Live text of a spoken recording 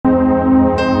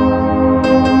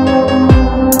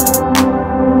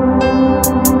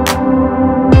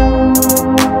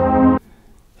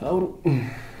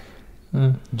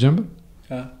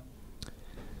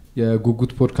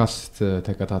የጉጉት ፖድካስት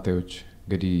ተከታታዮች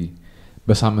እንግዲህ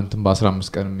በሳምንትም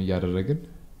በ15 ቀንም እያደረግን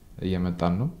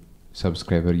እየመጣን ነው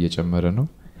ሰብስክራይበር እየጨመረ ነው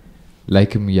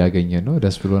ላይክም እያገኘ ነው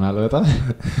ደስ ብሎናል በጣም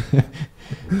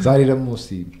ዛሬ ደግሞ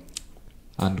እስቲ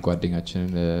አንድ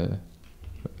ጓደኛችንን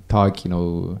ታዋቂ ነው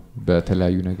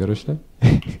በተለያዩ ነገሮች ላይ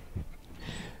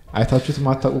አይታችሁት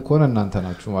ማታውቁ ከሆነ እናንተ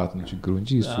ናችሁ ማለት ነው ችግሩ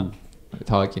እንጂ እሱ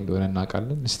ታዋቂ እንደሆነ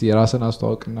እናውቃለን እስቲ ራስን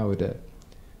አስተዋውቅና ወደ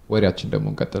ወዳጃችን ደግሞ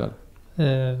እንቀጥላለን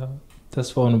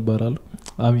ተስፋሁን ይባላል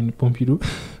አሚን ፖምፒዱ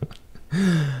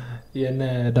የነ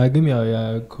ዳግም ያው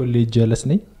የኮሌጅ ጀለስ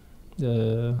ነኝ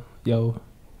ያው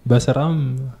በሰራም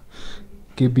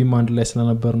ግቢ ማንድ ላይ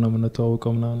ስለነበር ነው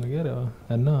የምንተዋወቀው ምናምን ነገር ያው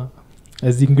እና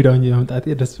እዚህ እንግዳውን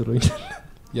የመምጣቴ ደስ ብሎኛል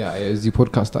ያ እዚህ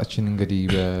ፖድካስታችን እንግዲህ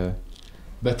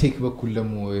በቴክ በኩል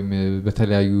ደግሞ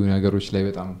በተለያዩ ነገሮች ላይ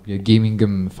በጣም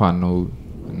የጌሚንግም ፋን ነው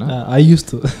እና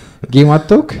አይዩስቱ ጌም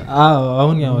አትተውክ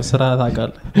አሁን ያው ስራ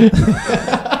ታውቃለህ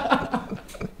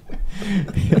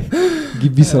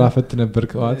ግቢ ስራ ፈት ነበር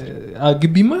ከዋት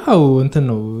ግቢማ ያው እንትን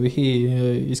ነው ይሄ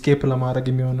ኤስኬፕ ለማድረግ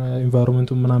የሚሆነ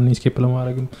ኢንቫይሮንመንቱ ምናምን ኤስኬፕ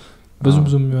ለማድረግ ብዙ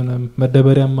የሚሆነ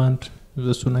መደበሪያም አንድ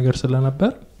እሱ ነገር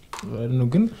ስለነበር ነው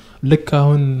ግን ልክ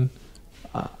አሁን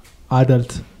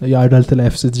አዳልት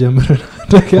ላይፍ ስትጀምር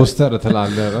ኮስተር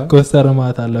ተላለረ ኮስተር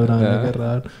ማታ አለና ነገር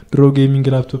ድሮ ጌሚንግ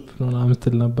ላፕቶፕ ምናምን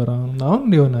ትል ነበር አሁን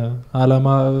የሆነ አላማ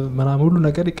ምናምን ሁሉ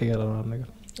ነገር ይቀየራል ነገር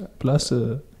ፕላስ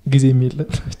ጊዜ የሚል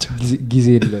ጊዜ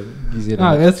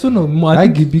እሱ ነው አይ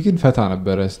ግቢ ግን ፈታ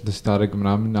ነበር ስታረግ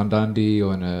ምናምን አንዳንዴ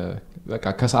የሆነ በቃ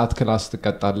ከሰዓት ክላስ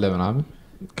ተቀጣለ ምናምን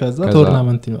ከዛ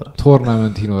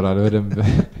ቶርናመንት ይኖራል በደንብ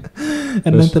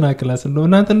እናንተና ክላስ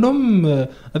እናንተ እንደውም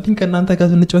አይ ቲንክ እናንተ ጋር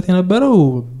ስንጫወት የነበረው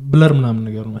ብለር ምናምን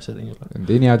ነገር ነው መሰለኝ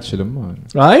እንደኔ አልችልም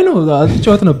አይ ነው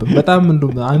አልጫወት ነበር በጣም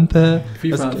እንደውም አንተ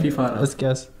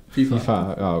እስኪያስ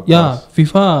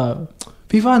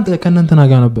ፊፋ አንተ ከእናንተና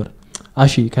ጋር ነበር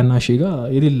አሺ ከናሺ ጋር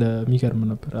የሌለ የሚገርም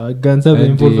ነበር ገንዘብ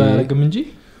ኢንቮልቭ ያደርግም እንጂ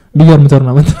የሚገርም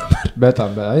ቶርናመንት ነበር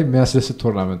በጣም አይ የሚያስደስት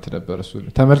ቶርናመንት ነበር እሱ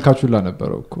ተመልካቹላ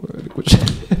ነበረው እኮ ቁጭ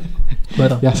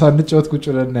ያሳንጨውት ቁጭ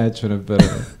ለናያቸው ነበር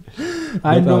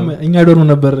አይ ነው እኛ ዶርም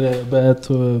ነበር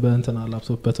በእንትና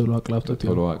ላፕቶፕ በቶሎ ላፕቶፕ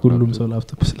ሁሉም ሰው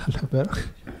ላፕቶፕ ስላልነበር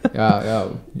ያው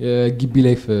የግቢ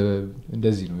ላይፍ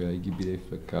እንደዚህ ነው የግቢ ላይፍ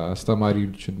በቃ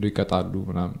አስተማሪዎች እንደይቀጣሉ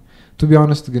ምናምን ቱ ቢ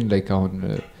ሆነስት ግን ላይክ አሁን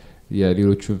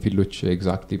የሌሎቹን ፊልዶች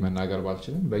ኤግዛክትሊ መናገር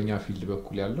ባልችልም በእኛ ፊልድ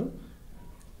በኩል ያለው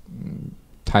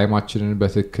ታይማችንን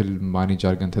በትክክል ማኔጅ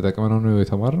አድርገን ተጠቅመን ነው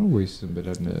የተማርነው ወይስ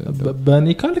ብለን በእኔ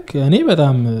ካልክ እኔ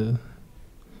በጣም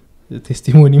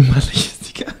ቴስቲሞኒ ማለኝ እስቲ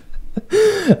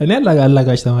እኔ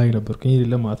አላጋጭ ተማሪ ነበርኩ እኔ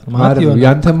ለማለት ነው ማለት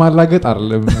ያንተ ማላገጥ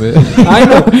አይደለም አይ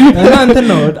ነው እና እንትን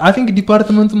ነው አይ ቲንክ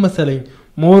ዲፓርትመንቱ መሰለኝ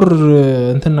ሞር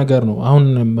እንትን ነገር ነው አሁን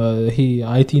ይሄ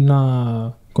አይቲ እና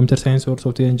ኮምፒውተር ሳይንስ ኦር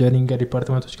ሶፍትዌር ኢንጂነሪንግ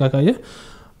ዲፓርትመንቶች ካካየ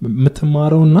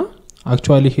የምትማረውና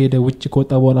አክቹአሊ ሄደ ውጭ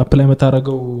ከወጣ በኋላ አፕላይ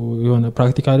መታረገው የሆነ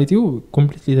ፕራክቲካሊቲው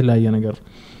ኮምፕሊትሊ የተለያየ ነገር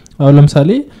አሁን ለምሳሌ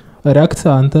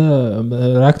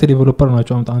ሪአክት ዴቨሎፐር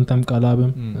ናቸው አንተም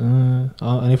ቃላብም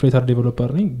እኔ ፍሬተር ዴቨሎፐር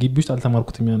ነኝ ግቢ ውስጥ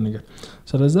አልተማርኩትም ያን ነገር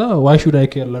ስለዚህ why should I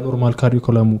care ለኖርማል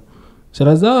ካሪኩለሙ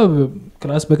ስለዚህ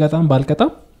ክላስ በቀጣም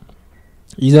ባልቀጣም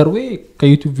either way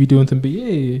ከዩቲዩብ ቪዲዮ እንትን ብዬ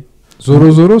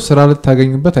ዞሮ ስራ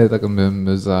ልታገኙበት አይጠቅምም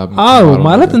እዛ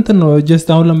ማለት እንትን ነው ጀስት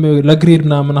አሁን ለግሬድ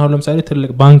ምናምን አሁን ለምሳሌ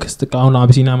ትልቅ ባንክ ስትቀ አሁን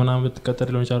አብሲና ምናምን ልትቀጠር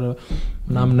ሊሆን ይችላል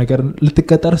ምናምን ነገር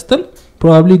ልትቀጠር ስትል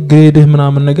ፕሮባብሊ ግሬድህ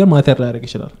ምናምን ነገር ማተር ያደርግ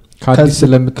ይችላል ካዲስ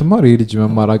ስለምትማር የልጅ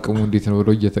መማር አቅሙ እንዴት ነው ብሎ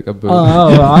እየተቀበሉ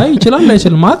አይ ይችላል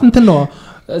አይችልም ማለት እንትን ነው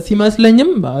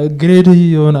ሲመስለኝም ግሬድ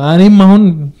የሆነ እኔም አሁን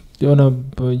የሆነ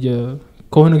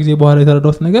ከሆነ ጊዜ በኋላ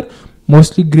የተረዳሁት ነገር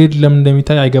ሞስትሊ ግሬድ ለምን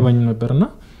እንደሚታይ አይገባኝም ነበርና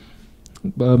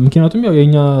ምክንያቱም ያው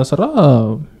የኛ ስራ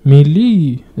ሜንሊ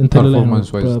እንትን ላይ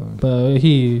ይሄ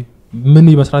ምን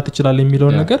ይመስራት ይችላል የሚለው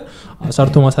ነገር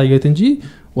ሰርቶ ማሳየት እንጂ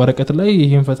ወረቀት ላይ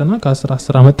ይሄን ፈተና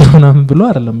ከ10 አመጣውና ብሎ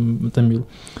አይደለም እንተሚሉ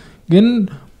ግን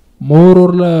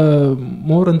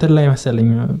ሞር እንትን ላይ መሰለኝ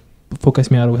ፎከስ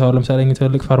የሚያደርጉት አሁን ለምሳሌ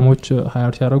ትልቅ ፋርሞች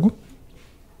ሃየር ሲያደርጉ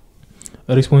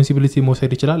ሪስፖንሲቢሊቲ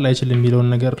መውሰድ ይችላል አይችልም የሚለው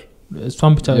ነገር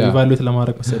እሷን ብቻ ኢቫሉዌት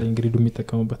ለማድረግ መሰለኝ ግሬዱ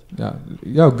የሚጠቀሙበት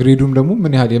ያው ግሬዱም ደግሞ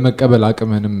ምን ያህል የመቀበል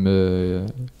አቅምህንም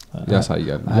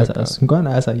ያሳያል እንኳን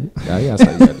ያሳያል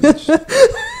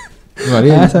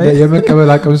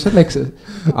የመቀበል አቅም ስለ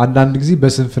አንዳንድ ጊዜ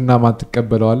በስንፍና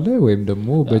ማትቀበለው አለ ወይም ደግሞ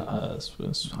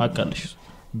አቃለሽ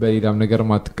በሌላም ነገር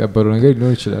ማትቀበለው ነገር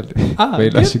ሊሆን ይችላል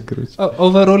በሌላ ችግሮች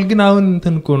ኦቨርኦል ግን አሁን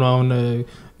እንትን እኮ ነው አሁን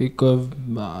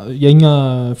የኛ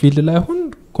ፊልድ ላይ አሁን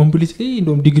ኮምፕሊትሊ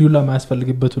እንደውም ዲግሪው ላይ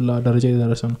ማያስፈልግበት ሁላ ደረጃ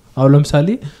የደረሰ ነው አሁን ለምሳሌ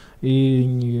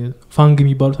ፋንግ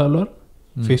የሚባሉት አሉ አይደል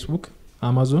ፌስቡክ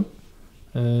አማዞን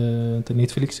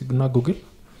ኔትፍሊክስ እና ጉግል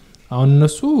አሁን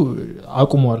እነሱ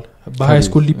አቁመዋል በሃይ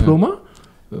ስኩል ዲፕሎማ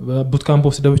ቡት ካምፕ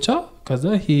ወስደ ብቻ ከዛ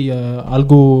ይሄ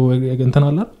አልጎ እንትን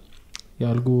አለ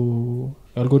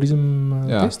የአልጎሪዝም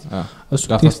ቴስት እሱ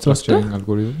ቴስት ወስደ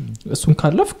እሱን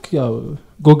ካለፍክ ያው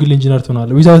ጎግል ኢንጂነር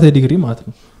ትሆናለህ ዊዛውት ዲግሪ ማለት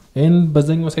ነው ይሄን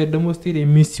በዛኛው ሳይድ ደግሞ ስቴል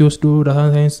ኤምኤስሲ ወስዶ ዳታ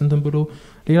ሳይንስ እንትን ብሎ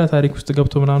ሌላ ታሪክ ውስጥ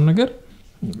ገብቶ ምናምን ነገር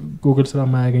ጉግል ስራ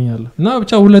ማያገኛል እና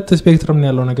ብቻ ሁለት ስፔክትረም ነው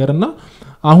ያለው ነገርና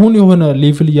አሁን የሆነ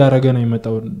ሌቭል ያረገ ነው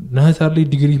የመጣው ነህሳርሊ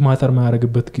ዲግሪ ማተር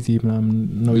ማያረግበት ጊዜ ምናምን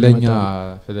ነው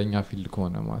ለኛ ፊልድ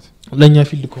ከሆነ ማለት ለኛ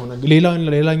ፊልድ ከሆነ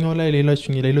ሌላኛው ላይ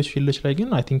ሌሎች ፊልዶች ላይ ግን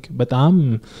አይ ቲንክ በጣም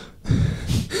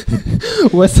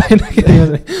ወሳኝ ነገር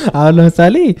ነው አሁን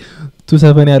ለምሳሌ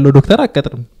 27 ያለው ዶክተር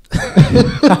አቀጥርም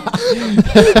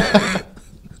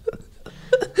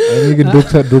እኔ ግን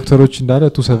ዶክተሮች እንዳለ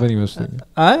 27 ይመስለኛል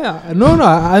ኖ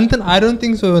አንተን አይ ዶንት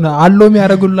ቲንክ ሶ አሎ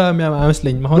የሚያረጉላ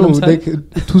አይመስለኝም አሁን ለምሳሌ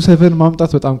 27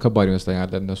 ማምጣት በጣም ከባድ ይመስለኛል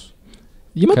ለነሱ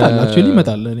ይመጣል አክቹሊ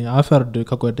ይመጣል እኔ አፈርድ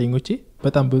ከጓደኞቼ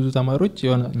በጣም ብዙ ተማሪዎች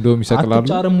የሆነ እንደውም ይሰቅላሉ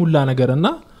አጫርሙላ ነገርና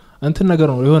እንትን ነገር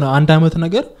ነው የሆነ አንድ አመት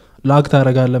ነገር ላክ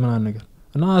ታረጋለ ምናምን ነገር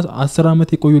እና 10 አመት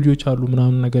የቆዩ ልጆች አሉ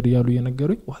ምናምን ነገር ያሉ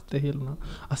የነገሩኝ what the hell ነው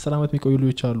 10 አመት የቆዩ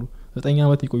ልጆች አሉ 9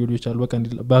 አመት የቆዩ ልጆች አሉ በቃ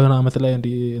በአሁን አመት ላይ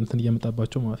እንትን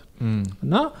እየመጣባቸው ማለት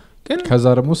እና ግን ከዛ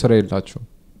ደግሞ ስራ የላቸው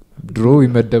ድሮ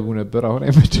ይመደቡ ነበር አሁን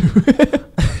አይመደቡ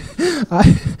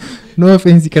ኖ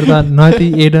ኦፌንስ ይቅርታ ናቲ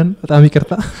ኤደን በጣም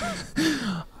ይቅርታ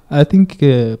I think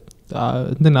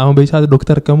እንትን አሁን በይሳት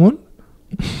ዶክተር ከመሆን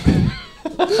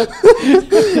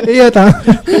ይያታ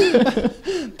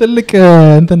ትልቅ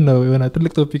እንትን ነው የሆነ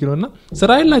ትልቅ ቶፒክ ነውና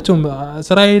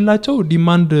ስራ የላቸው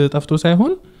ዲማንድ ጠፍቶ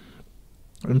ሳይሆን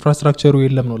ኢንፍራስትራክቸሩ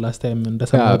የለም ነው ላስት ታይም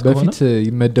እንደሰማሁት ከሆነ በፊት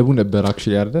ይመደቡ ነበር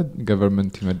አክቹሊ ያለ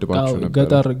ገቨርንመንት ይመደባቸው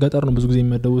ነበር ገጠር ነው ብዙ ጊዜ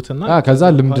ይመደቡትና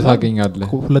ከዛ ልምድ ታገኛለህ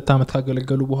 2 አመት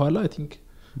ካገለገሉ በኋላ I think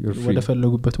ወደ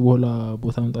ፈለጉበት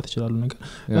ቦታ መምጣት ይችላሉ ነገር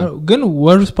ግን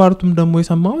ወርስ ፓርቱም ደግሞ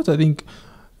የሰማሁት I think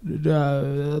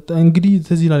እንግዲህ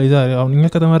ተዚህ ላይ ዛሬ አሁን እኛ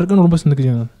ከተማረቀን ኦልሞስት እንት ጊዜ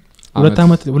ነው 2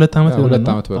 አመት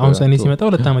አሁን ሰኔ ሲመጣ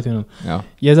 2 አመት ነው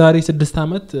የዛሬ 6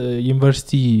 አመት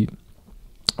ዩኒቨርሲቲ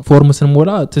ፎርም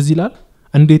ስንሞላ ተዚህ ይላል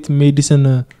እንዴት ሜዲሲን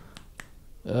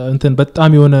እንትን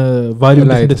በጣም የሆነ ቫልዩ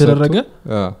እንደተደረገ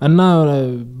እና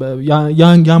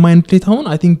ያ ማይንድ ፕሌት አሁን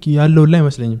I think ያለው ላይ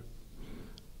አይመስለኝም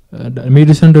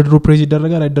ሜዲሲን እንደድሮ ፕሬዝ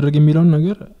ይደረጋል አይደረግ የሚለው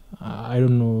ነገር I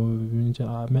don't know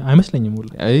አይመስለኝም ሁሉ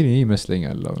እኔ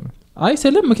ይመስለኛል አሁን አይ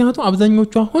ሰለም ምክንያቱም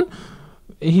አብዛኞቹ አሁን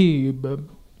ይሄ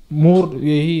ሞር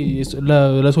ይሄ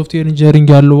ለሶፍትዌር ኢንጂነሪንግ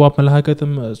ያለው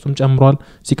አመለካከትም እሱም ጨምሯል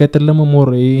ሲቀጥል ደግሞ ሞር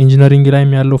ኢንጂነሪንግ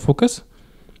ላይም ያለው ፎከስ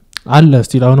አለ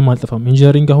ስቲል አሁንም አልጠፋም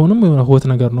ኢንጂነሪንግ አሁንም የሆነ ሆት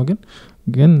ነገር ነው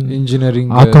ግን ኢንጂነሪንግ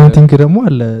አካውንቲንግ ደግሞ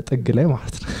አለ ጥግ ላይ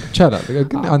ማለት ነው ይቻላል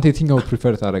ግን አንተ የትኛው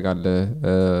ፕሪፈር ታደርጋለህ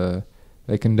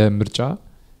ላይክ እንደ ምርጫ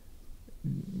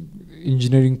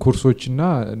ኢንጂነሪንግ ኮርሶች እና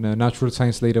ናቹራል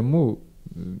ሳይንስ ላይ ደግሞ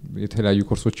የተለያዩ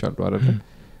ኮርሶች አሉ አይደል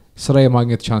ስራ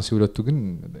የማግኘት ቻንስ ሁለቱ ግን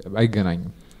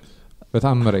አይገናኙም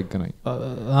በጣም መራ አይገናኙም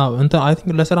እንት አይ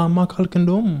ቲንክ ለስራ ማካልክ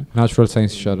እንደውም ናቹራል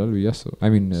ሳይንስ ይሻላል ብያስ አይ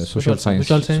ሚን ሶሻል ሳይንስ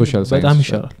በጣም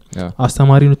ይሻላል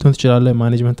አስተማሪ ነው ትችላለህ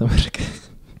ማኔጅመንት ተመረቀ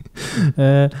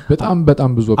በጣም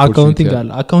ብዙ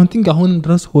አካውንቲንግ አሁን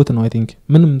ድረስ ሆት ነው አይ ቲንክ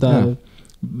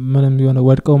ምንም የሆነ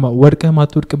ወድቀህ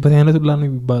ማትወድቅበት አይነት ሁላ ነው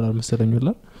ይባላል መሰለኝ ሁላ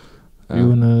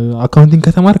የሆነ አካውንቲንግ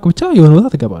ከተማርክ ብቻ የሆነ ቦታ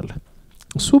ትገባለህ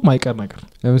እሱ ማይቀር ነገር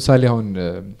ለምሳሌ አሁን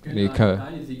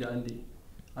እዚህ ጋር አንዴ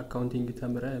አካውንቲንግ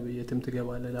ተምረ የትም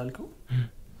ትገባለህ ላልከው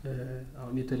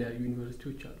አሁን የተለያዩ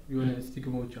ዩኒቨርሲቲዎች አሉ የሆነ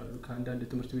ስቲግማዎች አሉ ከአንዳንድ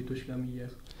ትምህርት ቤቶች ጋር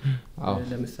የሚያያዙ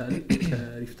ለምሳሌ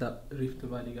ከሪፍት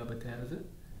ቫሊ ጋር በተያያዘ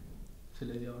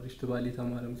ስለዚህ አሁን ሪፍት ቫሊ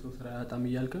ተማረም ሰው ስራ ያጣም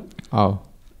ይያልከው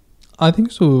I think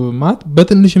so ማት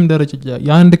በትንሽም ደረጃ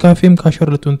የአንድ ካፌም ካሸር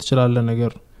ልትሆን ትችላለህ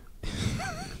ነገር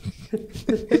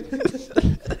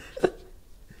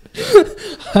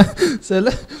ሰለ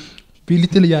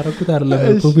ቢሊትል ያረኩት አይደለም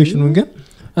ፕሮፌሽኑን ግን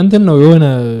እንትን ነው የሆነ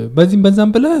በዚህም በዛም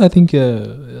ብለ I think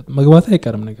መግባት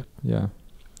አይቀርም ነገር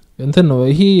እንትን ነው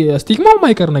ይሄ ስቲግማው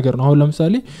ማይቀር ነገር ነው አሁን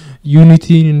ለምሳሌ ዩኒቲ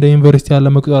እንደ ዩኒቨርሲቲ ያለ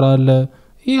መቅጠር አለ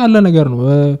ይሄ ያለ ነገር ነው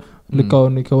ልካው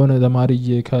ከሆነ ተማሪ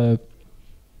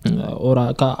ኦራ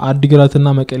ከአዲግራትና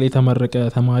መቀሌ ተመረቀ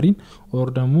ተማሪን ኦር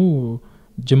ደግሞ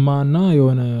ጅማና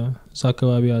የሆነ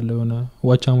አካባቢ ያለ የሆነ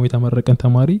ዋቻሞ የተመረቀን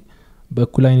ተማሪ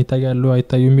በኩል አይን ይታያሉ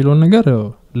አይታዩ የሚለው ነገር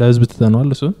ለህዝብ ተተናል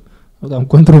እሱ በጣም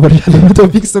ኮንትሮቨርሻል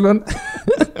ቶፒክ ስለሆነ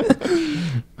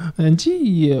እንጂ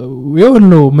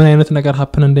የሆነው ምን አይነት ነገር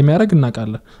ሀፕን እንደሚያደርግ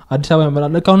እናውቃለን አዲስ አበባ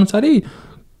ያመራል ለካውን ሳሪ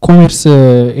ኮመርስ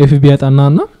ኤፍቢ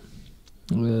ያጣናና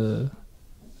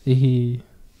ይሄ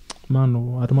ማን ነው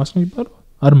አድማስ ነው ይባላል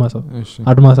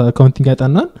አድማስ አካውንቲንግ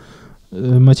ያጣናን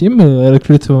መቼም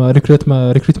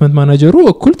ሪክሩትመንት ማኔጀሩ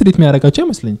እኩል ትሪት የሚያደርጋቸው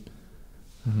አይመስልኝ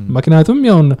ምክንያቱም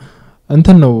ያው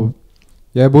እንትን ነው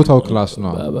የቦታው ክላስ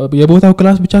ነው የቦታው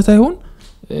ክላስ ብቻ ሳይሆን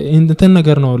እንትን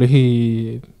ነገር ነው ይሄ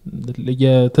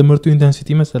የትምህርቱ ኢንተንሲቲ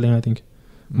መሰለኝ አይ ቲንክ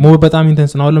ሞር በጣም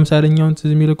ኢንተንስ ነው ለምሳሌ እኛውን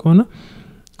ትዝሚል ከሆነ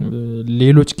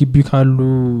ሌሎች ግቢ ካሉ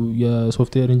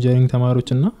የሶፍትዌር ኢንጂነሪንግ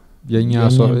ተማሪዎችና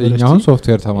የኛውን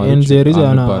ሶፍትዌር ተማሪዎች ኢንጂነሪንግ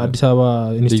እና አዲስ አበባ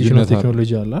ኢንስቲትዩሽን ኦፍ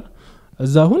ቴክኖሎጂ አለ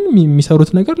እዛ አሁን የሚሰሩት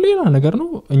ነገር ሌላ ነገር ነው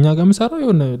እኛ ጋር መስራው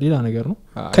የሆነ ሌላ ነገር ነው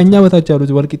ከኛ በታች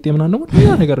ያሉት ወልቂጤ ምናምን ነው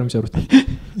ሌላ ነገር ነው የሚሰሩት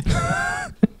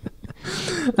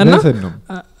እና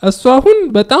እሱ አሁን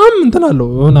በጣም እንትን አለው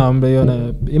የሆነ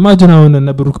ኢማጂን አሁን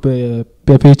እነ ብሩክ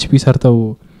በፒኤችፒ ሰርተው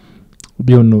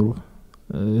ቢሆን ኖሮ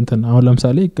እንትን አሁን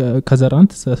ለምሳሌ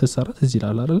ከዘራንት ሰሰራት እዚህ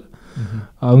ይላል አይደል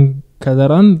አሁን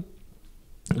ከዘራን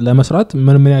ለመስራት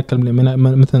ምን ያክል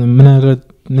ምን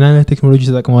አይነት ቴክኖሎጂ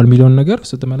ተጠቅመዋል ሚሊዮን ነገር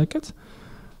ስትመለከት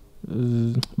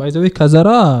ባይዘው ከዘራ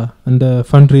እንደ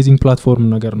ፈንድ ሬዚንግ ፕላትፎርም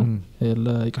ነገር ነው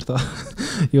ለይቅርታ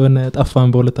የሆነ ጠፋን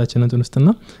በሁለታችን እንትን ውስጥና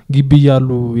ግቢ ያሉ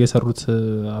የሰሩት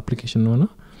አፕሊኬሽን ነውና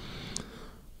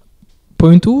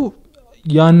ፖይንቱ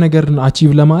ያን ነገር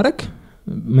አቺቭ ለማድረግ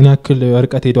ምን ያክል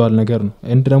ርቀት ሄደዋል ነገር ነው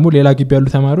እንደ ደግሞ ሌላ ግቢ ያሉ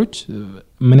ተማሪዎች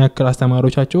ምን ያክል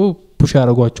አስተማሪዎቻቸው ፑሽ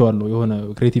ያደርጓቸዋል የሆነ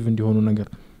ክሬቲቭ እንዲሆኑ ነገር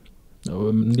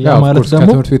ያ ማለት ደግሞ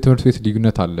ትምህርት ቤት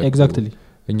ልዩነት አለ ኤግዛክትሊ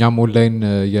እኛም ኦንላይን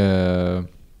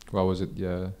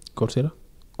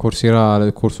ኮርሴራ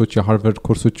ኮርሶች የሃርቫርድ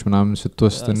ኮርሶች ምናምን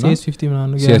ስትወስድና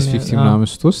CS50 ምናምን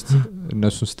ስትወስድ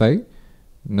እነሱን ስታይ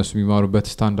እነሱ የሚማሩበት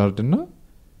ስታንዳርድ እና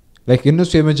ላይክ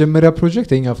እነሱ የመጀመሪያ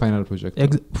ፕሮጀክት የኛ ፋይናል ፕሮጀክት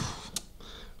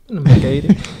ምንም መቀየር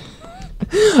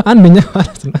አንደኛ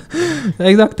ማለት ነው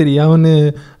ኤግዛክትሊ አሁን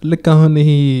ልክ አሁን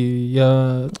ይሄ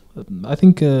አይ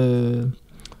ቲንክ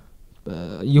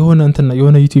የሆነ እንትና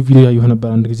የሆነ ዩቲዩብ ቪዲዮ ያየሁ ነበር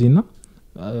አንድ ጊዜና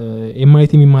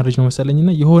ኤምአይቲ የሚማርጅ ነው መሰለኝና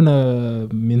የሆነ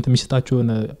እንት የሚሰጣቸው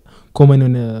ኮመን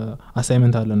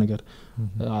አሳይመንት አለ ነገር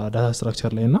ዳታ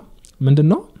ስትራክቸር ላይና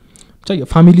ምንድነው ብቻ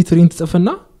ፋሚሊ ትሪን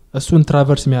ጽፈና እሱን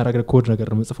ትራቨርስ የሚያደርግ ኮድ ነገር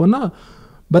ነው ጽፎና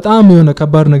በጣም የሆነ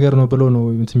ከባድ ነገር ነው ብሎ ነው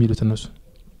የሚሉት እነሱ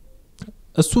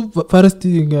እሱ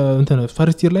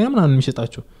ፈርስት ይር ላይ ምናምን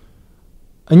የሚሰጣቸው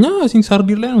እኛ ሲንክ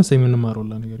ሳርዲር ላይ ነው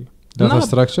የምንማረውላ ነገር ዳታ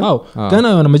ስትራክቸር አው ገና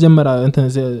የሆነ መጀመሪያ እንትን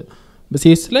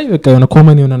በሲኤስ ላይ በቃ የሆነ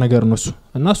ኮመን የሆነ ነገር ነው እሱ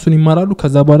እና እሱን ይማራሉ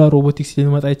ከዛ በኋላ ሮቦቲክስ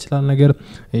ሊመጣ ይችላል ነገር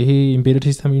ይሄ ኢምቤድድ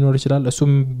ሲስተም ሊኖር ይችላል እሱ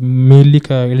ሜንሊ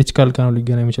ከኤሌክትሪካል ጋር ነው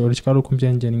ሊገናኝ የሚችለው ኤሌክትሪካል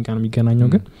ኮምፒውተር ኢንጂነሪንግ ጋር ነው የሚገናኘው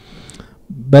ግን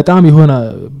በጣም የሆነ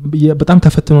በጣም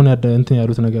ተፈትኖ ነው እንትን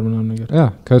ያሉት ነገር ምናምን ነገር ያ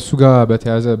ከሱ ጋር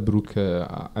በተያያዘ ብሩክ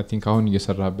አይ ቲንክ አሁን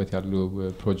እየሰራበት ያለው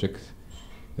ፕሮጀክት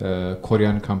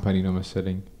ኮሪያን ካምፓኒ ነው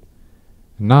መሰለኝ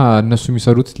እና እነሱ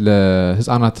የሚሰሩት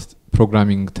ለህፃናት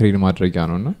ፕሮግራሚንግ ትሬን ማድረጊያ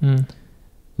ነውና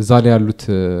እዛ ላይ ያሉት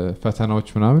ፈተናዎች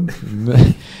ምናምን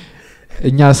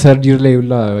እኛ ሰርዲር ላይ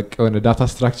ሁላ በቃ የሆነ ዳታ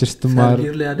ስትራክቸር ስትማር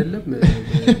ሰርዲር ላይ አይደለም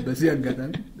በዚህ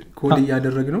አጋጣሚ ኮድ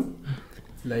እያደረግ ነው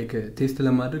ላይክ ቴስት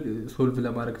ለማድረግ ሶልቭ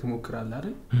ለማድረግ ተሞክራለህ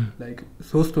አይደል ላይክ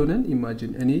 3 ሆነን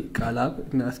ኢማጂን እኔ ቃላብ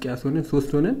እና አስቂያስ ሆነን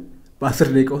 3 ሆነን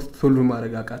በ10 ደቂቃ ውስጥ ሶልቭ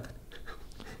ማድረግ አቃተ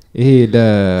ይሄ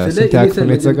ለስንት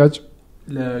ያክል የተዘጋጀ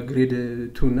ለግሬድ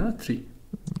 2 እና 3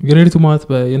 ግሬድ 2 ማለት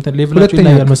በእንትን ሌቭላቸው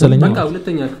ላይ ያል መሰለኝ በቃ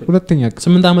ሁለተኛ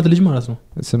 8 አመት ልጅ ማለት ነው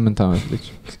 8 አመት ልጅ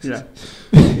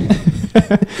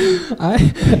አይ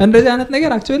እንደዚህ አይነት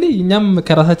ነገር አክቹአሊ እኛም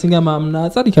ከራሳችን ጋር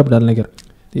ማምናጻር ይከብዳል ነገር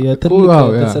የትልቅ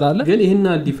ተስላለ ግን ይሄና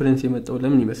ዲፈረንስ የመጣው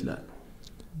ለምን ይመስላል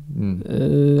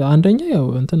አንደኛ ያው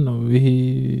እንትን ነው ይሄ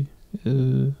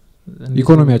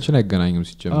ኢኮኖሚያችን አይገናኙም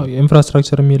ሲጀምር አዎ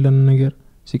ኢንፍራስትራክቸር የሚለን ነገር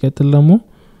ሲቀጥል ደግሞ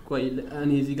ቆይ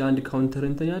እኔ እዚህ ጋር አንድ ካውንተር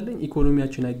እንትን ያለኝ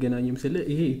ኢኮኖሚያችን አይገናኝም ስለ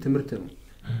ይሄ ትምህርት ነው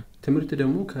ትምህርት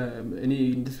ደግሞ ከእኔ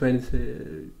እንደሱ አይነት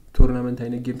ቶርናመንት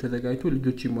አይነት ጌም ተዘጋጅቶ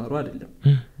ልጆች ይማሩ አይደለም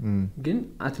ግን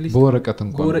አትሊስት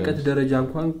በወረቀት ደረጃ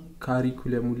እንኳን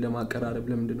ካሪኩለሙን ለማቀራረብ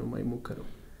ለምንድን ነው የማይሞከረው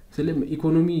ስለም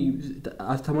ኢኮኖሚ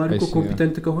አስተማሪ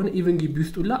ኮምፒተንት ከሆነ ኢቭን ግቢ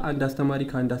ውስጥላ አንድ አስተማሪ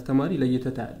ከአንድ አስተማሪ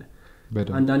ለየተታ ያለ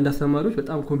አንድ አስተማሪዎች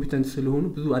በጣም ኮምፒተንት ስለሆኑ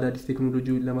ብዙ አዳዲስ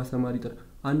ቴክኖሎጂውን ለማስተማር ይጥር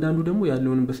አንዳንዱ ደግሞ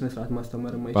ያለውን በስነ ስርዓት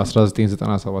ማስተማር የማይችል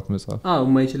በ1997 መጽሐፍ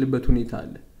የማይችልበት ሁኔታ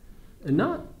አለ እና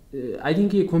አይ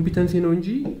ቲንክ ኮምፒተንሲ ነው እንጂ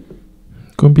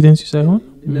ኮምፒተንሲ ሳይሆን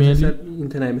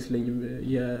እንትን አይመስለኝም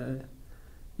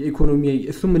የኢኮኖሚ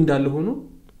እሱም እንዳለ ሆኖ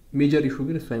ሜጀር ኢሹ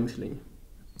ግን እሱ አይመስለኝም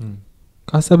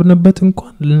ካሰብንበት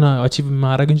እንኳን ልና አቺቭ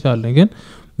ማድረግ እንችላለን ግን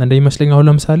እንደሚመስለኝ አሁን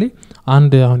ለምሳሌ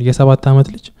አንድ አሁን የ7 አመት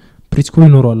ልጅ ፕሪስኩል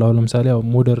ይኖራል አሁን ለምሳሌ ያው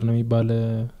ሞደርን ነው የሚባል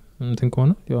እንትን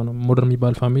ከሆነ ያው ሞደርን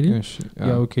የሚባል ፋሚሊ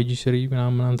ያው KG3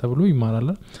 ምናምን ተብሎ ይማራል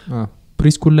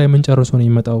ፕሪስኩል ላይ ምን ጨርሶ ነው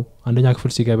የሚመጣው አንደኛ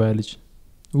ክፍል ሲገባ ልጅ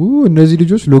እነዚህ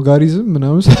ልጆች ሎጋሪዝም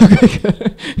ምናምን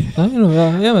አይ ነው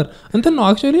ያመር እንትን ነው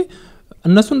አክቹአሊ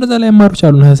እነሱ እንደዛ ላይ ማሩ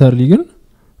ይችላሉ ነሰሪ ግን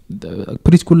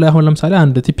ፕሪስኩል ላይ አሁን ለምሳሌ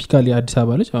አንድ ቲፒካሊ አዲስ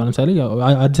አበባ ልጅ አሁን ለምሳሌ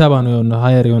አዲስ አበባ ነው የሆነ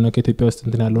ሃየር የሆነ ከኢትዮጵያ ውስጥ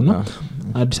እንትን ያለውና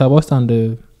አዲስ አበባ ውስጥ አንድ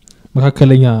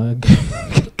መካከለኛ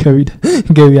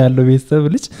ገቢ ያለው ቤተሰብ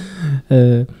ልጅ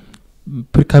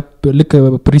ልክ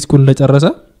ፕሪስኩል እንደጨረሰ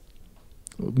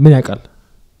ምን ያውቃል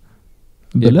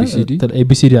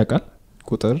ABCD ያውቃል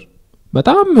ቁጥር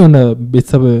በጣም የሆነ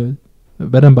ቤተሰብ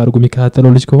በደንብ አድርጎ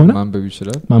የሚከታተለው ልጅ ከሆነ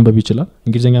ማንበብ ይችላል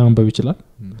እንግሊዘኛ ማንበብ ይችላል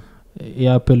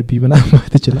የአፕል ቢ ምናምን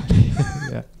ማለት ይችላል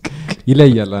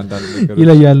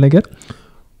ይለያል ነገር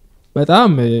በጣም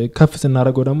ከፍ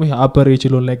ስናደርገው ደግሞ ይሄ አፐር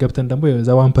ኤችሎን ላይ ገብተን ደግሞ የዛ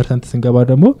 1% ስንገባ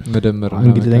ደግሞ መደመር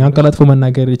እንግሊዘኛ አቀላጥፎ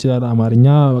መናገር ይችላል አማርኛ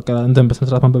በቃ እንትን በስነ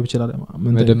ስርዓት ማንበብ ይችላል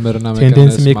መደመርና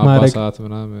ሴንቴንስ ሜክ ማድረግ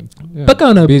በቃ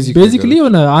ቤዚክሊ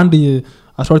የሆነ አንድ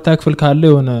 12 ክፍል ካለ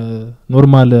የሆነ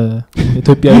ኖርማል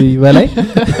ኢትዮጵያዊ በላይ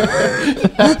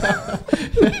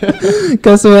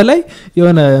ከሱ በላይ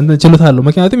የሆነ እንትን ችሎታ አለው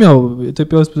ምክንያቱም ያው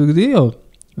ኢትዮጵያ ውስጥ ብዙ ጊዜ ያው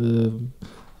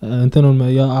እንትኑን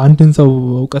አንድን ሰው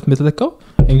ዕውቀት መተተካው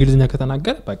እንግሊዘኛ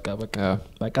ከተናገረ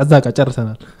በቃ እዛ ጋር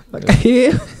ጨርሰናል በቃ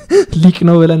ሊክ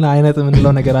ነው ብለን አይነት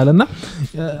ምንለው ነገር አለና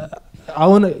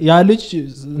አሁን ያ ልጅ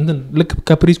እንትን ልክ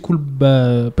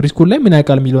ከፕሪስኩል ላይ ምን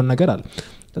ያውቃል የሚለውን ነገር አለ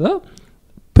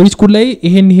ፕሪስኩል ላይ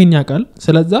ይሄን ያውቃል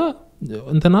ስለዛ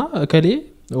እንትና ከሌ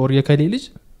ኦር የከሌ ልጅ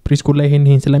ፕሪስኩል ላይ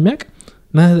ይሄን ስለሚያውቅ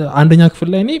አንደኛ ክፍል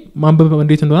ላይ እኔ ማንበብ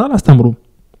እንዴት እንደሆነ አላስተምሩም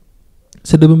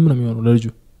ስድብም ነው የሚሆነው ለልጁ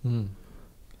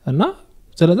እና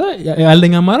ስለዛ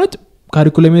ያለኛ አማራጭ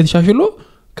ካሪኩለም የተሻሽሎ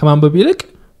ከማንበብ ይልቅ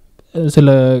ስለ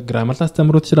ግራመር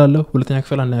ታስተምሮ ትችላለህ ሁለተኛ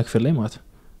ክፍል አንደኛ ክፍል ላይ ማለት ነው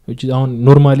አሁን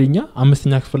ኖርማሊኛ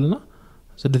አምስተኛ ክፍልና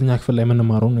ስድስተኛ ክፍል ላይ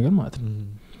የምንማረው ነገር ማለት ነው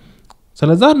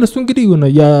ስለዛ እነሱ እንግዲህ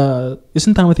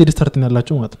የስንት ዓመት ሄድ ስታርት ነው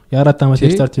ያላቸው ማለት ነው የ4 ዓመት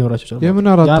ሄድ ስታርት ይኖራቸው ይችላል የ4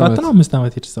 እና 5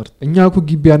 ዓመት ሄድ ስታርት እኛ እኮ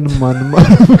ግቢያንም ማንም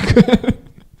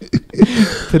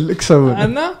ትልቅ ሰው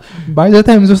እና ባይ ዘ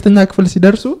ታይም ሶስተኛ ክፍል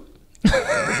ሲደርሱ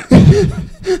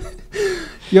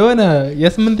የሆነ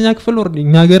የስምንተኛ ክፍል ወር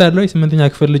እኛ ሀገር ያለው የስምንተኛ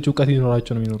ክፍል ልጅ ዕውቀት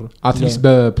ይኖራቸው ነው የሚኖረው አትሊስት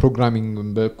በፕሮግራሚንግ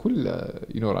በኩል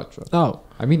ይኖራቸው አዎ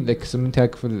አይ ሚን ላይክ ስምንተኛ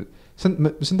ክፍል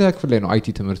ስንተኛ ክፍል ላይ ነው አይቲ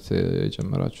ትምህርት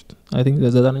የጀመራችሁት አይ ቲንክ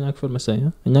ዘጠነኛ ክፍል መሰለኝ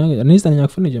እኔ ዘጠነኛ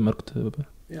ክፍል ነው የጀመርኩት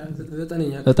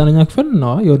ዘጠነኛ ክፍል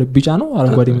ነው የወደ ቢጫ ነው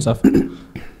አረንጓዴ መጽሐፍ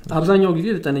አብዛኛው ጊዜ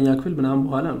ዘጠነኛ ክፍል ምናምን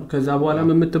በኋላ ነው ከዛ በኋላ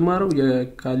የምትማረው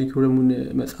የካሊኩለሙን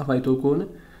መጽሐፍ አይተው ከሆነ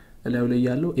ላይ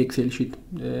ያለው ኤክሴል ሺት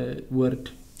ወርድ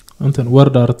እንትን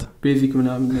ወርድ አርት ቤዚክ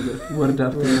ምናምን ነገር ወርድ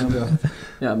አርት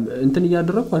ያ እንትን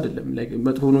ያደረኩ አይደለም ላይክ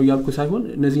መጥፎ ነው ያልኩ ሳይሆን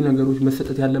እነዚህ ነገሮች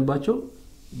መሰጠት ያለባቸው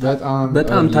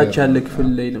በጣም ታች ያለ ክፍል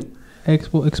ላይ ነው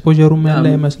ኤክስፖዠሩም ያለ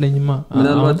አይመስለኝማ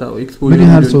ምናልባት ኤክስፖዠር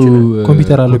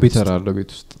ኮምፒውተር አለው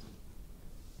ቤት ውስጥ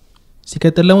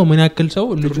ሲከተል ደግሞ ምን ያክል ሰው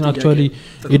ልጁን አክቹአሊ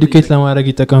ኤዱኬት ለማድረግ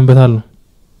ይጠቀምበታል ነው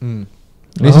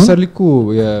ኔሰሰርሊ እኮ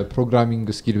የፕሮግራሚንግ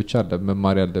ስኪል ብቻ አይደለም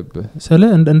መማር ያለብህ ስለ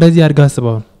እንደዚህ አድርጋ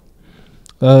አስበው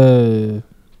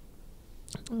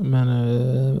ማን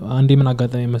አንዴ ምን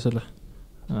አጋጣሚ መሰለህ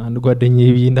አንድ ጓደኛዬ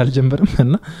ይብይ እንዳልጀምርም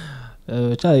እና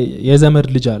የዘመድ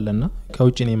ልጅ አለና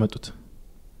ከውጪ ነው የመጡት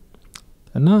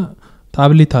እና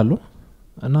ታብሌት አለው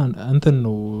እና እንትን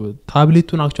ነው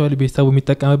ታብሌቱን አክቹአሊ ቤተሰቡ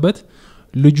የሚጠቀምበት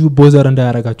ልጁ ቦዘር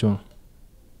እንዳያረጋቸው ነው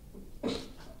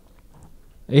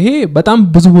ይሄ በጣም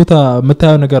ብዙ ቦታ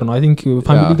መታየው ነገር ነው አይ ቲንክ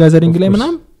ፋሚሊ ጋዘሪንግ ላይ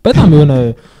ምናም በጣም የሆነ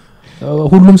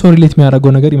ሁሉም ሰው ሪሌት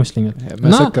የሚያደርገው ነገር ይመስለኛል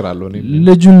መሰክራለሁ እኔ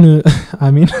ልጁን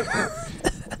አሜን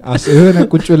የሆነ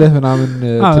ቁጭ ብለህ ምናምን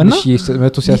ትንሽ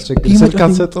መቶ ሲያስቸግር ስልክ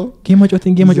አትሰጠው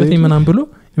ጌማጮቴን ምናምን ብሎ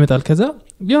ይመጣል ከዛ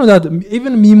you know that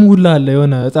even meme ሁላ አለ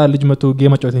የሆነ ህፃን ልጅ መቶ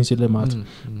ጌማጮቴን ሲል ማለት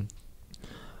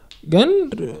ግን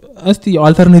እስቲ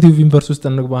አልተርናቲቭ ዩኒቨርስ ውስጥ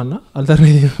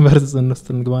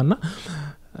እንግባና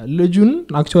ልጁን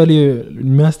አክቹአሊ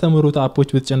የሚያስተምሩት አፖች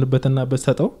በተጨንበትና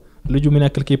በተሰጠው ልጁ ምን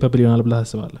ያክል ኬፓብል ይሆናል ብለህ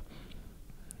ታስባለህ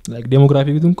ላይክ ዴሞግራፊ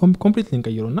ቢቱን ኮምፕሊትሊ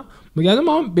እንቀይሩና ምክንያቱም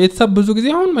አሁን ቤተሰብ ብዙ ጊዜ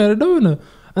አሁን ማይረዳው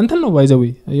እንትን ነው ባይዘዊ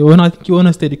የሆነ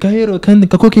ስቴዲ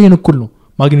ከኮኬን እኩል ነው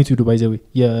ማግኒቲዩዱ ባይዘዊ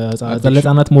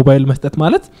የዘለጣናት ሞባይል መስጠት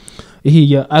ማለት ይሄ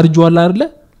የአርጁዋል አይደለ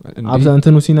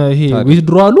አብዛንተኑ ሲና ይሄ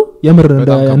ዊዝድሮዋሉ የምር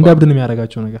እንደብድን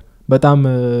የሚያረጋቸው ነገር በጣም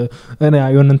እኔ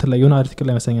የሆነ እንትን ላይ የሆነ አርቲክል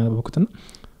ላይ መሰለኝ አነበብኩትና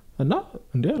እና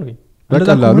እንዴ አልኩኝ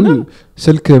በቀላሉ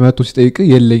ስልክ መቶ ሲጠይቅ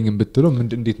የለኝም ብትለው ምን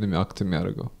እንዴት ነው አክት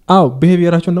የሚያደርገው አዎ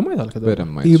ቢሄቪየራቸውን ደግሞ አይታልከታ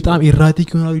በጣም ኢራቲክ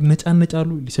ይሆናሉ ይነጫነጫሉ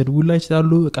ሊሰድቡላ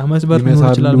ይችላሉ በቃ መስበር ነው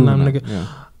ይችላል ምናምን ነገር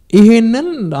ይሄንን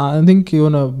አይ ቲንክ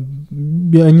የሆነ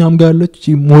እኛም ጋር ያለች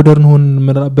ሞደርን ሆን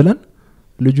ብለን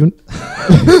ልጁን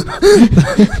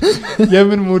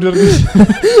የምን ሞደርን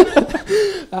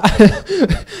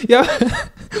ያ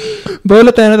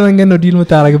በሁለት አይነት መንገድ ነው ዲል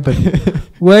የምታረግበት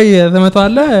ወይ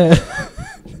ተመቷለ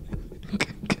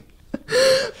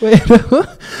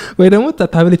ወይ ደግሞ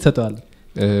ታብሌት ሰጠዋል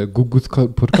ጉጉት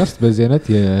ፖድካስት በዚህ አይነት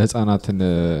የህፃናትን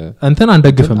እንትን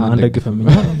አንደግፈም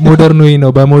ሞደርን ወይ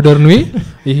ነው በሞደርን ወይ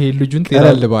ይሄ ልጁን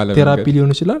ቴራፒ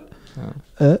ሊሆን ይችላል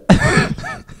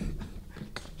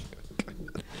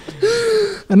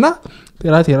እና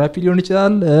ቴራፒ ሊሆን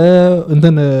ይችላል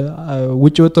እንትን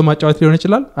ውጭ ወጥቶ ማጫወት ሊሆን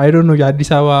ይችላል አይ ዶንት ኖ የአዲስ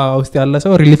አበባ ውስጥ ያለ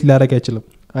ሰው ሪሌት ሊያደርግ አይችልም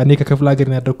እኔ ከክፍለ ሀገር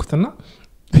ነው ያደረኩትና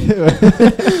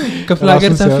ክፍለ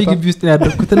ሀገር ሰፊ ግቢ ውስጥ ነው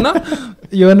ያደረኩትና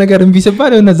የሆነ ነገር እንቢ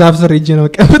ሲባል የሆነ ዛፍ ስር ሄጄ ነው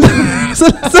ቀፍት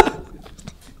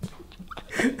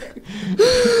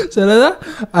ስለዛ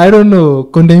አይ ዶንት ኖ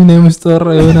ኮንዶሚኒየም ውስጥ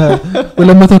የሆነ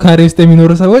 200 ካሬ ውስጥ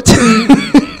የሚኖሩ ሰዎች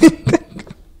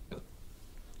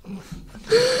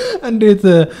እንዴት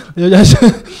ያጃሽ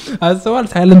አስዋል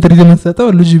ሳይለንት ሪዝን ተሰጠው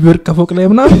ልጅ ቢወርቅ ከፎቅ ላይ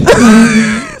ምናምን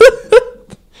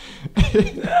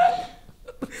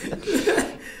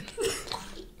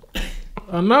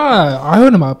እና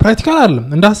አይሆንም ፕራክቲካል አይደለም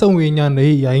እንዳሰሙ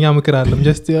የኛ ምክር አይደለም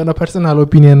ጀስት የሆነ ፐርሰናል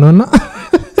ኦፒኒየን ነውና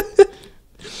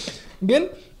ግን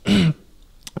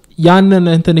ያንን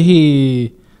እንትን ይሄ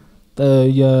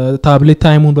የታብሌት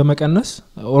ታይሙን በመቀነስ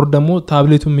ኦር ደግሞ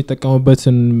ታብሌቱ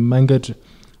የሚጠቀሙበትን መንገድ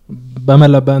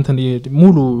በመለባ እንትን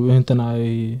ሙሉ እንትን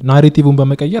ናሬቲቭን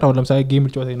በመቀየር አሁን ለምሳሌ ጌም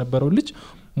ጨዋታ የነበረው ልጅ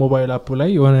ሞባይል አፕ ላይ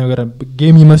የሆነ ነገር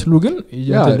ጌም ይመስሉ ግን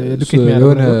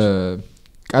የሆነ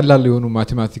ቀላል የሆኑ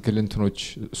ማቴማቲካል እንትኖች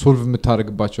ሶልቭ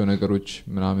የምታደርግባቸው ነገሮች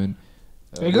ምናምን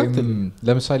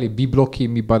ለምሳሌ ቢ ብሎክ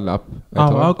የሚባል አፕ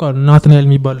አውቃ ናትናኤል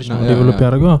የሚባል ልጅ ነው ዴቨሎፕ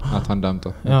ያደርገው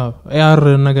አታንዳምጠው ኤአር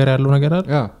ነገር ያለው ነገር አለ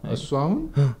እሱ አሁን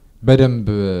በደንብ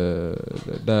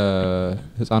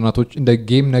ለህፃናቶች እንደ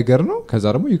ጌም ነገር ነው ከዛ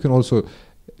ደግሞ you can also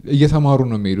እየተማሩ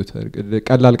ነው የሚሄዱት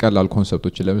ቀላል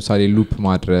ኮንሰፕቶች ለምሳሌ ሉፕ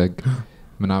ማድረግ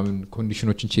ምናምን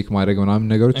ኮንዲሽኖችን ቼክ ማድረግ ምናምን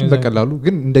ነገሮችን በቀላሉ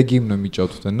ግን እንደ ጌም ነው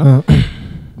የሚጫወቱትና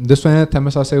እንደሱ አይነት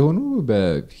ተመሳሳይ ሆኑ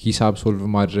በሂሳብ ሶልቭ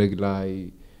ማድረግ ላይ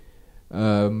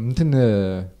እንትን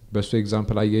በሱ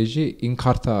ኤግዛምፕል አያይዤ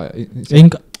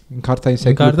ኢንካርታ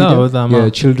ኢንሳይክሎፒዲያ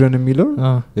የችልድረን የሚለው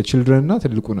የችልድረንና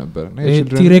ትልቁ ነበርና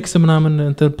ቲሬክስ ምናምን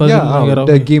እንትን ፐዝል ነገር ነው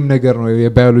ጌም ነገር ነው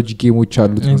የባዮሎጂ ጌሞች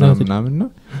አሉት ምናምንና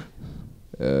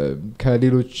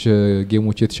ከሌሎች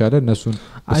ጌሞች የተሻለ እነሱን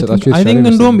በሰጣቸው አይ ቲንክ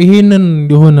እንደውም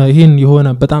ይሄን የሆነ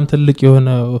በጣም ትልቅ የሆነ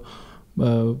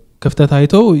ክፍተት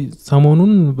አይተው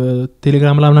ሰሞኑን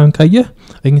በቴሌግራም ላይ ምናምን ካየ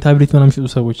እኛ ታብሌት ምናምን የሚሸጡ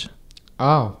ሰዎች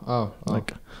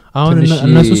አሁን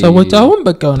እነሱ ሰዎች አሁን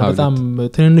በቃ በጣም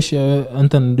ትንንሽ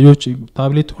እንትን ልጆች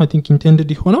ታብሌቱ አይ ቲንክ ኢንቴንድድ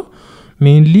ሆነው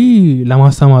ሜንሊ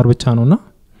ለማስተማር ብቻ ነውና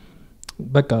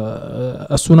በቃ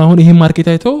እሱን አሁን ይሄን ማርኬት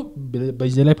አይተው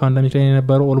በዚህ ላይ ፓንደሚክ ላይ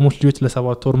የነበረው ኦልሞስት ልጆች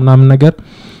ለ7 ወር ምናምን ነገር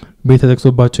ቤት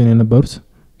ተዘግቶባቸው የነበሩት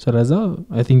ስለዛ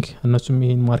አይ ቲንክ እነሱም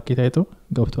ይሄን ማርኬት አይተው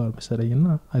ገብተዋል መሰለኝና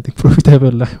አይ ቲንክ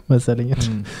ፕሮፊታብል መሰለኝ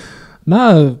እና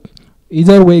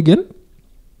ኢዘር ዌይ ግን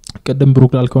ቀደም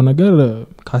ብሩክ ላልከው ነገር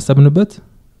ካሰብንበት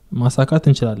ማሳካት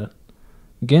እንችላለን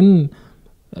ግን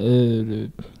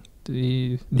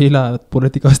ሌላ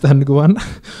ፖለቲካ ውስጥ አንግባና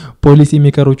ፖሊሲ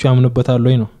ሜከሮቹ ያምኑበታል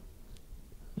ወይ ነው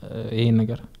ይሄን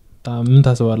ነገር ምን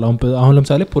ታስባለህ አሁን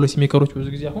ለምሳሌ ፖሊሲ ሜከሮች ብዙ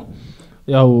ጊዜ አሁን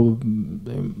ያው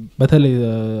በተለይ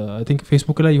አይ ቲንክ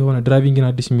ፌስቡክ ላይ የሆነ ድራይቪንግ ኢን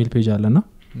አዲስ ሚል ፔጅ አለና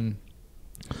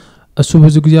እሱ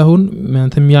ብዙ ጊዜ አሁን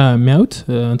እንትን የሚያዩት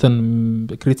እንትን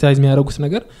ክሪቲሳይዝ የሚያደርጉት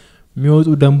ነገር የሚወጡ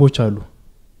ደንቦች አሉ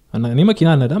እና እኔ መኪና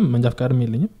ነዳም መንጃ ፍቃድም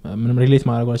የለኝም ምንም ሪሌት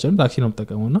ማድረግ አልቻለም ታክሲ ነው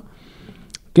የምጠቀመውና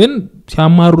ግን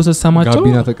ሲያማሩ ሰሰማቸው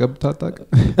ጋቢና ተቀብታጣቀ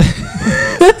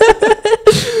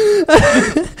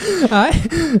አይ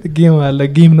ጌም አለ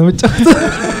ጌም ነው ጫወታ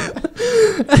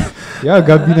ያ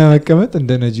ጋቢና መቀመጥ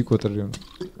እንደ ነጂ ቆጥር ነው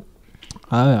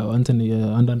አዎ እንትን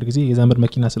አንዳንድ ጊዜ የዘመድ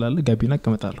መኪና ስላለ ጋቢና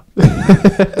እቀመጣለሁ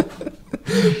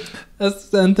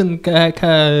እንትን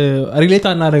ከሪሌት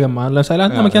አናደርግም ለምሳሌ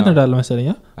አንተ መኪና ትነዳለህ መሰለኝ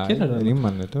እኔም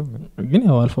አልነዳም ግን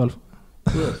ያው አልፎ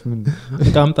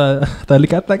ካምጣ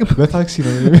ታልቃጣቅ በታክሲ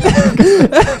ነው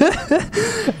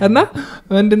እና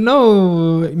ምንድነው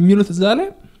የሚሉት እዛ ላይ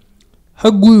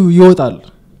ህጉ ይወጣል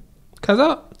ከዛ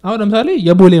አሁን ለምሳሌ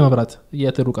የቦሌ መብራት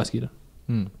እየተሩቅ አስኪደ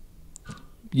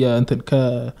የእንትን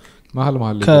መሀል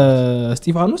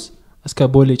ከስቲፋኖስ እስከ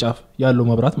ቦሌ ጫፍ ያለው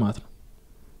መብራት ማለት ነው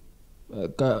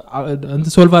እንት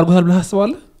ሶልቭ አድርጎታል ብለህ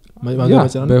አስባለህ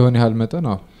በሆነ ያህል መጠን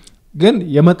ነው ግን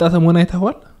የመጣ ሰሞን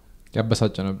አይተዋል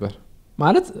ያበሳጨ ነበር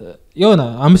ማለት የሆነ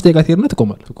 5 ደቂቃ ትሄድና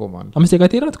ትቆማለህ 5 ደቂቃ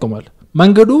ትሄድና ትቆማለህ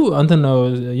መንገዱ አንተን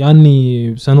ያኒ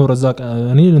ሰኖር እዛ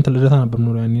እኔ እንትን ልደታ ነበር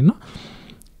ነው ያኒና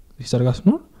ይሰርጋስ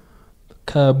ነው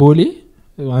ከቦሌ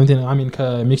አሚን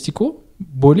ከሜክሲኮ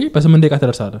ቦሌ በ8 ደቂቃ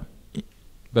ተደርሳለህ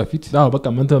በፊት በቃ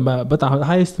በጣም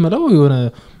ሃይስት መለው የሆነ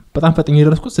በጣም ፈጥኜ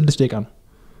የደረስኩት 6 ደቂቃ ነው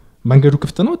መንገዱ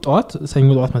ክፍት ነው ጠዋት ሰኞ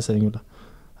ጠዋት መሰለኝ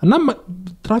እና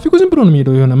ትራፊኩ ዝም ብሎ ነው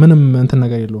የሚሄደው የሆነ ምንም እንትን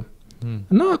ነገር የለውም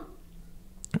እና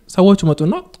ሰዎች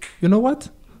መጡና you know what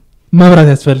መብራት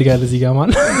ያስፈልጋል እዚህ ጋር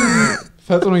ማለት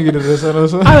ፈጥኖ እየደረሰ ነው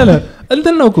ሰው አለ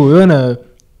እንትን ነው እኮ የሆነ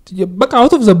በቃ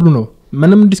አውት ኦፍ ዘብሉ ነው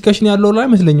ምንም ዲስከሽን ያለው ላይ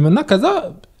መስለኝም እና ከዛ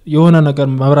የሆነ ነገር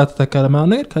መብራት ተተከለ ማለት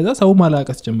ነው ከዛ ሰው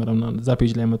ማላቀስ ጀመረና እዛ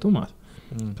ፔጅ ላይ መጡ ማለት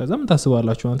ከዛም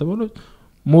ታስባላችሁ አንተ ብሎ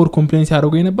ሞር ኮምፕሌንስ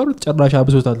ያደርጉ የነበሩት ጨራሽ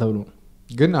አብሶታል ተብሎ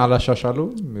ግን አላሻሻለው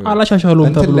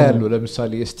ተብሎ ያለው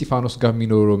ለምሳሌ ስቲፋኖስ ጋር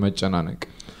የሚኖረው መጨናነቅ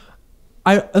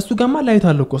እሱ ጋርማ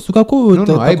ላይታል እኮ እሱ ጋር እኮ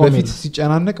አይ በፊት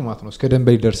ሲጨናነቅ ማለት ነው እስከ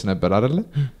ደንበል ይደርስ ነበር አይደለ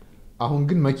አሁን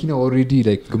ግን መኪና ኦሬዲ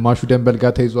ላይክ ግማሹ ደንበል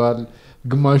ጋር ተይዟል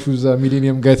ግማሹ ዛ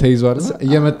ሚሊኒየም ጋር ተይዟል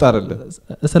እየመጣ አይደለ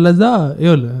ስለዛ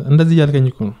ይኸውል እንደዚህ ያልከኝ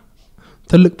እኮ ነው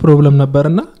ትልቅ ፕሮብለም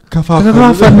ነበርና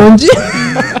ከፋፋ ነው እንጂ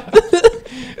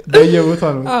በየቦታ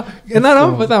ነው እና ነው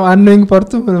በጣም አንነኝ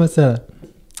ፓርቱ ምን መሰለህ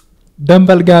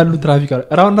ደንበል ጋር ያሉ ትራፊክ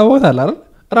ራውንድ አባውት አለ አይደል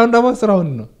ራውንድ አባውት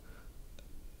ራውንድ ነው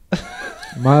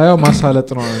ማያው ማሳለጥ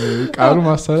ነው ቃሉ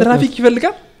ማሳለጥ ትራፊክ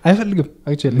ይፈልጋል አይፈልግም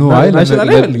አክቹሊ ኖ አይ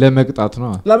ለመቅጣት ነው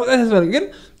ያስፈልግ ግን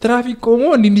ትራፊክ ቆሞ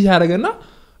እንዲህ ያደርገና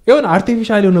የሆነ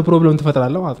አርቲፊሻል የሆነ ፕሮብለም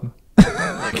ተፈጥራለህ ማለት ነው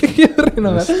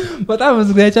በጣም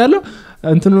ዝጋያቻለሁ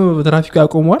እንትኑ ትራፊክ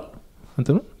ያቆመዋል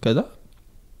እንትኑ ከዛ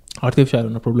አርቲፊሻል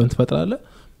የሆነ ፕሮብለም ተፈጥራለህ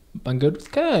መንገዱ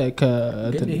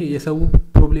ይሄ የሰው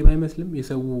ፕሮብሌም አይመስልም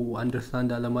የሰው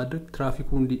አንደርስታንድ አለማድረግ ትራፊኩ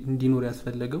እንዲኖር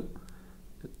ያስፈልገው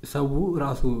ሰው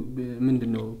ራሱ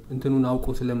ምንድነው እንትኑን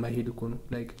አውቆ ስለማይሄድ እኮ ነው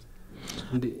ላይክ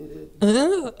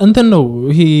እንትን ነው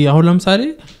ይሄ አሁን ለምሳሌ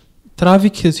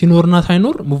ትራፊክ ሲኖርና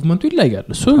ሳይኖር ሙቭመንቱ ይለያያል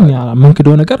እሱ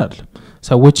መንክደው ነገር አይደለም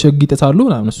ሰዎች ይጥሳሉ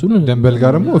ምናምን እሱ ደንበል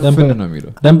ጋር ደግሞ ፍን ነው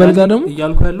የሚለው ደንበል ጋር ደግሞ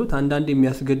እያልኩ ያሉት አንዳንድ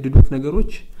የሚያስገድዱት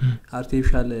ነገሮች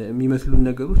አርቲፊሻል የሚመስሉ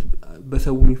ነገሮች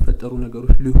በሰው የሚፈጠሩ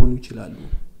ነገሮች ሊሆኑ ይችላሉ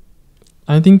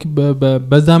አይ ቲንክ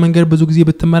በዛ መንገድ ብዙ ጊዜ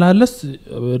ብትመላለስ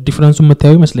ዲፈረንሱን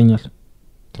መታየው ይመስለኛል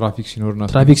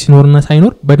ትራፊክ ሲኖርና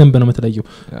ሳይኖር በደንብ ነው የምትለየው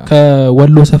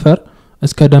ከወሎ ሰፈር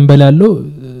እስከ ደንበል ያለው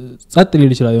ጸጥ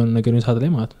ሊል ይችላል የሆነ ነገር ነው ሰዓት ላይ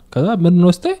ማለት ነው ከዛ ምን ነው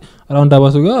ስታይ ራውንድ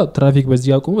አባቱ ጋር ትራፊክ በዚህ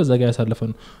ያቆሙ በዛ ጋር ያሳለፈ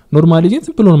ነው ኖርማሊ ግን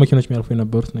ብሎ ነው መኪኖች የሚያልፉ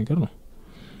የነበሩት ነገር ነው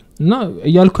እና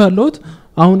እያልኩ ያለሁት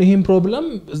አሁን ይሄን ፕሮብለም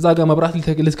እዛ ጋር መብራት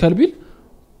ሊተክልስ ቢል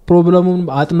ፕሮብለሙን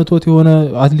አጥንቶት የሆነ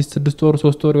አትሊስት 6 ወር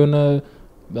 3 ወር የሆነ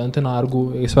እንትን አርጎ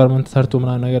ኤክስፐሪመንት ሰርቶ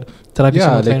ምናምን ነገር ትራፊክ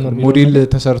ሳይኖር ሞዴል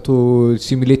ተሰርቶ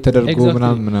ሲሙሌት ተደርጎ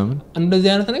ምናምን እንደዚህ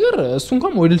አይነት ነገር እሱ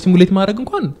እንኳን ሞዴል ሲሙሌት ማድረግ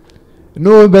እንኳን ኖ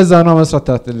በዛ ነው መስራት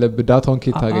አለበት ዳታውን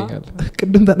ከየት ታገኛለህ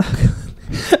ቅድም ተናገ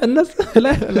እነሱ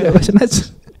ላይ ባሽናች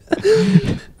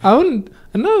አሁን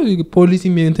እና ፖሊሲ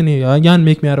እንትን ያን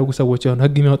ሜክ የሚያደርጉ ሰዎች አሁን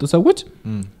ህግ የሚያወጡ ሰዎች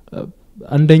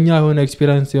አንደኛ የሆነ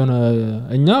ኤክስፒሪየንስ የሆነ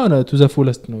እኛ ሆነ ቱ ዘ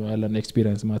ፉለስት ነው ያለን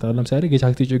ኤክስፒሪየንስ ማለት ነው ለምሳሌ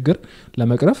የታክሲ ችግር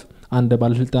ለመቅረፍ አንድ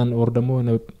ባለስልጣን ኦር ደግሞ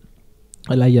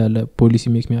ላይ ያለ ፖሊሲ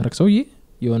ሜክ የሚያደርግ ሰው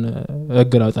የሆነ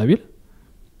ህግ አውጣቢል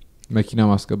መኪና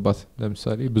ማስገባት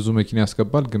ለምሳሌ ብዙ መኪና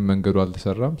ያስገባል ግን መንገዱ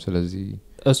አልተሰራም ስለዚህ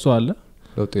እሱ አለ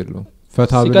ለውጥ የለውም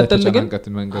ፈታብለ ተጨናንቀት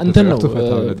መንገዱ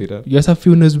ፈታብለ ይላል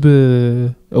የሰፊውን ህዝብ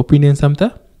ኦፒኒየን ሰምተ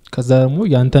ከዛ ደግሞ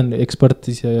ያንተን ኤክስፐርት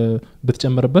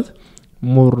ብትጨምርበት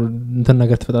ሞር እንትን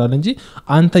ነገር ተፈጥራል እንጂ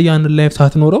አንተ ያን ላይፍ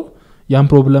ሳትኖረው ያን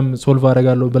ፕሮብለም ሶልቭ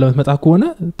አደርጋለሁ ብለህ መጣ ከሆነ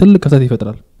ትልቅ ክፍተት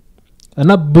ይፈጥራል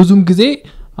እና ብዙም ጊዜ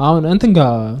አሁን እንትን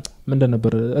ጋር ምንድን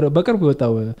ነበር በቅርቡ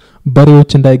ወጣው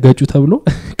በሬዎች እንዳይጋጩ ተብሎ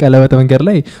ቀለበት መንገድ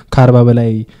ላይ ከ40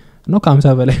 በላይ ነው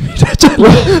ከ50 በላይ ሄዳቻለ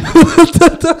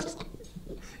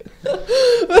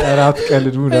አራት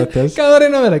ቀልዱ ዳታስ ካሜራ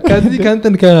ነው ማለት ከዚህ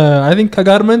ከእንትን አይ ቲንክ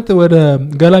ከጋርመንት ወደ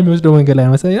ገላሚ ወስደው መንገድ ላይ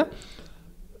መሰለኝ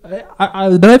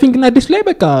ድራይቪንግ እና ዲስ ላይ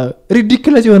በቃ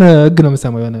ሪዲኩለስ የሆነ ህግ ነው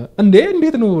የምሰማው የሆነ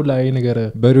እንዴት ነው ላይ ነገር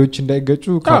በሬዎች እንዳይገጩ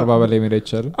ከ40 በላይ መሄድ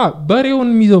አይቻልም በሬውን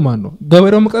የሚይዘው ማን ነው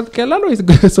ገበሬው መቅጣት ያላል ወይስ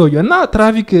ሰውየው እና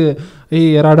ትራፊክ ይሄ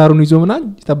ራዳሩን ይዞ ምናምን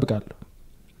ይጠብቃል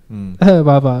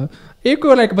ባባ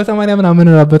ኢኮ ላይክ በ80 ምናምን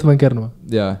ራበት መንገድ ነው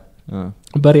ያ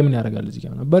በሬ ምን ያደርጋል እዚህ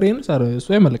ጋር በሬን ሳር እሱ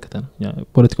አይመለከተንም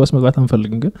ፖለቲካ ውስጥ መግባት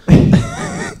አንፈልግም ግን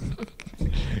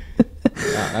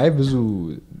አይ ብዙ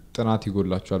ጥናት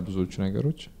ይጎላቸዋል ብዙዎቹ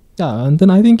ነገሮች እንትን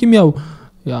አይ ቲንክም ያው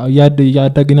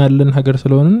ያዳግን ያለን ሀገር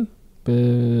ስለሆነን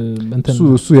እንትን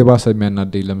እሱ የባሰ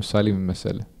የሚያናደኝ ለምሳሌ ምን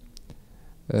መሰለህ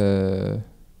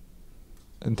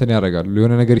እንትን ያደርጋሉ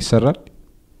የሆነ ነገር ይሰራል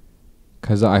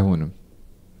ከዛ አይሆንም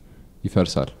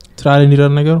ይፈርሳል ትራያል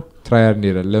እንዲደር ነገሩ ትራያል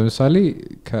እንዲደር ለምሳሌ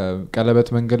ከቀለበት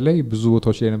መንገድ ላይ ብዙ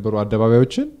ቦታዎች ላይ የነበሩ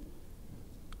አደባባዮችን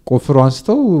ቆፍሮ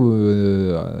አንስተው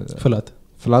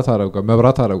ፍላት አደረጓቸው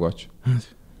መብራት አደረጓቸው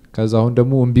ከዛ አሁን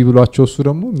ደግሞ እንቢ ብሏቸው እሱ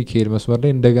ደግሞ ሚካኤል መስመር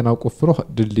ላይ እንደገና ቆፍሮ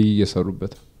ድልድይ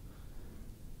እየሰሩበት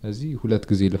እዚህ ሁለት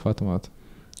ጊዜ ልፋት ማለት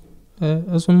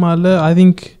እሱም አለ አይ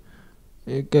ቲንክ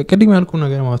ቅድም ያልኩ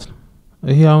ነገር ማለት ነው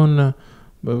ይሄ አሁን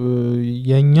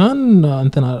የኛን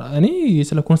እንትና እኔ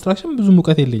ስለ ኮንስትራክሽን ብዙ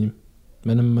ሙቀት የለኝም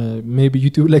ምንም ሜቢ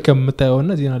ዩቲዩብ ላይ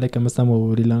ከምታየውና ዜና ላይ ከመሰማው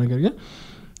ሌላ ነገር ግን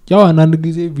ያው አንዳንድ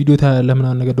ጊዜ ቪዲዮ ታያለህ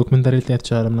ምናምን ነገር ዶክመንታሪ ላይ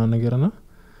ታያለህ ምናምን ነገርና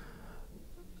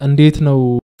እንዴት ነው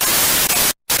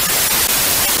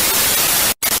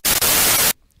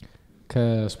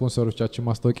ከስፖንሰሮቻችን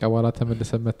ማስታወቂያ በኋላ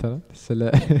ተመልሰን መተናል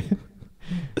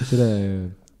ስለ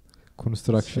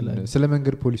ኮንስትራክሽን ስለ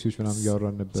መንገድ ፖሊሲዎች ምናምን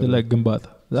ያወራን ነበር ስለ ግንባታ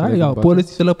ያው ፖሊሲ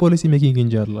ስለ ፖሊሲ ሜኪንግ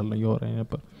እንጀራለን ያወራኝ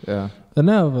ነበር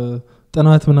እና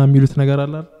ጥናት ምናምን የሚሉት ነገር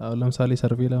አለ አሁን ለምሳሌ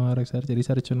ሰርቬይ ለማድረግ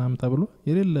ሪሰርች ምናምን ተብሎ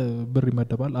የሌለ ብር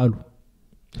ይመደባል አሉ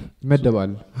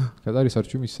ይመደባል ከዛ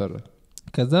ሪሰርቹም ይሰራል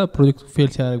ከዛ ፕሮጀክቱ ፌል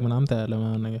ሲያደርግ ምናምን ታያለ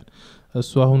ምናምን ነገር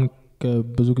እሱ አሁን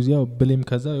ብዙ ጊዜ ያው ብሌም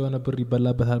ከዛ የሆነ ብር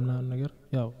ይበላበታል ምናምን ነገር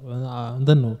ያው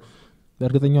እንትን ነው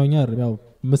እርግጠኛውኛ ያው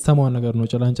ምሰማው ነገር ነው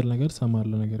ጨላንጭል ነገር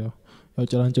ሰማለ ነገር ያው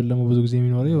ጨላንጭል ደግሞ ብዙ ጊዜ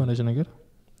የሚኖረው የሆነች ነገር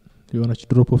የሆነች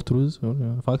ድሮፕ ኦፍ ትሩዝ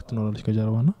ፋክት ኖራለች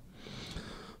ከጀርባና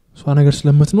እሷ ነገር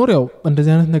ስለምትኖር ያው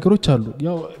እንደዚህ አይነት ነገሮች አሉ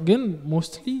ያው ግን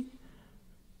ሞስትሊ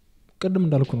ቀደም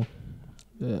እንዳልኩ ነው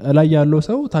ላይ ያለው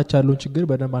ሰው ታች ያለውን ችግር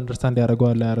በደንብ አንደርስታንድ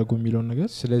ያደርገዋል ያደርገው የሚለው ነገር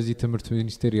ስለዚህ ትምህርት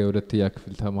ሚኒስቴር የሁለተኛ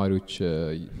ክፍል ተማሪዎች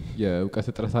የእውቀት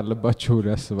እጥረት አለባቸው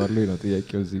ያስባሉ ነው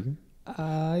ጥያቄው እዚህ ግን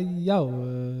ያው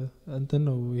እንትን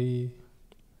ነው ይሄ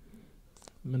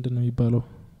ምንድነው የሚባለው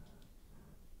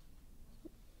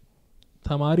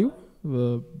ተማሪው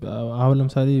አሁን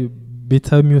ለምሳሌ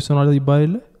ቤተሰብ የሚወስነው አይደል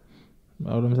ይባላል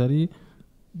አሁን ለምሳሌ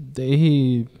ይሄ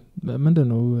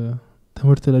ምንድነው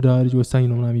ትምህርት ለዳር ልጅ ወሳኝ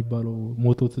ነው ምናምን የሚባለው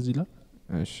ሞቶ ትዝ ይላል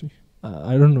እሺ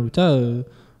አይ ዶንት ኖ ብቻ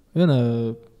የሆነ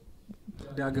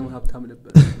ዳግም ሀብታም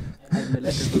ነበር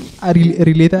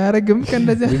ሪሌት አያረግም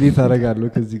ከእንደዚህ ሪሌት አረጋለሁ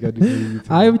ከዚህ ጋር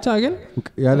አይ ብቻ ግን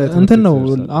እንትን ነው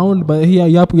አሁን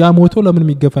ያ ሞቶ ለምን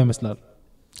የሚገፋ ይመስላል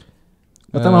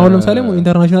በጣም አሁን ለምሳሌ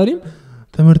ኢንተርናሽናሊም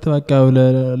ትምህርት በቃ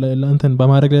ለእንትን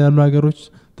በማድረግ ላይ ያሉ ሀገሮች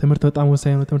ትምህርት በጣም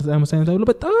ወሳኝ ነው ትምህርት በጣም ወሳኝ ነው ተብሎ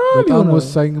በጣም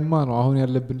ወሳኝማ ነው አሁን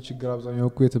ያለብን ችግር አብዛኛው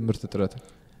እኮ የትምህርት እጥረት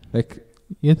ላይክ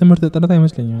የትምህርት እጥረት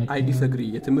አይመስለኝም አይ ዲስአግሪ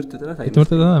የትምህርት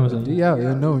እጥረት አይመስለኝም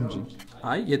ያ ነው እንጂ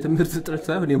አይ የትምህርት እጥረት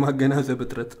ሳይሆን የማገናዘብ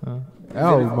እጥረት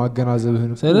ያው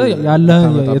ማገናዘብህን ያለ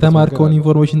የተማርከውን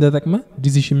ኢንፎርሜሽን ተጠቅመ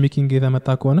ዲሲሽን ሜኪንግ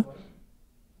የተመታ ከሆነ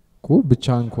እኮ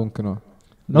ብቻህን ኮንክ ነው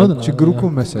ችግሩ እኮ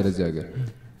መሰለ እዚህ ሀገር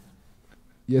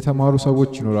የተማሩ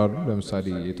ሰዎች ይኖራሉ ለምሳሌ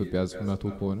የኢትዮጵያ ህዝብ 100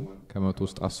 ከሆነ ከ100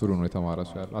 ውስጥ 10 ነው የተማረ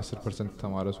ሰው ያለው 10%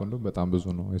 የተማረ ሰው ነው በጣም ብዙ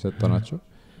ነው የሰጠናቸው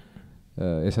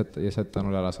የሰጠነው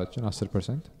ለራሳችን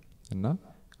 10% እና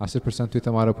 10%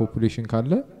 የተማረ ፖፑሌሽን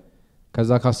ካለ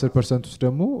ከዛ ከ10% ውስጥ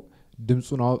ደግሞ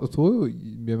ድምጹን አውጥቶ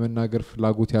የመናገር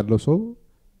ፍላጎት ያለው ሰው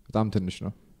በጣም ትንሽ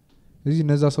ነው እዚህ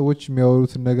እነዛ ሰዎች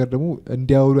የሚያወሩትን ነገር ደግሞ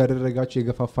እንዲያወሩ ያደረጋቸው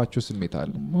የገፋፋቸው ስሜት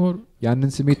አለ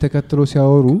ያንን ስሜት ተከትሎ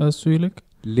ሲያወሩ እሱ ይልቅ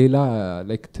ሌላ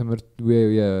ላይክ ትምህርት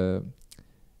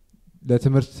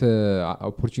ለትምህርት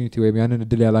ኦፖርቹኒቲ ወይም ያንን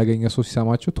እድል ያላገኘ ሰው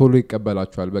ሲሰማቸው ቶሎ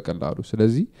ይቀበላቸዋል በቀላሉ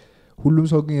ስለዚህ ሁሉም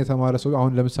ሰው ግን የተማረ ሰው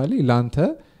አሁን ለምሳሌ ላንተ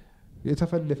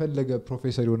የተፈለገ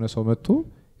ፕሮፌሰር የሆነ ሰው መጥቶ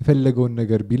የፈለገውን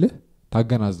ነገር ቢልህ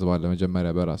ታገናዝባለህ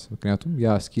መጀመሪያ በራስ ምክንያቱም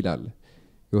ያ ስኪል አለ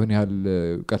የሆነ ያህል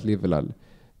እውቀት ሌቭል አለ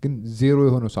ግን ዜሮ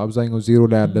የሆነ ሰው አብዛኛው ዜሮ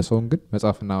ላይ ያለ ሰው ግን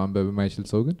መጻፍና ማንበብ የማይችል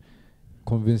ሰው ግን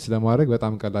ኮንቪንስ ለማድረግ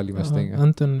በጣም ቀላል ይመስለኛል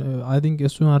እንትን አይ ቲንክ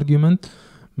እሱን አርጊውመንት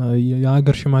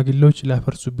የሀገር ሽማግሌዎች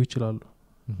ሊያፈርሱብ ይችላሉ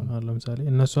ለምሳሌ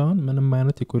እነሱ አሁን ምንም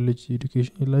አይነት የኮሌጅ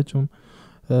ኤዱኬሽን የላቸውም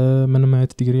ምንም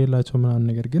አይነት ዲግሪ የላቸው ምናምን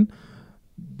ነገር ግን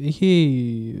ይሄ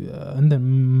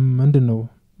ምንድነው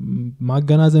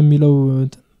ማገናዘብ የሚለው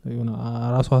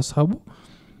ራሱ ሐሳቡ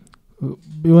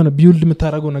የሆነ ቢውልድ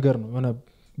የምታደርገው ነገር ነው የሆነ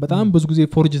በጣም ብዙ ጊዜ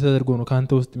ፎርጅ ተደርጎ ነው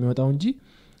ካንተ ውስጥ የሚወጣው እንጂ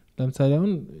ለምሳሌ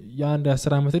አሁን የአንድ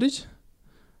 10 ዓመት ልጅ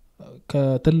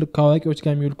ከትልቅ ከአዋቂዎች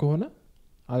ጋር የሚውል ከሆነ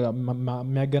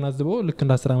የሚያገናዝበው ልክ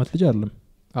እንደ 10 ዓመት ልጅ አይደለም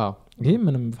ይሄ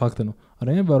ምንም ፋክት ነው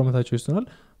አንደኛ ባሮመታቸው ይስተናል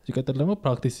ሲቀጥል ደግሞ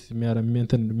ፕራክቲስ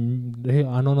የሚያረምንተን ይሄ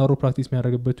አኖናሮ ፕራክቲስ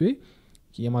የሚያደርግበት ወይ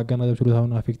የማገናዘብ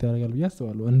ችሎታውን አፌክት ያደርጋል ብዬ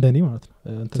አስባለሁ እንደኔ ማለት ነው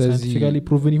ሳይንቲፊካሊ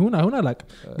ፕሩቭን ይሁን አይሁን አላውቅም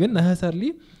ግን ነሰሰርሊ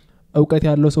እውቀት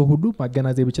ያለው ሰው ሁሉ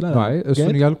ማገናዘብ ይችላል አይ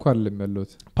እሱን ያልኩ አይደለም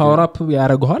ያለሁት ፓወር አፕ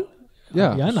ያደርጋል ያ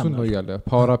እሱ ነው ያለ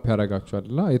ፓወር አፕ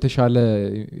ያደርጋቸዋልና የተሻለ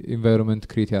ኢንቫይሮንመንት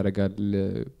ክሬት ያደርጋል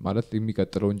ማለት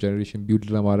የሚቀጥለውን ጄነሬሽን ቢልድ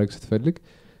ለማድረግ ስትፈልግ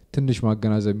ትንሽ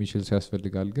ማገናዘብ የሚችል ሰው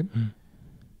ያስፈልጋል ግን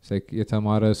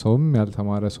የተማረ ሰውም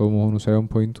ያልተማረ ሰው መሆኑ ሳይሆን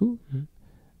ፖይንቱ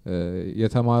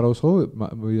የተማረው ሰው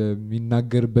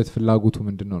የሚናገርበት ፍላጎቱ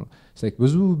ምንድነው ነው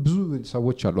ብዙ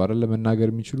ሰዎች አሉ አይደል መናገር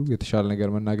የሚችሉ የተሻለ ነገር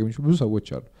መናገር የሚችሉ ብዙ ሰዎች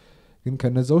አሉ ግን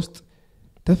ከነዛ ውስጥ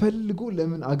ተፈልጎ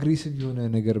ለምን አግሬሲቭ የሆነ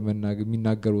ነገር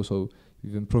የሚናገረው ሰው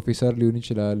ኢቭን ፕሮፌሰር ሊሆን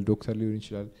ይችላል ዶክተር ሊሆን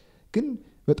ይችላል ግን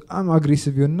በጣም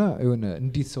አግሬሲቭ የሆነ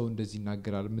እንዴት ሰው እንደዚህ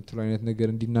ይናገራል የምትለው አይነት ነገር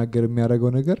እንዲናገር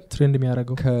የሚያደርገው ነገር ትሬንድ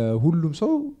የሚያደርገው ከሁሉም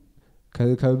ሰው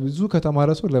ከብዙ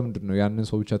ከተማረ ሰው ለምንድን ነው ያንን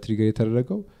ሰው ብቻ ትሪገር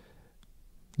የተደረገው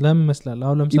ለምን መስላል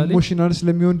አሁን ለምሳሌ ኢሞሽናል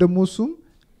ስለሚሆን ደግሞ እሱም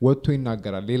ወጥቶ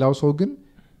ይናገራል ሌላው ሰው ግን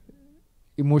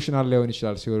ኢሞሽናል ላይሆን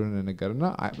ይችላል ሲሆን ነገርና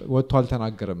ወጥቶ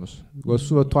አልተናገረም እሱ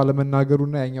ወጥቶ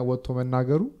አለመናገሩና ያኛው ወጥቶ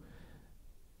መናገሩ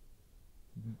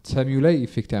ሰሚው ላይ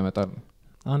ኢፌክት ያመጣል ነው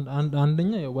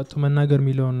አንደኛ ወጥቶ መናገር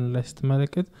ሚሊዮን ላይ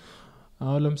ስትመለከት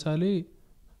አሁን ለምሳሌ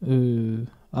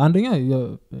አንደኛ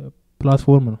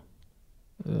ፕላትፎርም ነው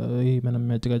ይሄ ምንም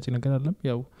የሚያጨቃጭቅ ነገር አይደለም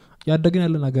ያው ያደግን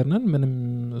ያለ ነገር ነን ምንም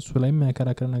እሱ ላይ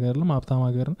የሚያከራክር ነገር አይደለም ሀብታም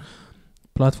ሀገር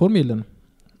ፕላትፎርም የለንም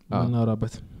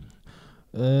እናወራበት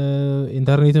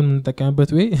ኢንተርኔትን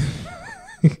እንጠቀምበት ወይ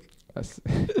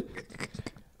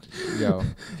ያው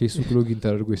ፌስቡክ ሎጊን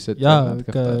ተደርጎ ይሰጣል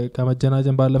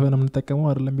ከመጀናጀን ባለፈ ነው የምንጠቀመው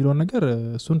አይደለም የሚለው ነገር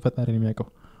እሱን ፈጣሪ ነው የሚያውቀው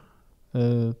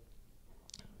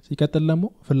ሲቀጥል ደግሞ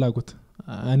ፍላጎት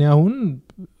እኔ አሁን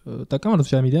ተጠቀማለሁ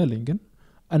ሶሻል ሚዲያ አለኝ ግን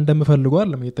እንደምፈልገው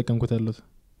አይደለም እየተጠቀምኩት ያለሁት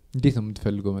እንዴት ነው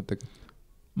የምትፈልገው መጠቀም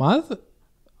ማለት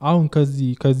አሁን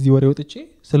ከዚህ ወሬ ወጥቼ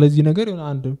ስለዚህ ነገር የሆነ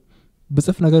አንድ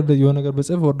በጽፍ ነገር የሆነ ነገር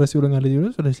በጽፍ ወርደስ ይወለኛል ለዚህ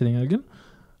ወሬ ስለኛል ግን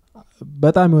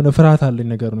በጣም የሆነ ፍርሃት አለኝ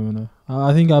ነገር ነው የሆነ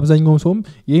አይ ቲንክ አብዛኛው ሰውም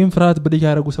ይሄን ፍርሃት ብድግ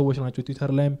ያደረጉ ሰዎች ናቸው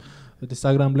ትዊተር ላይም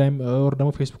ኢንስታግራም ላይም ኦር ደግሞ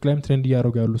ፌስቡክ ላይም ትሬንድ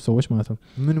ያደረጉ ያሉ ሰዎች ማለት ነው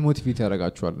ምን ሞቲቬት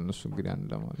ያደርጋቸዋል እነሱ እንግዲህ አንድ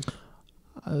ለማለት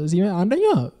አንደኛ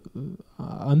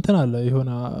አንተን አለ የሆነ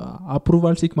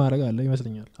አፕሩቫል ሲክ ማድረግ አለ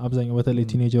ይመስለኛል አብዛኛው በተለይ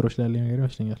ቲኔጀሮች ላይ ነገር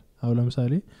ይመስለኛል አሁን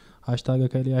ለምሳሌ ሃሽታግ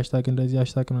ከሌ ሃሽታግ እንደዚህ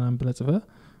ሃሽታግ ምናምን ብለህ ጽፈህ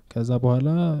ከዛ በኋላ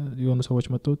የሆኑ ሰዎች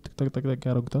መጥተው ተክ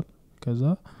ያደርጉታል ከዛ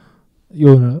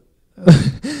የሆነ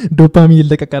ዶፓሚን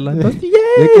ይለቀቃል አንተ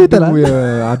የቅድሙ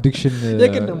የአዲክሽን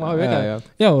የቅድሙ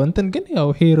ያው እንትን ግን ያው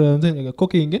ሄር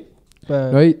ኮኬን ግን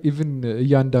ወይ ኢቭን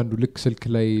እያንዳንዱ ልክ ስልክ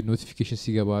ላይ ኖቲፊኬሽን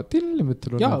ሲገባ ጢል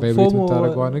የምትለውና ቫይብሬት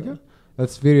የምታደርገው ነገር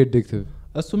that's very addictive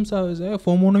እሱም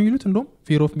ፎሞ ነው የሚሉት እንደውም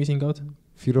fear of missing out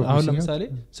አሁን ለምሳሌ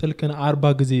ስልክን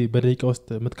 40 ጊዜ በደቂቃ ውስጥ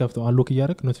የምትከፍተው አንሎክ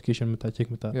እያደረግ ኖቲፊኬሽን የምታቼክ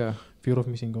fear of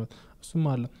missing out እሱም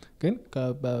አለ ግን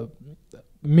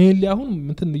ሜል አሁን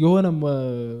እንትን የሆነ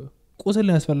ቁስል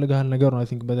ያስፈልጋል ነገር ነው አይ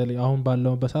ቲንክ በተለይ አሁን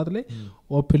ባለው በሰዓት ላይ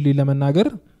ኦፕንሊ ለመናገር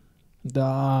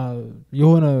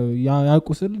የሆነ ያ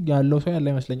ቁስል ያለው ሰው ያለ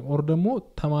አይመስለኝም ኦር ደግሞ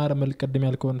ተማረ መልቀድም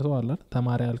ያልከው ሰው አለ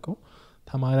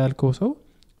ተማረ ያልከው ሰው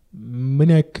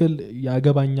ምን ያክል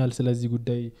ያገባኛል ስለዚህ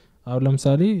ጉዳይ አሁን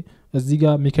ለምሳሌ እዚህ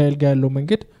ጋር ሚካኤል ጋር ያለው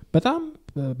መንገድ በጣም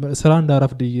ስራ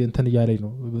እንዳረፍድ እንትን እያለኝ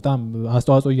ነው በጣም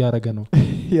አስተዋጽኦ እያደረገ ነው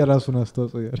የራሱን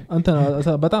አስተዋጽኦ እያደረገ እንትን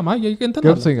በጣም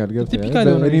እንትን ገብቶኛል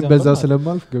እኔም በዛ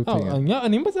ስለማልፍ ገብቶኛል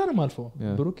እኔም በዛ ነው ማልፈው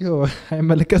ብሩክ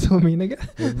አይመለከተውም ይሄ ነገር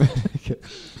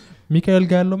ሚካኤል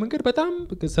ጋር ያለው መንገድ በጣም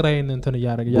ስራዬን እንትን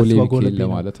እያደረገ ያስዋጎለኝ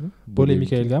ማለት ነው ቦሌ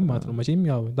ሚካኤል ጋር ማለት ነው መቼም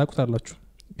ያው ታውቁታላችሁ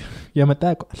የመጣ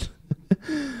ያውቃል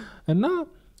እና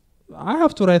I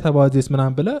have to write about this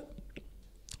ምናምን ብለህ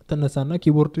ተነሳና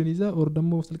ኪቦርድን ይዘህ ኦር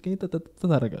ደግሞ ስልክህን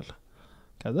ታደርጋለህ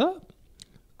ከዛ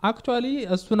አክቹአሊ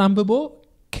እሱን አንብቦ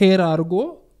ኬር አድርጎ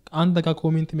አንተ ጋር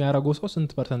ኮሜንት የሚያደርገው ሰው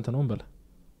ስንት ፐርሰንት ነው እንበለ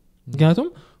ምክንያቱም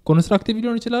ኮንስትራክቲቭ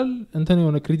ሊሆን ይችላል እንትን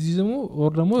የሆነ ክሪቲሲዝሙ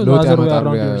ኦር ደግሞ ላዘሩ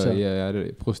ያራውንድ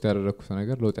ፖስት ያደረኩት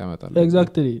ነገር ለውጥ ያመጣል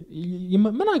ኤግዛክትሊ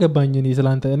ምን አገባኝ እኔ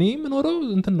ስላንተ እኔ ምን ወረው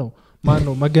እንትን ነው ማን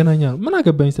ነው መገናኛ ነው ምን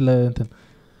አገባኝ ስለ እንትን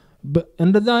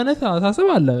እንደዛ አይነት አሳስብ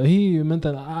አለ ይሄ ምን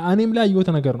እኔም ላይ ያየሁት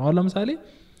ነገር ነው አሁን ለምሳሌ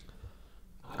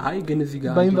አይ ግን እዚህ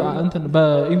ጋር እንትን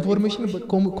በኢንፎርሜሽን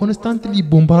ኮንስታንትሊ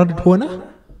ቦምባርድ ሆነ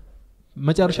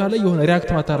መጨረሻ ላይ የሆነ ሪአክት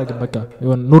ማታረግ በቃ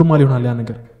የሆነ ኖርማል ይሆናል ያ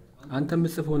ነገር አንተ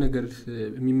የምትጽፈው ነገር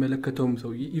የሚመለከተውም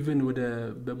ሰው ኢቭን ወደ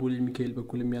በቦሌ ሚካኤል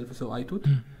በኩል የሚያልፍ ሰው አይቶት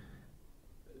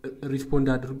ሪስፖንድ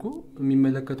አድርጎ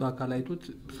የሚመለከተው አካል አይቶት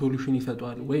ሶሉሽን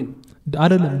ይሰጣል ወይ ነው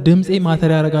አይደለም ድምጼ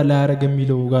ማተር ያረጋል ያረግ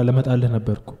የሚለው ጋር ለመጣልህ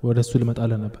ነበርኩ ወደሱ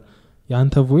ለመጣልህ ነበር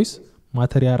ያንተ ቮይስ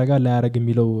ማተር ያረጋል ያረግ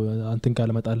የሚለው አንተን ጋር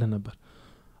ለመጣልህ ነበር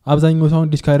አብዛኛው ሰው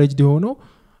ዲስካሬጅድ ሆኖ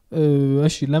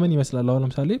እሺ ለምን ይመስላል አሁን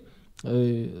ለምሳሌ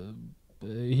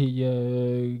ይሄ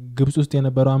የግብጽ ውስጥ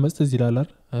የነበረው አመጽ እዚህ ይላል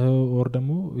ኦር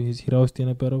ደግሞ ይሄ ሲሪያ ውስጥ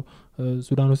የነበረው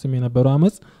ሱዳን ውስጥ የነበረው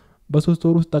አመጽ በሶስት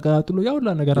ወር ውስጥ ተቀጣጥሎ ያውላ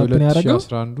ነገር አጥን ያረጋው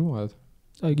 2011 ማለት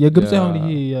የግብጽ አሁን ይሄ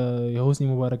የሆስኒ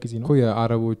ሙባረክ ጊዜ ነው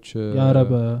የአረቦች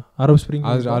የአረብ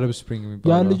ስፕሪንግ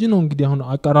የሚባለው ያ ልጅ ነው እንግዲህ አሁን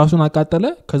ራሱን አቃጠለ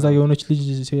ከዛ የሆነች ልጅ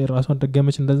ራሷን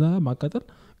ደገመች እንደዛ ማቃጠል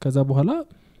ከዛ በኋላ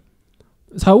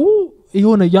ሰው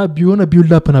የሆነ ያ ቢሆነ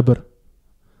ቢውልድ አፕ ነበር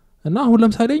እና አሁን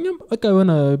ለምሳሌ እኛም በቃ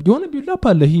የሆነ ቢውልድ አፕ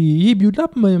አለ ይሄ ቢውልድ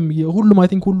አፕ ሁሉም አይ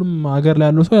ቲንክ ሁሉም ሀገር ላይ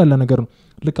ያለው ሰው ያለ ነገር ነው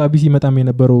ልክ አቢሲ መጣም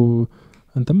የነበረው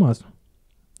እንትን ማለት ነው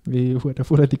ወደ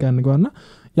ፖለቲካ እንገባና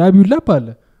ያ ቢውልድ አፕ አለ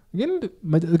ግን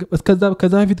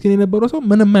ከዛ በፊት ግን የነበረው ሰው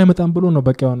ምንም አይመጣም ብሎ ነው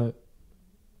በቃ የሆነ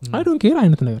አይ ዶንት ኬር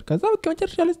አይነት ነገር ከዛ በቃ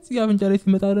መጨረሻ ላይ ያብንጫ ላይ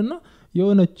ሲመጣልና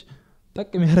የሆነች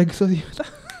ጠቅም ያረግ ሰው ሲመጣ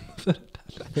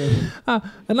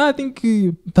እና አይ ቲንክ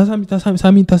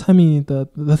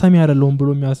ተሳሚ አይደለሁም ብሎ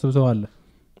የሚያስብ ሰው አለ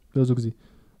ብዙ ጊዜ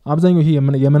አብዛኛው ይሄ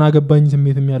የምን አገባኝ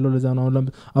ስሜት የሚያለው ለዛ ነው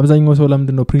አብዛኛው ሰው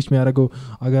ለምንድን ነው ፕሪች የሚያደርገው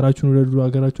አገራችሁን ወደዱ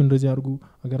አገራችሁን እንደዚህ አድርጉ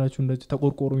አገራችሁን እንደዚህ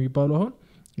ተቆርቆሩ የሚባለው አሁን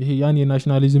ይሄ ያን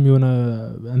የናሽናሊዝም የሆነ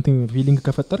እንትን ፊሊንግ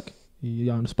ከፈጠርክ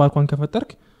ያን ስፓርኳን ከፈጠርክ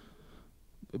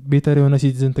ቤተር የሆነ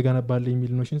ሲቲዝን ትገነባለህ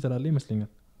የሚል ኖሽን ስላለ ይመስለኛል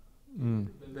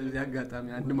በዚህ አጋጣሚ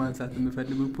አንድ ማንሳት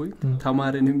የምፈልገው ፖይንት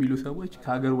ተማሪን የሚሉ ሰዎች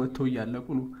ከሀገር ወጥተው እያለቁ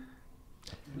ነው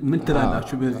ምን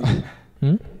ትላላችሁ በዚህ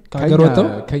ከሀገር ወጥተው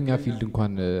ከኛ ፊልድ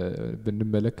እንኳን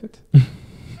ብንመለከት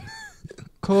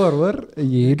ከወርወር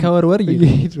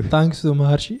እየሄዱ ታንክስ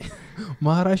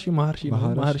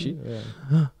ማህርሺ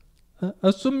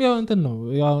እሱም ያው እንትን ነው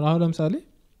ያው አሁን ለምሳሌ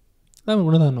ለምን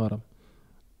እውነት አናወራም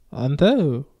አንተ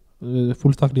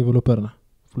ፉል ስታክ ዴቨሎፐር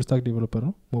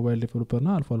ነው ሞባይል ዴቨሎፐር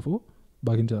ነው አልፎ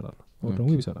ባክን ይሰራል ወይ ደግሞ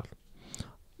ይሰራል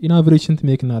ኢናቨሬሽን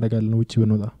ሜክ እናደርጋለን ውጪ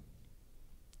ብንወጣ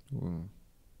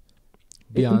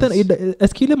እንትን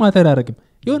ስኪል ማተር ያደርግም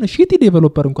የሆነ ሺቲ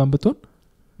ዴቨሎፐር እንኳን ብትሆን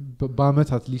በአመት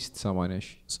at least 80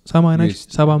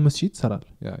 75 ሺት ይሰራል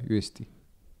ያ USD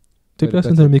ኢትዮጵያ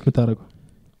ስንት ነው ሜክ የምታደርገው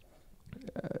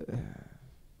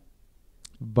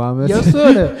በአመት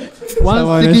የሶለ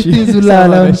 160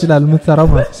 ዝላላ ይችላል የምትሰራው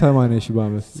ማለት 80 ሺህ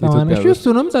በአመት ኢትዮጵያ ብር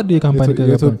እሱንም ጸድ የካምፓኒ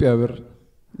ኢትዮጵያ ብር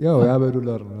ያው ያ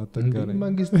በዶላር ነው አጠቃላይ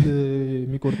መንግስት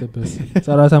የሚቆርጥበት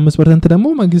 35% ደግሞ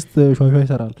መንግስት ሻሻ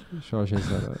ይሰራል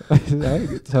አይ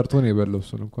ሰርቶ ነው የበለው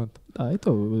እሱን እንኳን አይቶ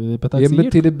በታክሲ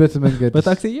የምትሄድበት መንገድ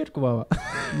በታክሲ ይሄድኩ ባባ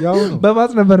ያው ነው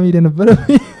በባስ ነበር የሚሄድ ነበር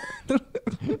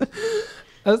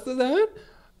አስተዛን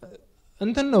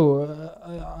እንትን ነው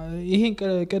ይሄን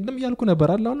ቀደም ያልኩ ነበር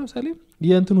አላው ለምሳሌ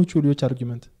የእንትኖቹ ልጆች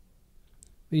አርጊመንት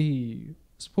ይሄ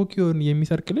ስፖኪዮን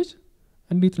የሚሰርቅ ልጅ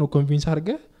እንዴት ነው ኮንቪንስ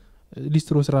አድርገህ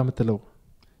ሊስትሮ ስራ የምትለው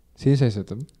ሴንስ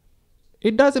አይሰጥም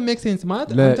it doesn't make sense ማለት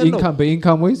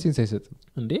በኢንካም ወይ ሴንስ አይሰጥም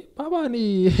እንዴ ባባ እኔ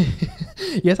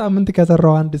የሳምንት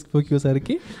ከሰራው አንድ ስፖኪዮ ሰርቄ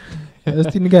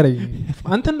እስቲ ንገረኝ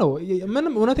አንተን ነው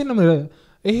ምንም እውነቴን ነው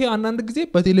ይሄ አንዳንድ ጊዜ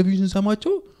በቴሌቪዥን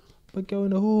ሰማቸው በቃ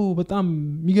ነው በጣም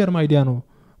የሚገርም አይዲያ ነው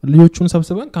ልጆቹን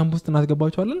ሰብስበን ካምፕስ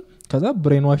እናስገባቸዋለን ከዛ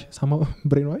ብሬን ዋሽ ነው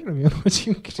የሚሆነው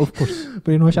ኦፍ ኮርስ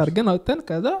ብሬን ዋሽ አድርገን አውጥተን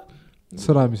ከዛ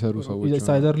ስራ የሚሰሩ ሰዎች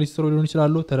ሳይዘር ሊስትሮ ሊሆን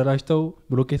ይችላሉ ተደራጅተው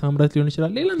ብሎኬት አምራት ሊሆን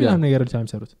ይችላል ሌላ ነገር ሊሆን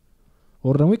ይችላል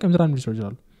ወር ደግሞ ከምስራ ሊሆን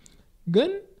ይችላል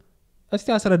ግን እስቲ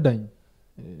አስረዳኝ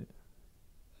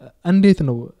እንዴት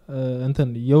ነው እንትን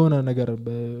የሆነ ነገር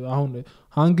አሁን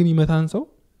ሃንግ የሚመታን ሰው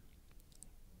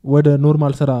ወደ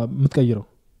ኖርማል ስራ የምትቀይረው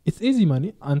it's easy money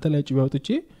አንተ ላይ ጭው ያውጥቼ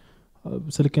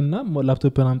ስልክና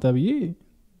ላፕቶፕን አምጣ ብዬ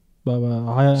ባባ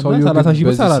 20 እና 30 ሺህ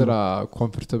በሰራ ስራ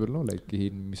ኮምፎርታብል ነው ላይክ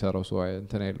ይሄን የሚሰራው ሰው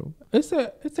እንትን አይለው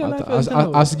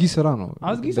አስጊ ስራ ነው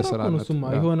እሱማ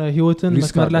የሆነ ህይወትን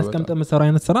መስመር ላይ አስቀምጠ መስራ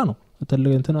አይነት ስራ ነው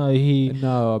እንትና ይሄ እና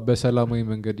በሰላማዊ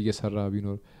መንገድ እየሰራ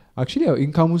ቢኖር actually ያው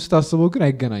ኢንካም ውስጥ ታስበው ግን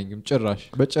አይገናኝም ጭራሽ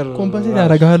ኮምፐንሴት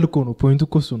ያደርጋል እኮ ነው ፖይንቱ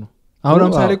እኮ እሱ ነው አሁን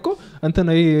ለምሳሌ እኮ እንትን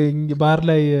ይሄ ባህር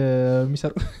ላይ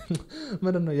የሚሰሩ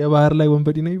ምንድነው የባህር ላይ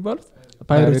ወንበዴ ነው የሚባሉት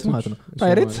ፓይሬትስ ማለት ነው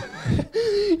ፓይሬትስ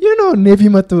ኔቪ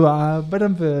መጥቶ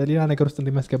በደንብ ሌላ ነገር ውስጥ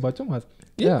እንደሚያስገባቸው ማለት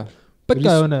ያ በቃ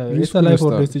የሆነ ላይፍ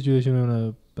ኦር ሲቹዌሽን የሆነ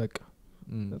በቃ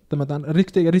ተመጣን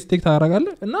ሪስፔክት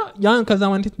ታደርጋለህ እና ያን ከዛ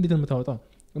ማለት እንዴት ነው የምታወጣው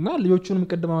እና ልጆቹንም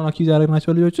ቀድማውን አኪዝ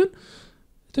ያደረግናቸው ልጆችን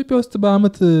ኢትዮጵያ ውስጥ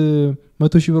በአመት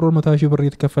 100,000 ብር 100,000 ብር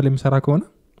እየተከፈለ የሚሰራ ከሆነ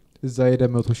እዛ ሄደ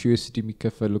 100,000 USD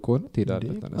የሚከፈል ከሆነ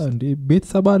ትሄዳለህ ተነስ እንዴ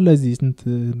ቤተሰብ አለ እዚህ እንት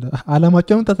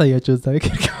አላማቸውን ታሳያቸው እዛ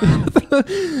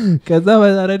ከዛ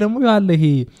በዛሬ ደግሞ ያለ ይሄ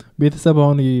ቤተሰብ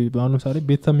አሁን ለምሳሌ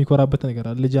ቤተሰብ የሚኮራበት ነገር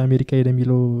አለ ልጅ አሜሪካ ሄደ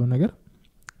የሚለው ነገር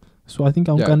እሱ አይ ቲንክ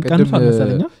አሁን ቀን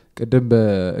መሰለኛ ቀደም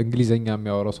በእንግሊዘኛ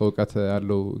የሚያወራው ሰው ቃት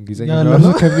ያለው እንግሊዘኛ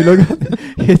ያለው ከሚለው ጋር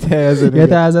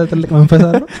የተያዘ ትልቅ መንፈስ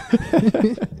አለው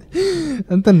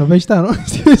እንትን ነው በሽታ ነው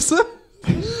ሲስ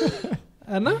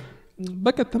እና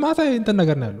በቃ ተማሳይ እንትን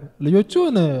ነገር ነው ያለው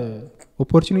ልጆቹን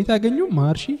ኦፖርቹኒቲ ያገኙ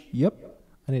ማርሺ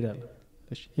እንሄዳለን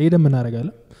እሺ ሄደን ምን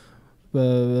እናደርጋለን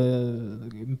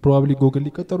ፕሮባብሊ ጎግል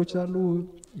ሊቀጠሩ ይችላሉ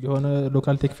የሆነ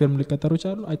ሎካል ቴክ ፊርም ሊቀጠሩ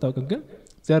ይችላሉ አይታወቅም ግን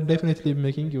they are definitely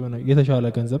making የሆነ የተሻለ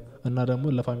ገንዘብ እና ደግሞ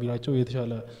ለፋሚሊያቸው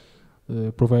የተሻለ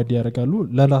ፕሮቫይድ ያደርጋሉ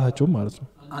ለራሳቸው ማለት ነው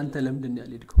አንተ ለምንድን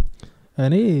ያልሄድከው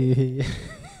እኔ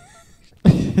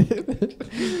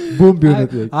ቦምብ ይሆናል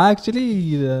actually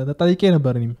ተጠይቄ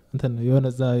ነበር እኔም እንትን የሆነ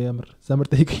እዛ ዘመር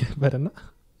ጠይቄ ነበርና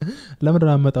ለምን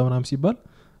አመጣው ምናምን ሲባል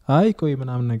አይ ቆይ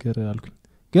ምናምን ነገር አልኩኝ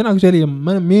ግን actually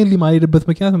mainly ማይሄድበት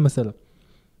ምክንያት መሰለህ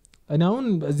እኔ አሁን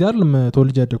እዚህ አይደለም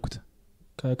ተወልጄ ያደግኩት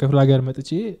ከክፍለ ሀገር መጥቼ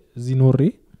እዚህ ኖሬ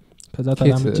ከዛ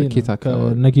ተላምጬ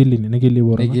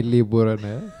ነገሌ ቦረና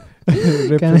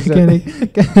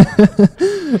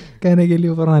ከነገሌ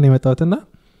ቦረና ነው የመጣሁትና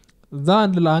እዛ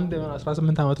ለአንድ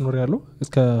 18 አመት ኖር ያለው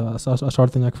እስከ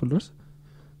 12ኛ ክፍል ድረስ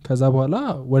ከዛ በኋላ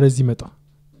ወደዚህ መጣ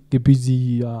ግቢ እዚህ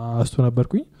አስቶ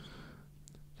ነበርኩኝ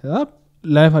ከዛ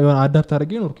ላይፍ አይሆን አዳፕት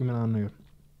አድርጌ ኖርኩኝ ምናምን ነገር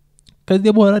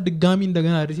ከዚህ በኋላ ድጋሚ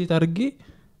እንደገና ሪሴት አድርጌ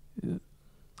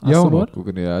ያው ነው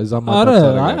ግን እዛማ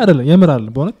አይደለም የምራል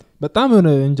በእውነት በጣም የሆነ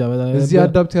እንጃ እዚህ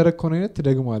አዳፕት ያደረግከው አይነት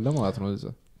ትደግማለህ ማለት ነው እዛ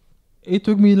it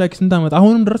took me like ስንት አመት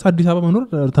አሁንም ድረስ አዲስ አበባ መኖር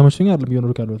ተመችቶኝ አይደለም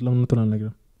እየኖርኩ ያለሁት ለምን ነው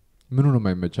አልነግርም ምኑ ነው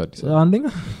የማይመች አዲስ አበባ አንደኛ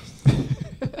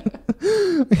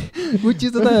ውጪ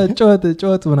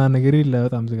ጨዋት ምናምን ነገር የለ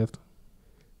በጣም ዝጋት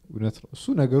እውነት ነው እሱ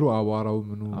ነገሩ አዋራው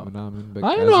ምኑ ምናምን በቃ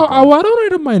አይ ነው አዋራው ነው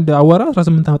ደግሞ እንደ አዋራ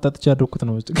 18 አመት አጥቼ ያደረኩት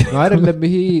ነው አይደለም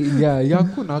ይሄ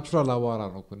ያኩ ናቹራል አዋራ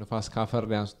ነው ንፋስ ካፈር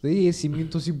ያንስ ይሄ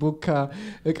ሲሚንቶ ሲቦካ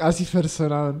እቃ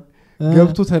ሲፈርሰናል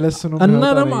ገብቶ ተለስኖ እና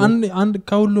ደግሞ አንድ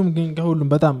ከሁሉም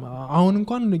በጣም አሁን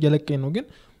እንኳን እየለቀኝ ነው ግን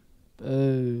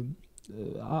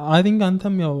I think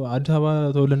አንተም ያው አዲስ አበባ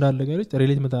ተወልደ እንዳለ ገርጭ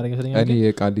ሪሌት መታረግ ስለኛ እኔ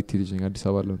የቃሊቲ ልጅ ነኝ አዲስ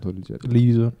አበባ ለም ተወልጄ ልዩ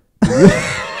ዞን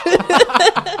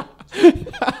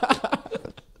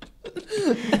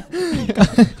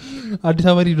አዲስ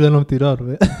አበባ ልጅ ነው የምትሄደው አሉ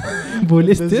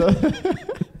ፖሊስ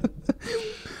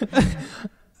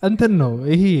እንትን ነው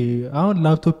ይሄ አሁን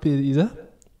ላፕቶፕ ይዛ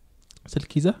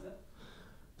ስልክ ይዛ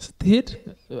ስትሄድ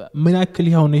ምን ያክል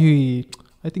ይሁን ይሄ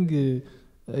I think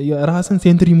የራስን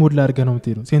ሴንትሪ ሞድ ላይ አድርገህ ነው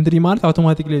የምትሄደው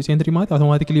ሴንትሪ ማለት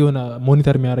አውቶማቲክሊ የሆነ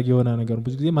ሞኒተር የሚያደርግ የሆነ ነገር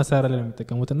ብዙ ጊዜ መሳሪያ ላይ ነው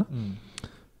የሚጠቀሙትና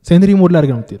ሴንትሪ ሞድ ላይ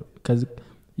አድርገህ ነው የምትሄደው ከዚህ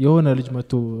የሆነ ልጅ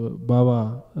መጥቶ ባባ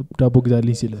ዳቦ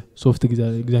ግዛልኝ ሲለ ሶፍት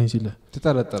ግዛኝ ሲለ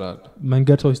ትጠረጠራለህ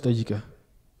መንገድ ሰው ሲጠይቅህ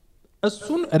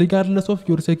እሱን ሪጋርድለስ ኦፍ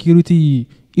ዮር ሴኩሪቲ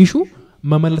ኢሹ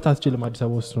መመለስ አትችልም አዲስ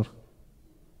አበባ ውስጥ ነው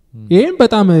ይሄን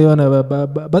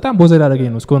በጣም ቦዘር ያደረገኝ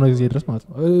ነው እስከሆነ ጊዜ ድረስ ማለት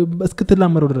ነው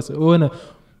እስክትላመረው ድረስ የሆነ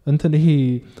እንትን ይሄ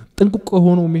ጥንቁቅ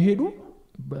ሆኖ መሄዱ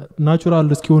ናቹራል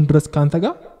እስኪሆን ድረስ ካንተ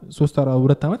ጋር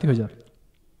 3-4 አመት ይፈጃል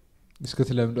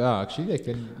እስከተለምዶ አክቹሊ ላይክ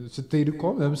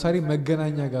ስትሄድኮም ለምሳሌ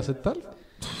መገናኛ ጋር ስታልፍ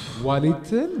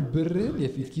ዋሌትን ብርን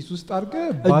የፊት ኪስ ውስጥ አድርገህ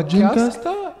ባካስታ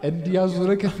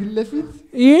እንዲያዙረ ከፊት ለፊት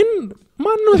ይሄን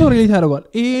ማን ነው ሰው ሪሌት ያደርጋል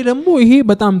ይሄ ደግሞ ይሄ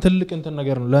በጣም ትልቅ እንትን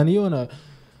ነገር ነው ለኔ የሆነ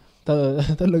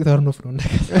ተለቅ ተርኖፍ ነው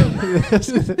እንደከሰ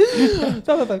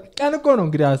ቀን እኮ ነው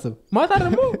እንግዲህ አስብ ማታ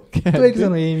ደግሞ ትወይክዘ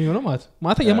ነው የሚሆነው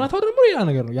ማታ የማታው ደግሞ ሌላ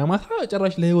ነገር ነው የማታ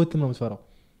ጭራሽ ለህይወት ነው የምትፈራው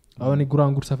አሁን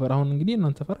ጉራንጉር ሰፈር አሁን እንግዲህ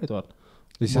እናንተ ሰፈር አይተዋል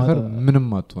ሰፈር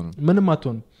ምንም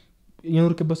አትሆንም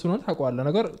የኖርክበት ስለሆነ ታውቀዋለህ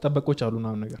ነገር ጠበቆች አሉና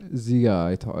ነገር እዚህ ጋር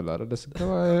አይተዋል አይደል ስከባ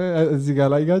እዚህ ጋር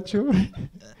ላይጋችሁ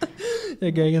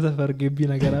የጋየ ሰፈር ግቢ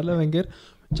ነገር አለ መንገድ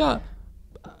ብቻ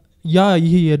ያ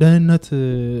ይሄ የደህንነት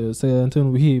እንትኑ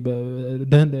ይሄ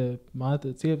ደህን ማለት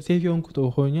ሴፍ የሆንኩት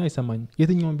ሆኛ አይሰማኝም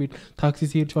የትኛውን ቤት ታክሲ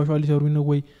ሲሄድ ሻሻሊ ሰሩኝ ነው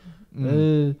ወይ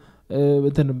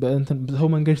እንትን ሰው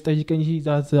መንገድ ጠይቀኝ ይሄ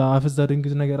ዛት አፍዛ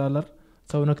ድንግዝ ነገር አላር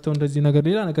ሰው ነክተው እንደዚህ ነገር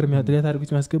ሌላ ነገር የሚያድሪያ ታርጉት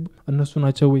የሚያስገቡ እነሱ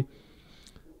ናቸው ወይ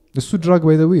እሱ ድራግ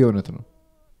ባይ ዘ ወይ የሆነት ነው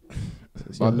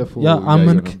ባለፈው ያ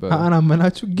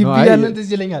አመናችሁ ግቢ ያለ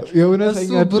እንደዚህ ይለኛል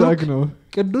የሆነተኛ ድራግ ነው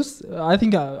ቅዱስ I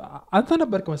think አንተ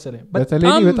ነበርክ መሰለኝ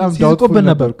በጣም ዳውትፉል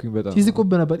ነበርኩኝ በጣም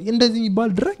ሲዝቁብ ነበር እንደዚህ የሚባል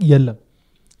ድራግ የለም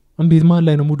እንዴት ማን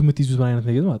ላይ ነው ሙድ የምትይዙት አይነት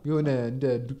ነገር ማለት የሆነ እንደ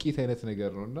ዱቄት አይነት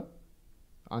ነገር ነውና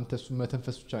አንተ እሱ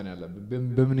መተንፈስ ብቻ ነው ያለብህ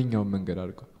በምንኛው መንገድ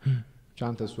አድርገው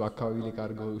ቻንተ እሱ አካባቢ ላይ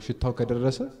አድርገው ሽታው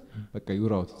ከደረሰ በቃ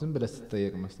ይውራውት ዝም ብለህ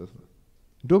ስትጠየቅ መስጠት ነው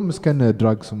ዶም እስከነ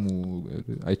ድራግ ስሙ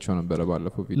አይቻው ነበር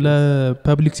ባለፈው ቪዲዮ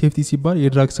ለፐብሊክ ሴፍቲ ሲባል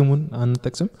የድራግ ስሙን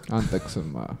አንጠቅስም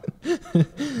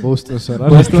በውስጥ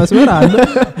መስመር አለ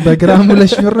በግራሙ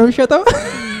ለሽር ነው የሚሸጠው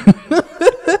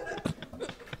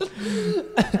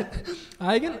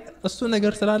አይ ግን እሱ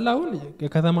ነገር ስላለ አሁን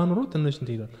የከተማ ኑሮ ትንሽ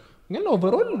እንትይላል ግን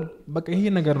ኦቨርኦል በቃ ይሄ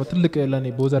ነገር ነው ትልቅ ለኔ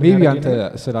ቦዘር ሜቢ አንተ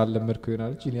ስላለመድከው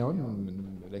ይሆናል እንጂ ያው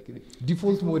ላይክ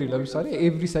ዲፎልት ሞድ ለምሳሌ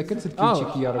ኤቭሪ ሰከንድ ስልኬን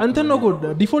ቼክ ያደርጋል አንተ ነው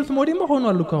ዲፎልት ሞድማ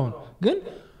ሆኗል እኮ አሁን ግን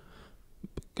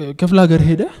ክፍለ ሀገር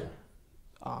ሄደ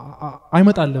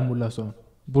አይመጣልም ሁላ ሰው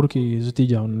ቡርኪ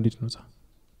ዝትija አሁን እንዴት ነው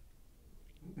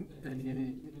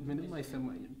ምንም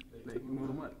አይሰማኝም ላይክ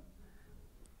ኖርማል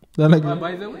ዳላጋ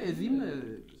ባይ ዘ ወይ እዚህም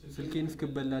ስልኬን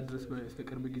እስከበላ ድረስ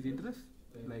በቅርብ ጊዜ ድረስ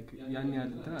ላይክ ያን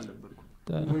ያህል እንትን አልነበርኩም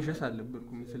ኮንሽስ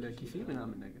አልነበርኩም ስለ ኪሴ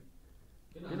ምናምን ነገር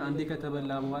ግን አንዴ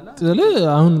ከተበላ በኋላ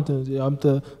አሁን አንተ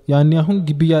ያኔ አሁን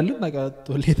ግቢ ያለ በቃ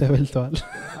ቶሌ ተበልተዋል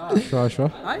ሻሻ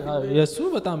የሱ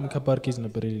በጣም ከባድ ኬዝ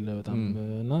ነበር የሌለ በጣም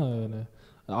እና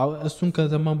እሱን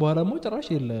ከዘማን በኋላ ነው ጭራሽ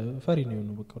የለ ፈሪ ነው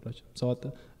ነው በቃ ወላችሁ ሰዋተ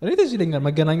እኔ ተዚህ ይለኛል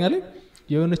መገናኛ ላይ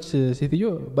የሆነች ሴትዮ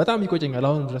በጣም ይቆጨኛል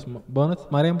አሁን ድረስ በእውነት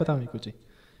ማርያም በጣም ይቆጨኝ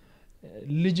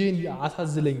ልጄን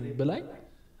አሳዝለኝ ብላኝ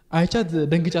አይቻት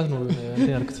ደንግጫት ነው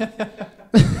እንትን ያርኩት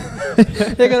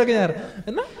የገረገኛር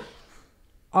እና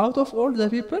out of all the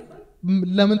people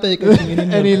ለምን ጠይቀኝ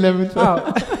እኔ ለምን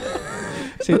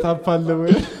ሴት አፋለ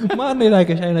ወይ ማን ነው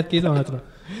ያገሽ አይነት ኬዝ ማለት ነው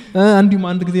አንዲም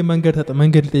አንድ ጊዜ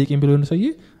መንገድ ሊጠይቀኝ ብሎ ነው ሰውዬ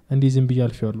እንዴ ዝም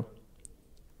ብያልፈዋለሁ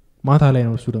ማታ ላይ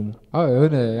ነው እሱ ደግሞ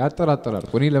የሆነ ያጠራጥራል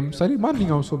እኔ ለምሳሌ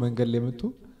ማንኛውም ሰው መንገድ ላይ መጥቶ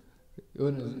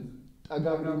የሆነ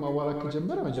አጋብሪ ማዋራት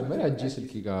ከጀመረ መጀመሪያ እጄ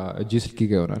ስልኪ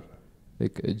ጋር ይሆናል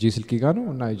ላይክ እጄ ስልኪ ጋር ነው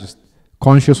እና ጀስት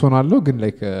ኮንሺየስ ሆናለሁ ግን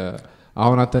ላይክ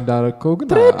አሁን አንተ እንዳረከው ግን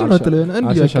ትሬድ ነው ተለነ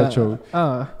አሻሻቸው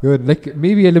ይሁን like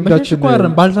maybe የልምዳችን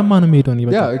ባልሰማንም ሄዶን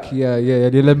ይበቃ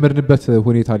የለመድንበት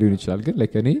ሁኔታ ሊሆን ይችላል ግን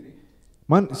like እኔ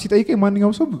ማን ሲጠይቀኝ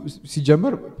ማንኛውም ሰው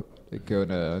ሲጀመር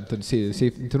የሆነ እንትን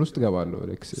ሴፍ እንትን ውስጥ ገባለሁ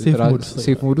like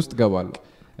ሴፍ ሞድ ውስጥ ገባለሁ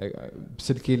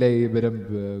ስልኬ ላይ በደንብ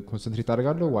ኮንሰንትሬት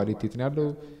አደርጋለሁ ዋሌት የት ነው ያለው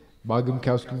ባግም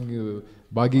ካስኩኝ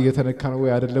ባጊ የተነካ ነው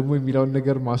ወይ አይደለም ወይ የሚለውን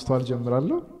ነገር ማስተዋል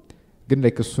ጀምራለሁ ግን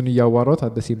like እሱን ያዋራውት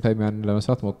at the same time ያን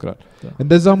ለመስራት ሞክራል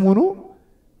እንደዛም ሆኖ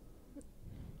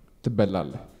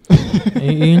ትበላለህ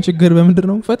ይሄን ችግር በመንደር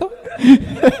ነው ፈታው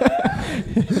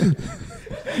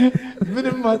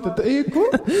ምንም ማለት እኮ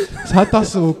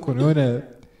ሳታስበው እኮ ነው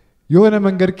የሆነ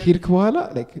መንገድ ከሄድክ በኋላ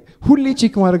like ሁሌ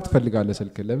ቼክ ማድረግ ትፈልጋለህ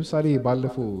ስልክ ለምሳሌ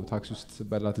ባለፈው ታክሲ ውስጥ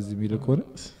በላት እዚህ የሚል ከሆነ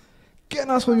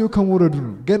ገና ሰውየው ከመውረዱ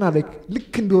ነው ገና like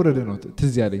ልክ እንደወረደ ነው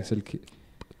ትዝ ያለኝ ስልክ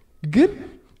ግን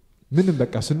ምንም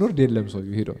በቃ ስንወርድ የለም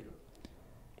ሰውየው ሄዷል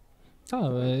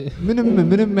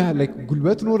ምንም ያህል like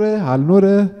ጉልበት ኖረ አልኖረ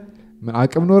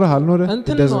አቅም ኖረ አልኖረ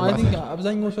እንደዛ ነው I think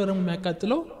አብዛኛው ሰው ደግሞ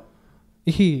የሚያቃጥለው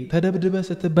ይሄ ተደብድበ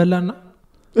ስትበላና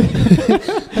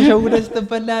ተሸውደ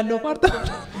ስትበላ ያለው ፓርት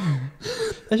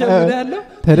ተሸውደ ያለው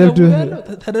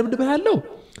ተደብድበ ያለው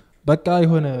በቃ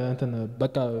የሆነ እንትን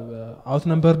በቃ አውት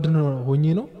ነምበርድ ነው ሆኜ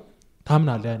ነው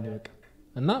ታምናለህ ያኔ በቃ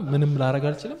እና ምንም ላረግ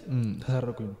አልችልም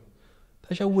ተሰረቁኝ ነው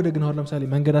ተሸውደ ግን አሁን ለምሳሌ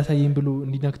መንገድ አሳየኝ ብሎ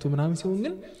እንዲነክቶ ምናምን ሲሆን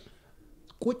ግን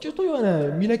ቁጭቱ የሆነ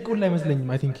የሚለቀው ላይ መስለኝም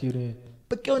I think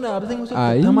በቃ የሆነ አብዛኛው ሰው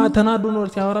ተናዶ ነው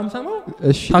ሲያወራም ሰማው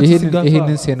እሺ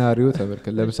ይሄንን ሴናሪዮ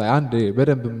ተመልከት ለምሳሌ አንድ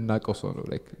በደንብ የምናውቀው ሰው ነው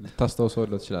like ልታስተውሰው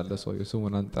ይችላል ሰው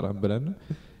የስሙን አንጠራም ብለን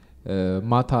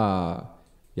ማታ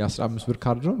የ15 ብር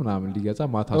ካርድ ነው ምናምን ሊገዛ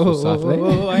ማታ 3 ሰዓት ላይ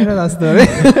አይነት አስተረ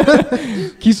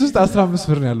ኪስ ውስጥ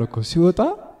 15 ብር ነው ያለው እኮ ሲወጣ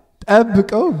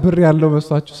ጠብቀው ብር ያለው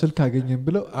መስዋዕቱ ስልክ አገኘን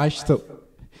ብለው አሽተው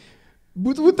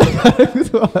ቡጥቡጥ አድርገው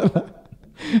ተዋላ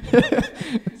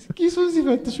ኪሱን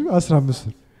ሲፈትሹ 15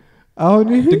 ብር አሁን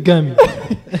ድጋሚ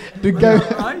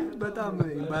አይ በጣም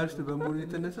ባርሽት በመሆኑ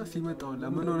የተነሳ ሲመጣው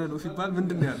ለምን ሆነ ነው ሲባል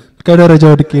ምንድነው ያለው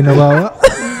ከደረጃው ድቄ ነው ባባ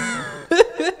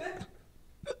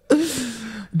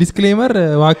ዲስክሌመር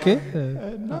ዋኬ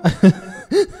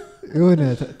የሆነ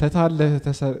ተታለህ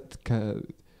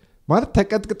ማለት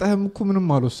ተቀጥቅጠህም እኮ ምንም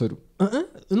አልወሰዱ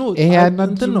ኖ ይሄ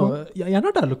እንትን ነው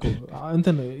ያናዳል እኮ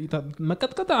እንትን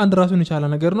መቀጥቀጥ አንድ ራሱን የቻለ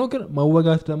ነገር ነው ግን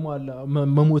መወጋት ደግሞ አለ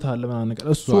መሞት አለ ምናምን ነገር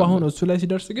እሱ አሁን እሱ ላይ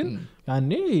ሲደርስ ግን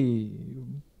ያኔ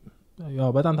ያው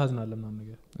በጣም ታዝናለህ ምናምን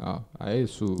ነገር አይ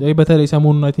እሱ ያይ በተለይ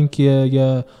ሰሞኑን I think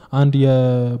የአንድ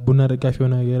የቡና ደጋፊ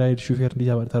የሆነ የራይድ ሹፌር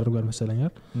እንዲያባር ታደርጓል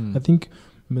መሰለኛል I think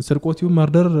ስርቆቲው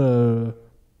መርደር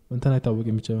እንትን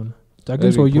አይታወቅም ብቻ ነው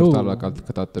ዳግም ሰውየው ታላቃል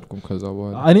ተከታተልኩም ከዛ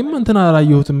በኋላ እኔም እንትን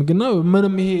አላየሁትም ግን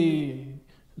ምንም ይሄ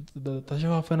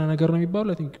ተሸፋፈነ ነገር ነው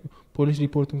የሚባለው I think ፖሊስ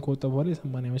ሪፖርቱን ከወጣ በኋላ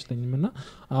የሰማን አይመስለኝምና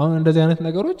አሁን እንደዚህ አይነት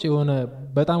ነገሮች የሆነ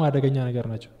በጣም አደገኛ ነገር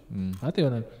ናቸው አት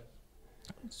የሆነ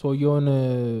ሰውየውን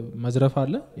መዝረፍ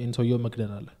አለ ይሄን ሰውየው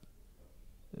መግደል አለ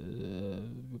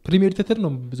ፕሪሜዲቴትድ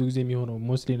ነው ብዙ ጊዜ የሚሆነው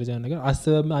ሞስትሊ እንደዚህ አይነት ነገር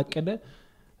አስበም አቀደ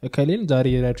ከሌን ዛሬ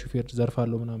የራይድ ሹፌር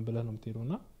ዘርፋለሁ ምናምን ብለህ ነው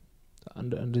የምትሄደውና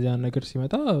እንደዚህ አይነት ነገር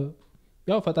ሲመጣ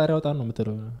ያው ፈጣሪ ያወጣን ነው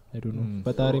የምትለው I don't know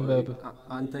ፈጣሪም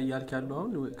አንተ ያልክ ያለው አሁን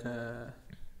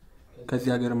ከዚህ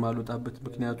ሀገር ማልወጣበት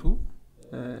ምክንያቱ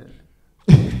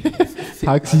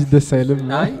ታክሲ ደሳይልም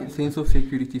አይ ሴንስ ኦፍ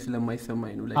ሴኩሪቲ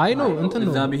ስለማይሰማኝ ነው አይ ነው እንትን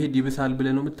ነው እዛ በሄድ ይብሳል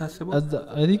ብለህ ነው የምታስበው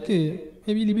I think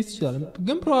maybe ሊብስ ይችላል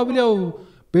ግን ፕሮባብሊ ያው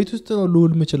ቤት ውስጥ ነው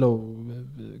ሉል ምችለው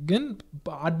ግን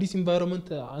አዲስ ኢንቫይሮንመንት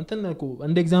አንተን እኮ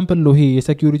እንደ ኤግዛምፕል ነው ይሄ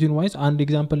የሴኩሪቲን ዋይስ አንድ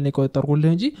ኤግዛምፕል ነው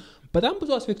የቆጠርኩልህ እንጂ በጣም ብዙ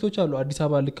አስፔክቶች አሉ አዲስ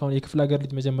አበባ ልካውን የክፍለ ሀገር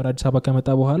ልጅ መጀመሪያ አዲስ አበባ ከመጣ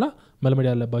በኋላ መልመድ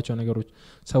ያለባቸው ነገሮች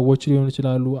ሰዎች ሊሆን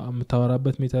ይችላሉ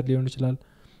የምታወራበት ሜተድ ሊሆን ይችላል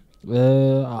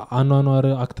አኗኗር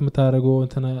አክት የምታደርገው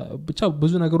እንትና ብቻ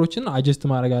ብዙ ነገሮችን አጀስት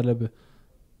ማድረግ አለብህ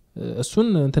እሱን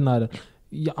እንትና አለ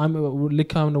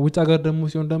ልካም ነው ውጭ ሀገር ደግሞ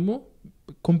ሲሆን ደግሞ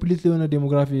ኮምፕሊትሊ የሆነ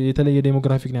ዴሞግራፊ የተለየ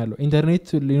ዴሞግራፊክ ነው ያለው ኢንተርኔት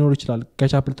ሊኖር ይችላል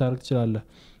ከቻፕል ታርክ ይችላል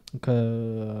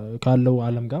ካለው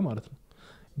ዓለም ጋር ማለት ነው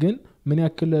ግን ምን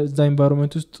ያክል እዛ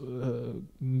ኢንቫይሮንመንት ውስጥ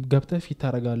ገብተህ ፊት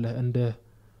ታረጋለህ እንደ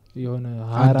የሆነ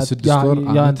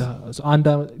 24 አንድ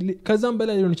ከዛም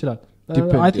በላይ ሊሆን ይችላል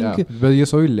I think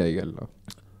በየሰው ይለያያል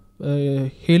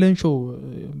ሄለን ሾው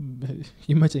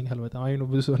ይመቸኛል በጣም አይ ነው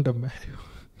ብዙ ሰው እንደማያየው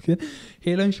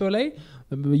ሄለን ሾው ላይ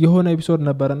የሆነ ኤፒሶድ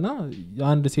ነበርና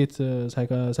አንድ ሴት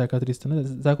ሳይካትሪስት እና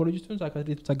ሳይኮሎጂስቱን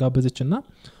ሳይካትሪስት ተጋበዘችና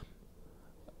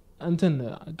እንትን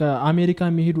ከአሜሪካ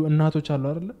የሚሄዱ እናቶች አሉ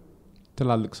አይደል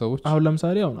ትላልቅ ሰዎች አሁን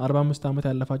ለምሳሌ አሁን 45 አመት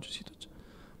ያለፋቸው ሴቶች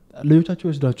ልጆቻቸው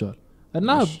ይወስዳቸዋል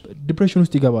እና ዲፕሬሽን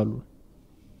ውስጥ ይገባሉ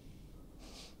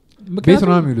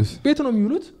ቤት ነው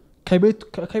የሚሉት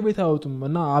ከቤት አውጡም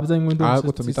እና አብዛኛው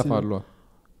አያውቁትም ይጠፋሉ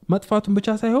መጥፋቱን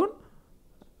ብቻ ሳይሆን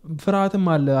ፍርሃትም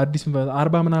አለ አዲስ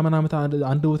 40 ምናምን አመት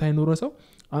አንድ ቦታ ይኖር ሰው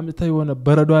አምጥተህ የሆነ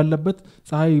በረዶ ያለበት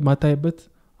ፀሐይ ማታይበት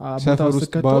ሰፈር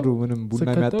ውስጥ ባዶ ምንም ቡና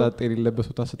የሚያጣጣ የሌለበት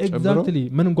ቦታ ስትጨምረው ኤግዛክትሊ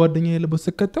ምንም ጓደኛ የሌለበት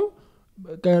ስከተው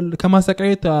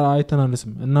ከማሰቃየት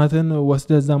አይተናነስም እናትን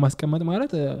ወስደህ እዛ ማስቀመጥ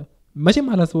ማለት መቼም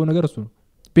አላስበው ነገር እሱ ነው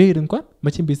በሄድ እንኳን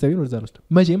መቼም ቤተሰብ ነው እዛ ነው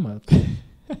መቼም ማለት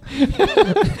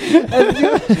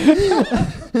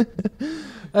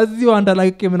እዚሁ አንድ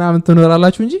አላቅቄ ምናምን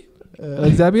ትኖራላችሁ እንጂ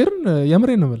እግዚአብሔርን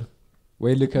የምሬ ነው ማለት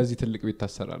ወይ ለከዚህ ትልቅ ቤት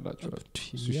ታሰራላችሁ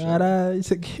ያራ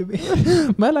ይስከበ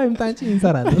ማላይም ታንቺ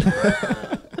እንሰራለን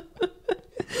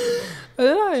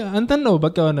አንተ ነው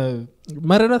በቃ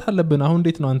መረዳት አለብን አሁን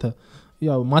እንዴት ነው አንተ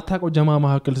ያው ማታቀው ጀማ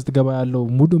ማሐከል ስትገባ ያለው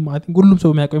ሙድ ሁሉም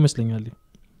ሰው የሚያውቀው ይመስለኛል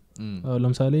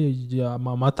ለምሳሌ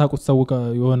ማታቁት ሰው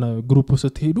የሆነ ግሩፕ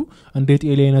ስትሄዱ እንዴት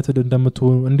ኤሊየነት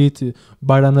እንደምትሆኑ እንዴት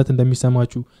ባዳነት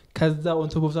እንደሚሰማችሁ ከዛ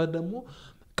ኦንቶ በብዛት ደግሞ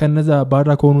ከነዛ ባዳ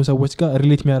ከሆኑ ሰዎች ጋር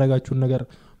ሪሌት የሚያረጋችሁ ነገር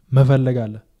መፈለግ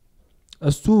አለ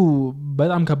እሱ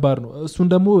በጣም ከባድ ነው እሱን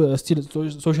ደግሞ ስቲል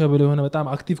ሶሻብል የሆነ በጣም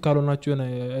አክቲቭ ካልሆናችሁ የሆነ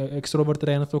ኤክስትሮቨርት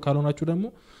አይነት ሰው ካልሆናችሁ ደግሞ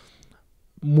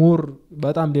ሞር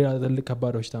በጣም ሌላ ትልቅ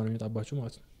ከባድ በሽታ ነው የሚመጣባችሁ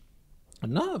ማለት ነው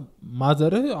እና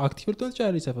ማዘርህ አክቲቭ ልትሆን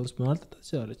ትችላለች ሰፈር ውስጥ ማለት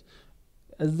ትችላለች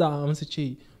እዛ አምስቼ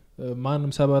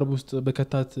ማንም ሰበርብ ውስጥ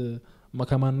በከታት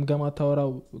ከማንም ጋር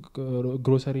ማታወራው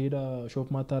ግሮሰሪ ሄዳ ሾፕ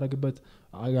ማታረግበት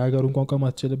አገሩን ቋንቋ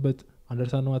ማትችልበት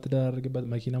አንደርሳን ማትደራረግበት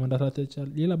መኪና መንዳት አትችል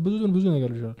ሌላ ብዙ ነገር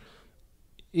ይችላል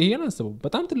ይሄን አስበው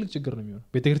በጣም ትልቅ ችግር ነው የሚሆነው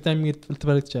ቤተክርስቲያን የሚሄድ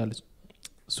ልትበለክ ትችላለች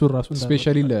እሱ ራሱ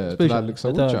ስፔሻሊ ለትላልቅ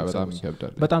ሰዎች በጣም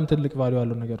ይከብዳል በጣም ትልቅ ቫልዩ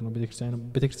ያለው ነገር ነው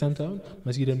ቤተክርስቲያን ታውን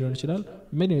መስጊድ ሊሆን ይችላል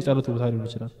ምን የጸሎት ቦታ ሊሆን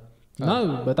ይችላል እና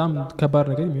በጣም ከባድ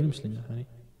ነገር የሚሆን ይመስለኛል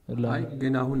አይ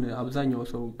ግን አሁን አብዛኛው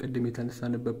ሰው ቅድም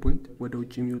የተነሳነበት ፖይንት ወደ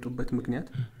ውጭ የሚወጡበት ምክንያት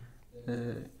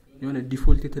የሆነ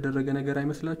ዲፎልት የተደረገ ነገር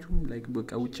አይመስላችሁም ላይክ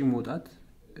በቃ ውጭ መውጣት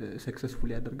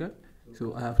ሰክሰስፉል ያደርጋል so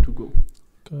I have to go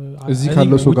እዚህ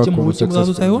ካለው ሰው ጋር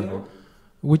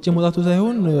ውጭ መውጣቱ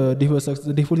ሳይሆን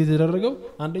ዲፎልት የተደረገው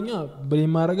አንደኛ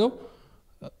በሌማ ያረጋው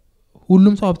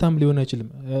ሁሉም ሰው ሀብታም ሊሆን አይችልም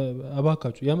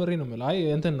አባካችሁ ያመሬ ነው ማለት አይ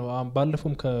እንትን ነው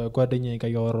ባለፈውም ከጓደኛዬ ጋር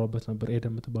ያወራውበት ነበር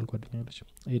ኤደን የምትባል ጓደኛ አለች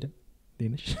ኤደን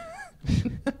ዴንሽ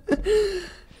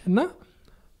እና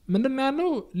ምንድነው ያለው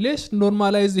ሌስ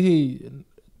ኖርማላይዝ ይሄ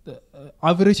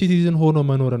አቨሬጅ ሲቲዝን ሆኖ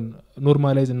መኖርን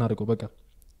ኖርማላይዝ እናድርገው በቃ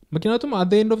ምክንያቱም at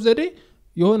the end of the day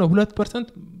የሆነ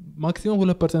 2% ማክሲመም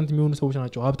 2% የሚሆኑ ሰዎች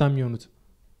ናቸው ሀብታም የሚሆኑት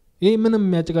ይሄ ምንም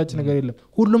የሚያጨቃጭ ነገር የለም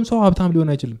ሁሉም ሰው ሀብታም ሊሆን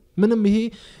አይችልም ምንም ይሄ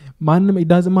ማንም it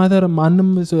doesn't matter ማንም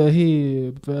ይሄ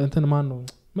እንትን ማን ነው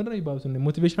ምንድነው ይባሉት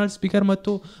ሞቲቬሽናል ስፒከር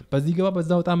መጥቶ በዚህ ገባ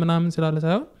በዛ ወጣ ምናምን ስላለ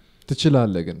ሳይሆን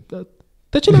ትችላለህ ግን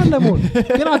መሆን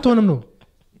ግን አትሆንም ነው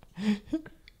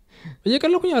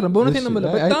እየቀለኩኝ አይደለም በእውነቴ ነው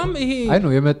ማለት በጣም ይሄ አይ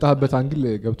ነው የመጣህበት አንግል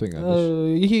ገብቶኛል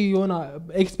ይሄ የሆነ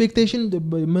ኤክስፔክቴሽን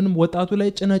ምንም ወጣቱ ላይ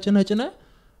ጭና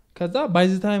ከዛ ባይ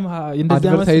ዘ ታይም እንደዚህ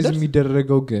አድቨርታይዝ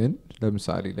የሚደረገው ግን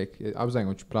ለምሳሌ ላይክ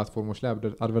አብዛኞቹ ፕላትፎርሞች ላይ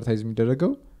አድቨርታይዝ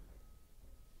የሚደረገው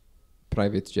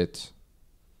ፕራይቬት ጄት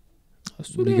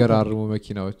እሱ ሊገራርሙ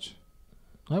መኪናዎች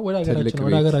አይ ወደ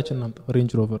ሀገራችን ናምጣ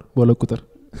ሬንጅ ሮቨር ወለ ቁጥር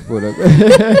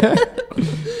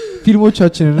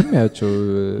ፊልሞቻችንንም ያቸው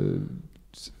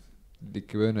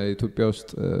ዲክበና ኢትዮጵያ ውስጥ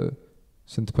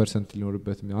ስንት ፐርሰንት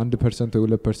ሊኖርበት 1% ወይ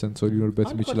 2% ሰው ሊኖርበት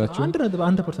የሚችላቸው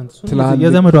 1% እሱ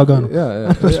የዘመድ ዋጋ ነው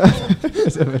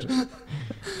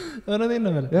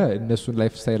እነሱን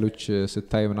ላይፍ ስታይሎች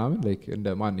ስታይ ምናምን ላይክ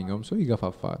እንደ ማንኛውም ሰው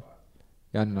ይገፋፋል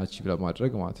ያንን አቺቭ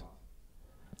ለማድረግ ማለት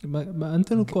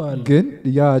እንትን እኮ አለ ግን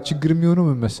ያ ችግር የሚሆነው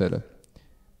ምን መሰለ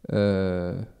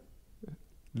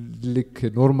ልክ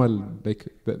ኖርማል ላይክ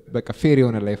በቃ ፌር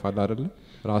የሆነ ላይፍ አለ አይደል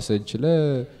ራስን ችለ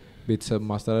ቤተሰብ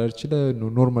ማስተዳደር ይችላል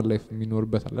ኖርማል ላይፍ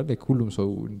የሚኖርበት አለ ላይክ ሁሉም ሰው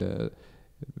እንደ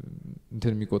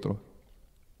እንትን የሚቆጥረው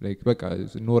ላይክ በቃ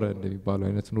ኖረ እንደሚባለው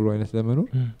አይነት ኑሮ አይነት ለመኖር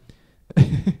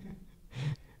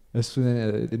እሱ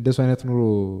እንደሱ አይነት ኑሮ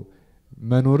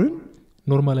መኖርን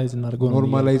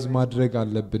ኖርማላይዝ ማድረግ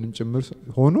አለብንም ጭምር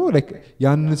ሆኖ ላይክ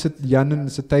ያንን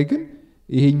ስታይ ግን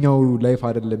ይሄኛው ላይፍ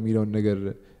አይደለም የሚለው ነገር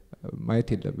ማየት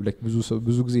የለም ላይክ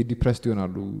ብዙ ጊዜ ዲፕሬስድ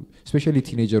ይሆናሉ ስፔሻሊ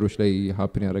ቲኔጀሮች ላይ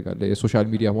ሃፕን ያደርጋል የሶሻል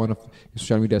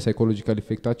ሚዲያ ሳይኮሎጂካል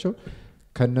ኢፌክታቸው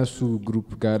ከነሱ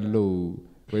ግሩፕ ጋር ያለው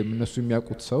ወይም እነሱ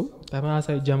የሚያውቁት ሰው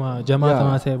ተማሳይ ጀማ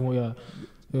ተማሳይ ሞያ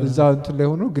እዛ እንትን ላይ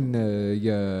ሆኖ ግን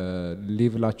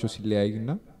የሌቭላቸው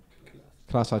ሲለያይና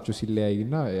ክላሳቸው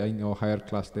ሲለያይና ያኛው ሃየር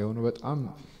ክላስ ላይ ሆኖ በጣም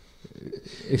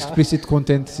ኤክስፕሊሲት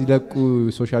ኮንቴንት ሲለቁ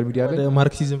ሶሻል ሚዲያ ላይ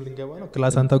ማርክሲዝም ልንገባ ነው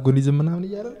ክላስ አንታጎኒዝም ምናምን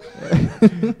ይያራል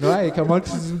ነው አይ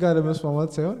ከማርክሲዝም ጋር ለመስማማት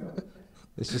ሳይሆን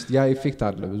እስ ያ ኢፌክት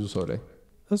አለ ብዙ ሰው ላይ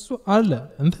እሱ አለ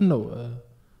እንትን ነው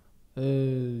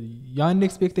ያን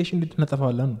ኤክስፔክቴሽን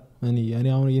እንድትነጠፋለን ነው እኔ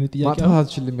አሁን የኔ ጥያቄ ማጥፋት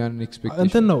አልችልም ያን ኤክስፔክቴሽን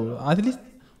እንትን ነው አትሊስት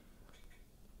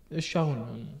እሺ አሁን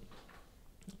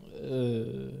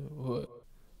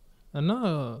እና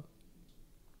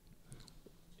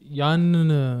ያንን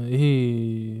ይሄ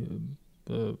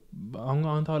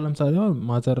አሁን ታው ለምሳሌ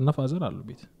ማዘር እና ፋዘር አሉ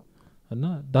ቤት እና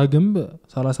ዳግም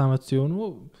 30 አመት ሲሆኑ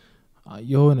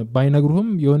የሆነ ባይነግሩህም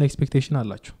የሆነ ኤክስፔክቴሽን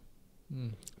አላቸው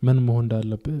ምን መሆን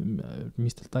እንዳለበት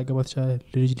ሚስት ልታገባ ትችላለህ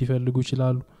ልጅ ሊፈልጉ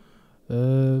ይችላሉ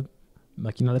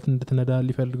መኪና ላይ እንድትነዳ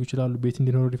ሊፈልጉ ይችላሉ ቤት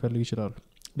እንዲኖር ሊፈልጉ ይችላሉ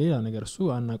ሌላ ነገር እሱ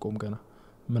አናቆም ገና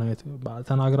ምን አይነት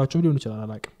ተናግራቸው ሊሆን ይችላል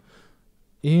አላቅም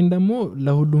ይሄን ደግሞ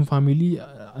ለሁሉም ፋሚሊ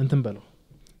እንትን በለው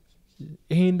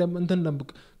ይሄን ደግሞ እንትን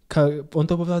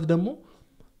ከፖንቶፖታት ደግሞ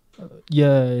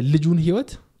የልጁን ህይወት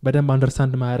በደንብ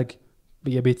አንደርስታንድ ማያርግ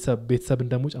የቤተሰብን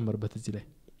ደግሞ ጨምርበት እዚህ ላይ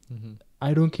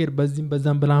አይ ዶንት ኬር በዚህም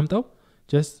በዛም ብላምጣው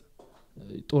ጀስት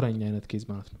ጦረኛ አይነት ኬዝ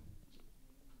ማለት ነው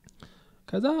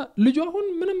ከዛ ልጁ አሁን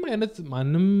ምንም አይነት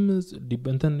ማንም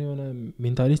ዲፔንደንት የሆነ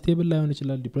ሜንታሊ ስቴብል ላይሆን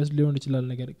ይችላል ዲፕረስ ሊሆን ይችላል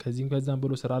ነገር ከዚህም ከዛም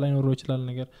ብሎ ስራ ላይ ኖሮ ይችላል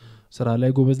ነገር ስራ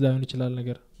ላይ ጎበዝ ላይሆን ይችላል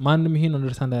ነገር ማንም ይሄን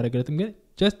አንደርስታንድ ያደርገለትም ግን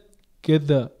just get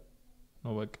the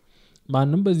ነው በቃ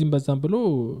ማንም በዚህም በዛም ብሎ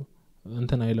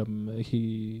እንትን አይለም ይሄ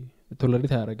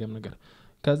ቶለሬት ያደርገም ነገር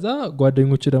ከዛ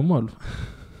ጓደኞች ደግሞ አሉ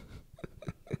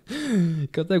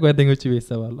ከዛ ጓደኞች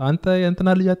ቤተሰባሉ አንተ የእንትና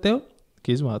ልጅ አታየው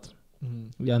ኬዝ ማለት ነው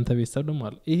ያንተ ቤተሰብ ደግሞ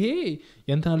አለ ይሄ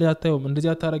የእንትና ልጅ አታየው እንደዚህ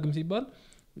አታረግም ሲባል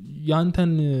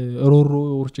ያንተን ሮሮ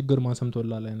ወር ችግር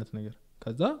ማሰምቶላል አይነት ነገር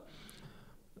ከዛ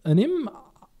እኔም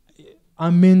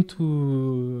አሜንቱ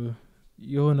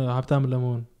የሆነ ሀብታም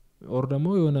ለመሆን ኦር ደግሞ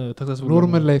የሆነ ተከሰሱ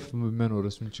ኖርማል ላይፍ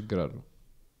መኖርስ ምን ችግር አለው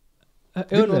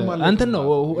አንተ ነው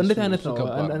እንዴት አይነት ነው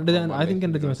አይ ቲንክ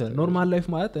እንደዚህ መሰለኝ ኖርማል ላይፍ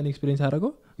ማለት እኔ ኤክስፒሪየንስ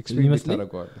አደረገው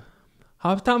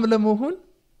ሀብታም ለመሆን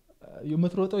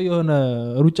የምትሮጠው የሆነ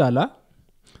ሩጫ አለ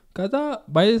ከዛ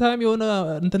ባይ ዘ ታይም የሆነ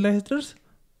እንትን ላይ ስትደርስ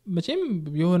መቼም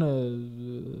የሆነ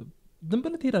ዝም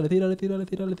ብለህ ትሄዳለህ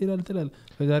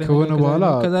ከሆነ በኋላ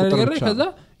ከዛ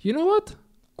you know what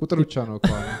ቁጥር ብቻ ነው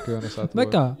ከሆነ ሰዓት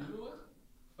በቃ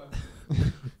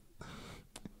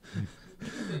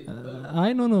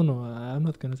አይ ኖ I'm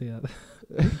not going to say that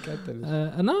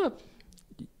እና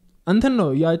እንትን ነው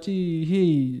ያቺ ይሄ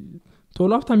ቶሎ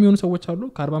ሀብታም የሚሆኑ ሰዎች አሉ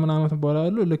ከ40 ምናምን ዓመት በኋላ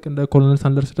አሉ ልክ እንደ ኮሎኔል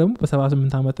ሳንደርስ ደግሞ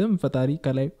በ78 ዓመትም ፈጣሪ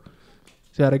ከላይ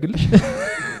ሲያደርግልሽ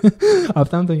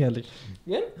ሀብታም ትሆኛለሽ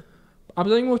ግን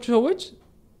አብዛኞቹ ሰዎች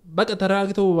በቃ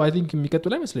ተረጋግተው አይ ቲንክ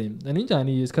የሚቀጥሉ አይመስለኝም እኔ እንጃ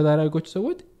እኔ እስከዛሬ ያልኩት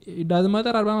ሰዎች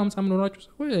ዳዝማተር 40 50 ምኖራችሁ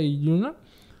ሰዎች ይሉና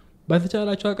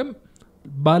በተቻላችሁ አቅም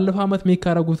ባለፈው አመት ሜክ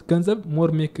ያደረጉት ገንዘብ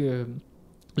ሞር ሜክ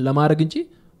ለማድረግ እንጂ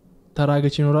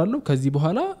ተራገች ይኖራሉ ከዚህ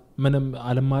በኋላ ምንም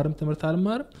አልማርም ትምህርት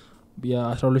አልማርም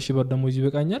የ12 ሺህ ብር ደሞዝ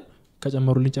ይበቃኛል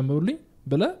ከጨመሩልኝ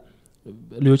ብለ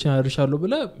ልጆችን አድርሻለሁ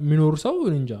ብለ የሚኖር ሰው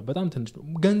እንጃ በጣም ትንሽ ነው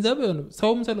ገንዘብ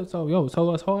ሰውም ሰው ያው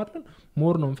ሰው አይደል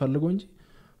ሞር ነው የምፈልገው እንጂ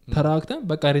ተራክተን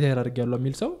በቃ ሪታየር አድርጌያለሁ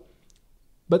የሚል ሰው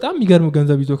በጣም የሚገርም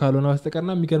ገንዘብ ይዞ ካልሆነ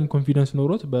በስተቀርና የሚገርም ኮንፊደንስ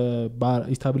ኖሮት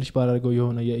በኢስታብሊሽ ባደረገው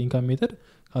የሆነ የኢንካም ሜተድ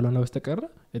ካልሆነ በስተቀር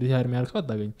ሪታየር የሚያደርግ ሰው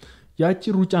አታገኝም ያቺ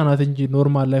ሩጫ ናት እንጂ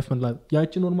ኖርማል ላይፍ ምንላት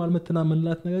ያቺ ኖርማል መተና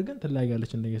ምንላት ነገር ግን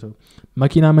ትለያያለች እንደየሰው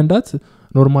መኪና መንዳት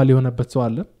ኖርማል የሆነበት ሰው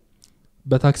አለ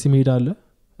በታክሲ መሄድ አለ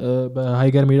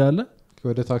በሃይገር መሄድ አለ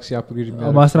ወደ ታክሲ አፕግሬድ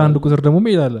የሚያደርግ በ11 ቁጥር ደግሞ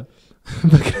መሄድ አለ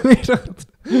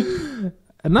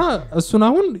እና እሱን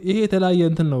አሁን ይሄ የተለያየ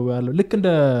እንትን ነው ያለው ልክ እንደ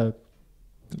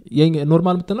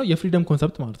ኖርማል ምትነው የፍሪደም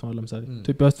ኮንሰፕት ማለት ነው ለምሳሌ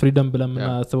ኢትዮጵያ ውስጥ ፍሪደም ብለን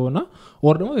እናስበውና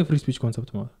ኦር ደግሞ የፍሪ ስፒች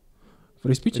ኮንሰፕት ማለት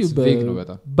ፍሪ ስፒች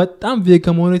በጣም ቬግ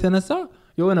ከመሆኑ የተነሳ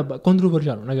የሆነ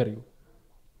ኮንትሮቨርሻል ነው ነገር ይው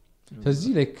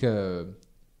ስለዚህ ላይክ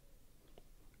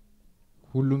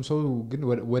ሁሉም ሰው ግን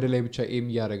ወደ ላይ ብቻ ኤም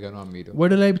ያደረገ ነው የሚሄደው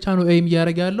ወደ ላይ ብቻ ነው ኤም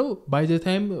ያደረገ ያለው ባይ ዘ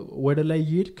ታይም ወደ ላይ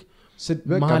ይሄድክ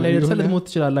መሀል ላይ ደርሰህ ልትሞት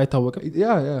ትችላለህ አይታወቅም ያ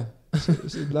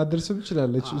ላደርስም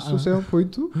ይችላለች እሱ ሳይሆን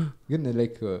ፖይንቱ ግን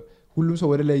ላይክ ሁሉም ሰው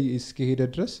ወደ ላይ እስከሄደ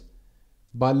ድረስ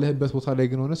ባለህበት ቦታ ላይ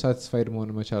ግን ሆነ ሳቲስፋይድ መሆን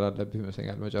መቻል አለብህ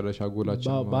ይመስለኛል መጨረሻ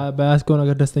ጎላችን ባያስከው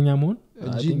ነገር ደስተኛ መሆን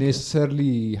እንጂ ኔሰሰርሊ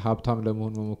ሀብታም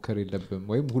ለመሆን መሞከር የለብም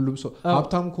ወይም ሁሉም ሰው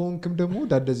ሀብታም ከሆንክም ደግሞ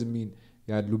ዳደዝ ሚን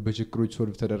ያሉበት ችግሮች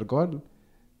ሶልቭ ተደርገዋል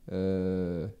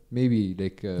ሜቢ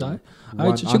ላይክ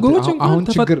ችግሮች እንኳን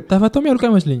ተፈተው ያልኩ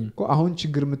አይመስለኝም አሁን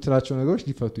ችግር የምትላቸው ነገሮች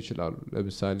ሊፈቱ ይችላሉ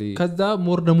ለምሳሌ ከዛ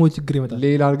ሞር ደግሞ ችግር ይመጣል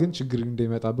ሌላ ግን ችግር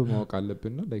እንደሚመጣብህ ማወቅ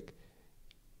አለብን ነው ላይክ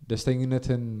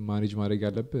ደስተኝነትን ማኔጅ ማድረግ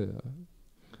ያለብህ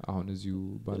አሁን እዚሁ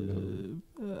ባለው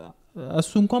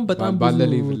እሱ እንኳን በጣም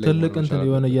ትልቅ እንትን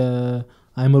የሆነ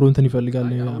የአይምሮ እንትን ይፈልጋል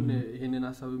ይሄንን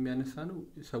ሐሳብ የሚያነሳ ነው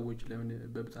ሰዎች ለምን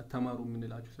በብዛት ተማሩ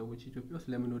የምንላቸው ሰዎች ኢትዮጵያ ውስጥ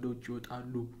ለምን ወደ ውጭ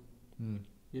ይወጣሉ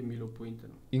የሚለው ፖይንት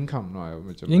ነው ኢንካም ነው ያው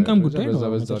መጨረሻ ኢንካም ጉዳይ ነው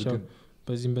ግን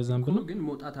በዚህም በዛም ብሎ ግን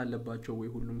መውጣት አለባቸው ወይ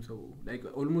ሁሉም ሰው ላይክ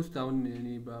ኦልሞስት አሁን እኔ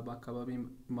በአካባቢ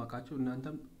ማቃቸው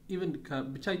እናንተም ኢቭን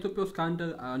ብቻ ኢትዮጵያ ውስጥ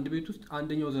ከአንድ ቤት ውስጥ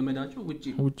አንደኛው ዘመዳቸው ውጪ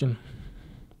ነው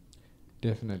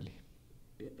definitely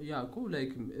ያቆ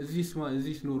like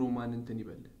እዚህ ኖሮ ማን እንትን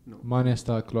ይበል ነው ማን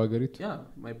ያስተካክለው አገሪቱ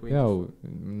my point ያው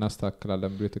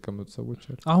እናስተካክላለን ብሎ የተቀመጡ ሰዎች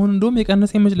አሉ አሁን እንደውም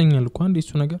የቀነሰ ይመስለኛል እኮ አንዴ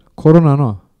እሱ ነገር ኮሮና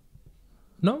ነው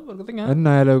እርግጠኛ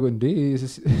እና ያለው እንዴ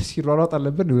ሲሯሯጥ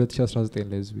አለበት 2019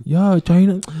 ላይ ህዝብ ያ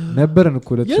ቻይና ነበርን እኮ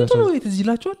 2019 የቱ ነው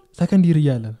የተዝላቸዋል ሰከንድ ይር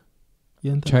ያያለን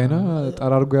ቻይና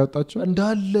ጠራርጎ ያወጣቸው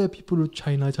እንዳለ ፒፕል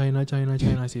ቻይና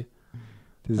ሲ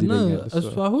እና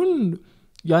እሱ አሁን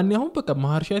ያኔ አሁን በቃ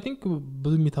ማርሽ አይ ቲንክ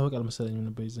ብዙ የሚታወቃል መሰለኝ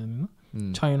ነበር ይዘንና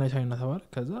ቻይና ተባለ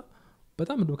ከዛ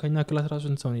በጣም እንደው ከኛ ክላስ ራሱ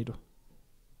እንሰው ሄዶ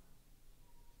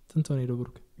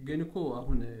ብሩክ ግን እኮ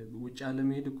አሁን ውጭ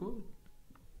ዓለም ሄድ እኮ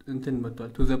እንትን መጥቷል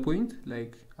to the point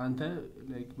like አንተ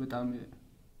like በጣም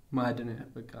ማድነ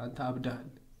በቃ አንተ አብዳል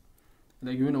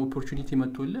like የሆነ opportunity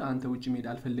መጥቶልህ አንተ ውጭ መሄድ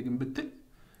አልፈልግም ብትል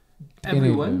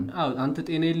everyone አንተ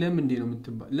ጤና የለም እንዴ ነው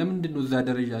የምትባል ለምንድን ነው እዛ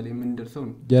ደረጃ ላይ ምን ደርሰው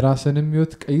ነው የራስንም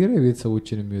ህይወት ቀይረ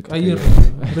የቤተሰቦችንም ህይወት ቀይረ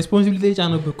responsibility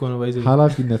ጫነብህ እኮ ነው ባይዘ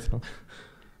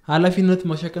ኃላፊነት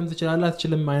መሸከም ትችላለህ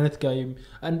አትችልም አይነት ጋር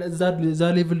እዛ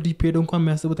ሌቭል ዲፕ ሄዶ እንኳን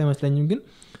የሚያስቡት አይመስለኝም ግን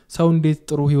ሰው እንዴት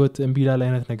ጥሩ ህይወት እንቢላል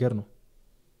አይነት ነገር ነው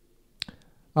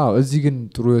እዚህ ግን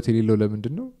ጥሩ ህይወት የሌለው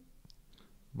ለምንድን ነው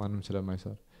ማንም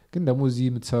ስለማይሰራ ግን ደግሞ እዚህ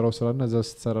የምትሰራው ስራና እዛ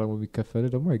ስትሰራ ደግሞ የሚከፈል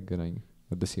ደግሞ አይገናኝም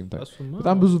at the same time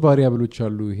በጣም ብዙ ቫሪያብሎች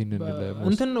አሉ ይሄንን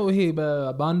እንትን ነው ይሄ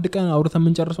በአንድ ቀን አውርተን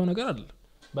የምንጨርሰው ነገር አለ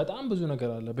በጣም ብዙ ነገር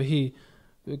አለ በይሄ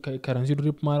ከረንሲ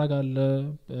ድሪፕ ማድረግ አለ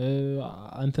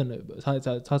እንትን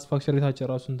ሳቲስፋክሽን ሬታቸው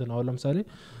ራሱ እንትን አሁን ለምሳሌ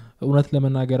እውነት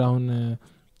ለመናገር አሁን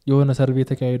የሆነ ሰርቬይ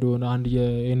ተካሂዶ አንድ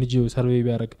የኤንጂኦ ሰርቬይ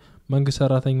ቢያደርግ መንግስት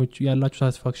ሰራተኞች ያላችሁ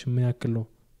ሳቲስፋክሽን ምን ያክል ነው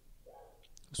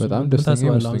በጣም ደስተኛ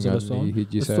ይመስላል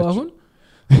እሱ አሁን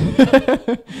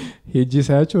ሄጂ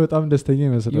ሳያቸው በጣም ደስተኛ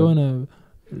ይመስላል የሆነ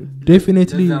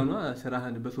ዴፊኒትሊ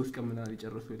ስራህን በ3 ቀን ምናምን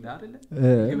ይጨርሱ ይላል አይደለ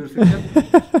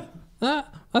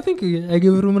I think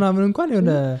የግብሩ ምናምን እንኳን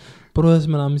የሆነ ፕሮሰስ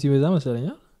ምናምን ሲበዛ መሰለኛ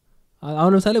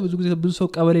አሁን ለምሳሌ ብዙ ሰው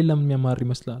ቀበሌ ለምን የሚያማር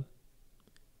ይመስላል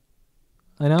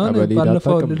እኔ አሁን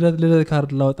ባለፈው ልደት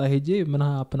ካርድ ላወጣ ሄጄ ምን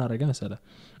አፕን አደረገ መሰለ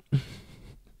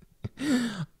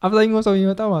አብዛኛው ሰው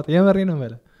ይመጣ ማለት የመሬ ነው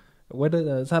ማለት ወደ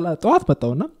ጠዋት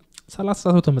መጣውና 30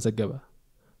 ሰው ተመዘገበ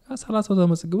 30 ሰው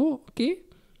ተመዘግቦ ኦኬ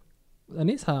እኔ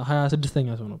 26ኛ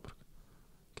ሰው ነበር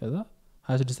ከዛ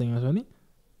 26ኛ ሰው ነኝ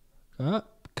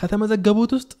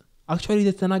ከተመዘገቡት ውስጥ አክቹአሊ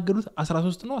የተናገሩት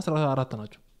 13 ነው 14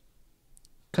 ናቸው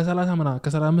ከ30 ምና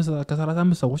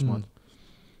ከ35 ሰዎች ማለት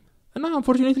እና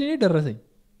unfortunately እኔ ደረሰኝ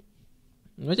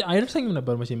አይደርሰኝም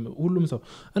ነበር መቼም ሁሉም ሰው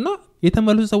እና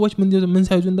የተመለሱ ሰዎች ምን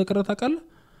ሳይዙ እንደቀረ ታውቃለህ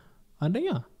አንደኛ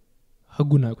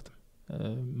ህጉን አያውቁትም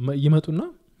ይመጡና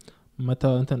መታ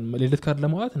እንትን ለሌት ካርድ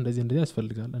ለማውጣት እንደዚህ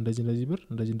ያስፈልጋል እንደዚህ ብር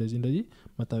እንደዚህ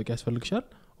መታወቂያ ያስፈልግሻል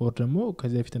ኦር ደግሞ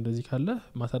ከዚህ በፊት እንደዚህ ካለ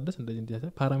ማሳደስ እንደዚህ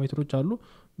ፓራሜትሮች አሉ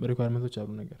ሪኳየርመንቶች አሉ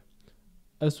ነገር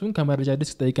እሱን ከመረጃ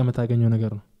ዲስክ ጠይቀህ መታገኘው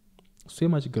ነገር ነው እሱ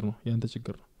የማችግር ነው ያንተ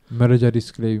ችግር ነው መረጃ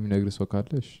ዲስክ ላይ የሚነግር ሰው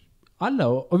ካለሽ አለ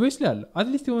obviously አለ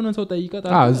አትሊስት የሆነ ሰው ጠይቀህ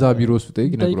እዛ ቢሮ ውስጥ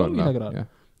ይነግራል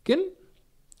ግን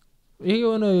ይሄ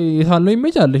የሆነ የታለው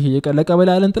ኢሜጅ አለ ይሄ ለቀበሌ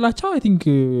ያለን ጥላቻ አይ ቲንክ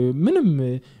ምንም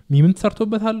ሚምንት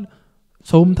ሰርቶበታል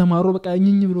ሰውም ተማሮ በቃ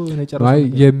እኝኝ ብሎ የነጨረሰው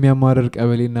የሚያማርር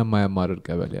ቀበሌና የማያማርር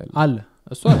ቀበሌ አለ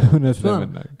እሱ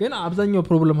ግን አብዛኛው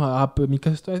ፕሮብለም አፕ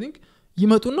የሚከስተው አይ ቲንክ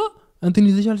ይመጡና እንትን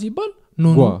ይዘሻል ሲባል ኖ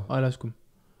አላስኩም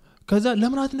ከዛ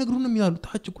ለምን አትነግሩንም ይላሉ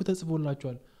ታች እኮ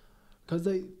ተጽፎላችኋል ከዛ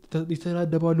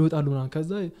ይተራደባሉ ይወጣሉ ምናምን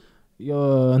ከዛ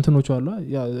እንትኖቹ አሉ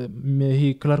ይሄ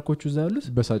ክላርኮቹ እዛ ያሉት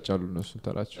በሳጫሉ እነሱ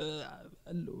ተራቸው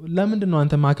ለምንድን ነው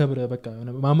አንተ ማከብረ በቃ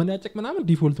ማመን ያጨቅ ምናምን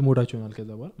ዲፎልት ሞዳቸው ይሆናል ከዛ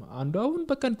በኋላ አንዱ አሁን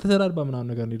በቃ ተሰራርባ ምናምን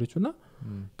ነገር ሄደችውና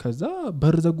ከዛ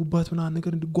በር ዘጉባት ምናምን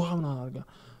ነገር እንዲጓ ምናምን አርጋ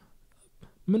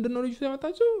ምንድነው ልጅ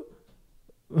ያመጣቸው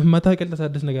መታወቂያ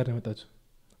ተሳደስ ነገር ነው ያመጣቸው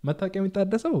መታወቂያ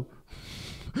የሚታደሰው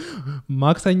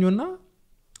ማክሰኞና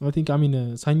I think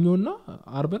ሰኞና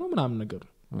አርብ ነው ምናምን ነገር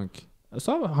ኦኬ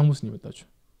እሷ ሐሙስ ነው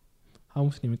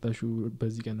የመጣችው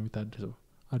በዚህ ቀን ነው የሚታደሰው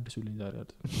አዲሱልኝ ዛሬ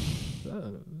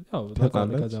ያው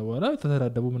ከዛ በኋላ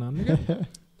ተተዳደቡ ምናምን ነገር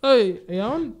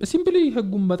አሁን ሲምፕሊ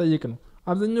ህጉን መጠየቅ ነው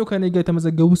አብዛኛው ከኔ ጋር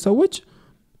የተመዘገቡ ሰዎች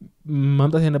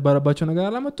ማምጣት የነበረባቸው ነገር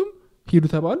አላመጡም ሄዱ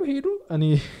ተባሉ ሄዱ እኔ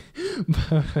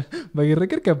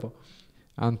በግርግር ገባው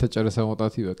አንተ ጨርሰህ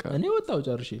መውጣት ይበቃል እኔ ወጣው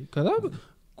ጨርሼ ከዛ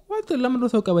ቋት ለምን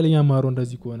ሰው ቀበሌኛ ማሮ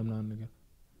እንደዚህ ከሆነ ምናምን ነገር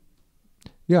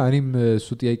እኔም እሱ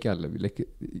ጥያቄ አለ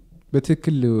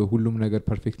በትክክል ሁሉም ነገር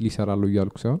ፐርፌክትሊ ይሰራሉ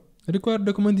እያልኩ ሳይሆን ሪኳየርድ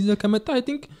ዶክመንት ይዘህ ከመጣ አይ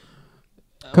ቲንክ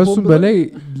ከሱም በላይ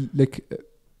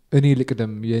እኔ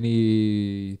ልቅደም የኔ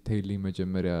ተይልኝ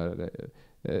መጀመሪያ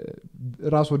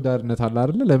ራስ ወዳድነት አለ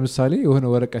አይደል ለምሳሌ የሆነ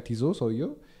ወረቀት ይዞ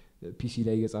ሰውየው ፒሲ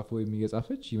ላይ እየጻፈው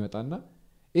የሚገጻፈች ይመጣና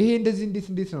ይሄ እንደዚህ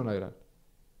እንዴት ነው ይላል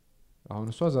አሁን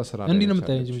እሷ እዛ ስራ እንዴ ነው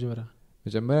የምታየው መጀመሪያ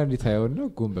መጀመሪያ እንዴት ታየውና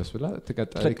ጎንበስ ብላ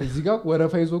ተቀጣለች እዚህ ጋር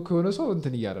ወረፋ ይዞ ከሆነ ሰው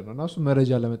እንትን ይያለ ነው እና እሱ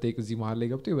መረጃ ለመጠየቅ እዚህ መሃል ላይ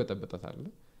ገብቶ ይበጠበጣታል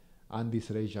አንዴ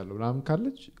ስራ ይሻለው ምናምን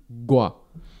ካለች ጓ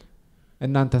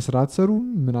እናንተ ስራ አትሰሩም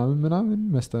ምናምን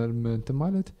እንትን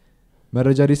ማለት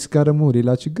መረጃ ዴስክ ጋር ደግሞ ሌላ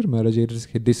ችግር መረጃ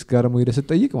ዴስክ ጋር ደግሞ ሄደ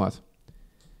ስትጠይቅ ማለት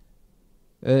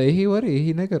ይሄ ወሬ ይሄ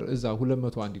ነገር እዛ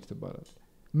 201 ይትባላል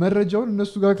መረጃውን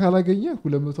እነሱ ጋር ካላገኘ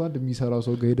 201 የሚሰራው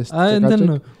ሰው ጋር ሄደ እንትን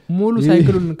ሙሉ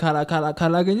ሳይክሉን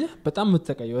ካላገኘ በጣም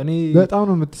የምትሰቃየው እኔ በጣም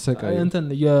ነው የምትሰቃየው እንትን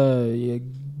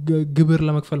የግብር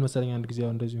ለመክፈል መሰለኝ አንድ ጊዜ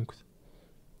አሁን እንደዚህ እንኩት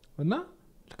እና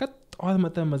ለቀጣው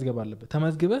መጣ መዝገብ አለበት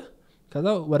ተመዝግበህ ከዛ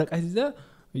ወረቀት ይዘህ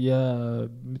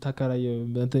የምታከራይ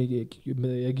እንትን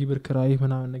የግብር ክራይ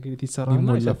ምናምን ነገር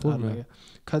ይተሰራና ይሰጣል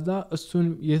ከዛ እሱን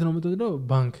የት ነው የምትወስደው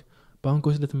ባንክ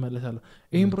ውስጥ ልትመለሳለህ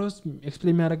ይሄን ፕሮሰስ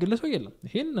ኤክስፕሌን የሚያደርግልህ ሰው የለም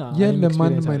ይሄን የለም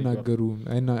ማንም አይናገሩም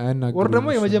ወር ደግሞ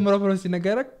የመጀመሪያው ፕሮሰስ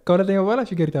ሲነገረክ ከሁለተኛው በኋላ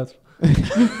ፊገሪታቱ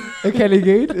እከሌ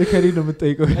ነው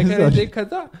የምትጠይቀው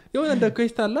ከዛ የሆነ እንደ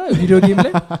ኩዌስት አለ ቪዲዮ ጌም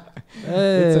ላይ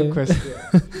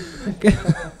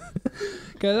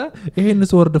ከዛ ይሄን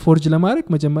ወርድ ፎርጅ ለማድረግ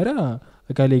መጀመሪያ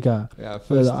እከሌ ጋር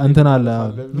እንትን አለ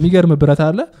የሚገርም ብረት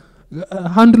አለ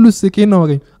ሃንድሉስ ኬን ነው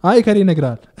ማገኝ አይ እከሌ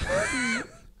ይነግራል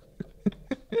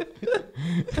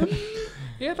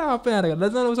የታ አፈን ያደርጋል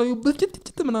ለዛ ነው ሰው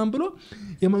ብልጭት ምናምን ብሎ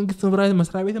የመንግስት መብራት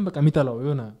መስሪያ ቤትን በቃ የሚጠላው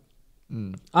የሆነ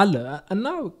አለ እና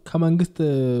ከመንግስት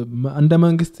እንደ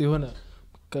መንግስት የሆነ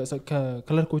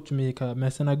ከክለርኮች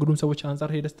ከሚያስተናግዱም ሰዎች አንፃር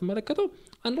ሄደስ ተመለከተው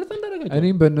አንደርስታንድ አደረጋቸው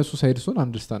እኔም በእነሱ ሳይድ ሶን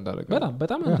አንደርስታንድ አደረጋቸው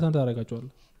በጣም አንደርስታንድ አደረጋቸዋል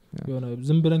የሆነ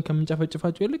ዝም ብለን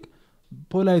ከምንጨፈጭፋቸው ይልቅ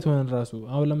ፖላይት ሆነን ራሱ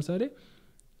አሁን ለምሳሌ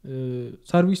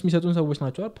ሰርቪስ የሚሰጡን ሰዎች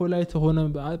ናቸው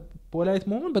ፖላይት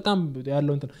መሆን በጣም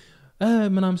ያለው እንትን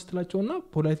ምናምን ስትላቸውና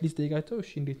ፖላይት ሊስት ጠይቃቸው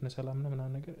እሺ እንዴት ነው ሰላም ነው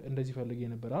ምናምን ነገር እንደዚህ ፈልጌ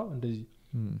ነበር አው እንደዚህ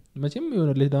መቼም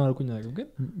የሆነ ለዳማርኩኝ ነገር ግን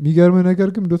የሚገርም ነገር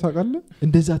ግን እንደው ታውቃለህ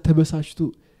እንደዛ ተበሳሽቶ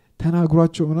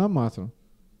ተናግሯቸው ምናምን ማለት ነው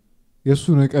የሱ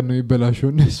ነገር ነው ይበላሽው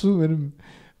እነሱ ምንም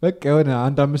በቃ የሆነ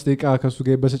 1-5 ደቂቃ ከሱ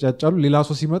ጋር ይበሰጫጫሉ ሌላ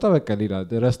ሰው ሲመጣ በቃ ሌላ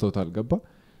ረስተውታል ገባ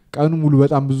ቀኑ ሙሉ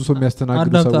በጣም ብዙ ሰው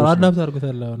የሚያስተናግዱ ሰዎች አዳፕት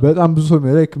አድርገውታል በጣም ብዙ ሰው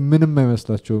ላይክ ምንም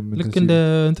አይመስላቸውም ልክ እንደ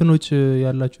እንትኖች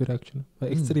ያላችሁ ሪአክሽን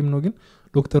ኤክስትሪም ነው ግን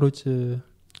ዶክተሮች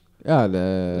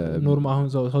ኖርማል አሁን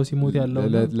ሰው ሲሞት ያለው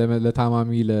ለታማሚ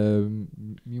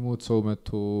ለሚሞት ሰው መጥቶ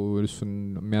እሱን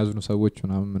የሚያዝኑ ሰዎች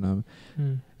ምናምን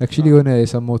actually የሆነ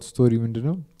የሰማሁት ስቶሪ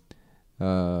ምንድነው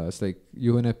like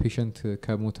የሆነ ፔሸንት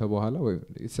ከሞተ በኋላ ወይ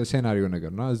ሴናሪዮ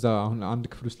ነገር ነው እዛ አሁን አንድ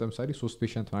ክፍል ውስጥ ለምሳሌ 3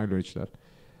 ፔሸንት ሊሆን ይችላል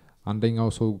አንደኛው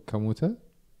ሰው ከሞተ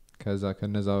ከዛ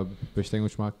ከነዛ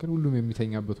በሽተኞች መካከል ሁሉም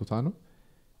የሚተኛበት ቦታ ነው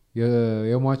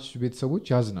የሟች ቤተሰቦች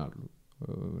ያዝናሉ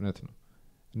እውነት ነው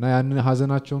እና ያንን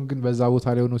ሀዘናቸውን ግን በዛ ቦታ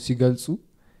ላይ ሆነው ሲገልጹ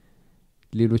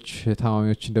ሌሎች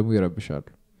ታማሚዎችን ደግሞ ይረብሻሉ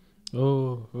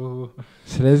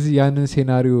ስለዚህ ያንን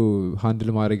ሴናሪዮ ሃንድል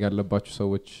ማድረግ ያለባቸው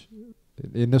ሰዎች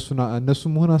እነሱ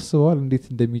መሆን አስበዋል እንዴት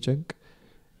እንደሚጨንቅ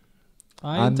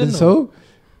አንድ ሰው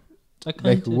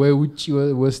ወይ ውጪ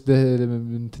ወስደህ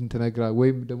እንትን ተነግራ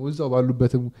ወይም ደግሞ እዛው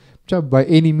ባሉበትም ብቻ by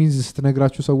any means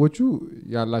ስትነግራችሁ ሰዎቹ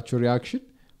ያላቸው ሪአክሽን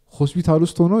ሆስፒታል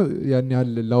ውስጥ ሆኖ ያን ያህል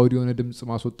ላውድ የሆነ ድምጽ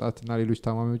ማስወጣትና ሌሎች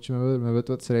ታማሚዎች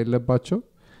መበጥበጥ ስለሌለባቸው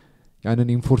ያንን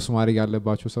ኢንፎርስ ማድረግ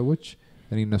ያለባቸው ሰዎች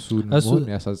እነሱ መሆን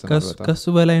ያሳዝናል በጣም ከሱ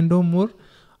በላይ እንደውም ሞር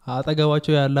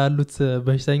አጠገባቸው ያላሉት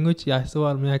በሽተኞች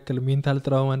ያስባል ምን ያክል ሜንታል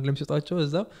ትራውማ እንደሚሰጣቸው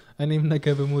እዛው እኔም ነገ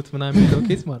በሞት ምናምን ነው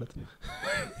ኬስ ማለት ነው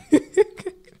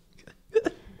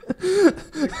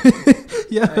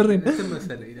ያፈረን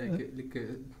ተመሰለ ልክ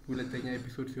ሁለተኛ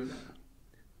ኤፒሶድ ሲሆን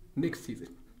ኔክስት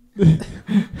ሲዝን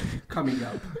coming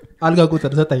up አልጋ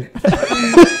ቁጥር 9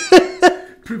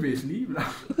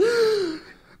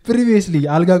 previously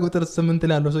አልጋ ቁጥር 8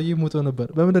 ላይ ያለው ሰውዬ ሞቶ ነበር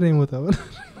በመንደር ነው ሞታው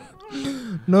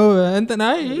ነው እንትና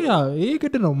ይሄ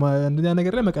ግድ ነው እንደኛ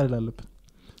ነገር ላይ መቀለል አለበት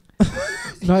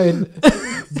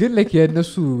ግን like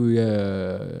የነሱ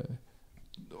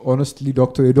honestly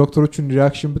ዶክተሮቹን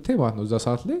ሪአክሽን ብታይ ማለት ነው እዛ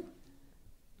ሰዓት ላይ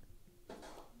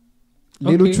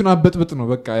ሌሎቹን አበጥብጥ ነው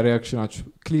በቃ ሪአክሽናቸው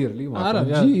ክሊርሊ ማለት ነው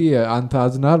እንጂ አንተ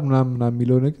አዝናር ምናምን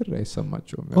የሚለው ነገር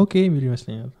አይሰማቸውም ኦኬ ሚል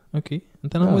ይመስለኛል ኦኬ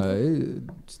እንትና ሞት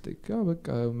ስቴካ በቃ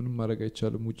ምንም ማድረግ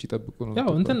አይቻልም ውጪ ጠብቁ ነው ያው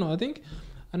እንትን ነው አይ ቲንክ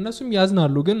እነሱም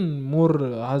ያዝናሉ ግን ሞር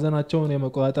ሀዘናቸውን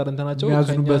የመቆጣጠር እንትናቸው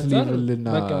ያዝኑበት ሌቭልና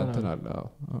እንትናል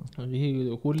ይሄ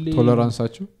ሁሌ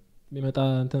ቶለራንሳቸው የሚመጣ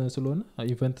እንትን ስለሆነ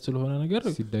ኢቨንት ስለሆነ ነገር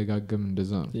ሲደጋገም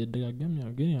እንደዛ ነው ሲደጋገም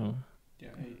ያው ግን ያው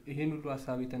ይሄን ሁሉ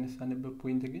ሐሳብ የተነሳነበት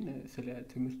ፖይንት ግን ስለ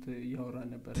ትምህርት ያወራ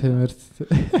ነበር ትምህርት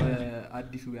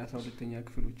አዲሱ የ12ኛ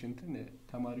ክፍሎች እንትን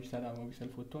ተማሪዎች ሰላማዊ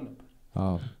ሰልፍ ወጥተው ነበር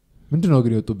አዎ ምንድነው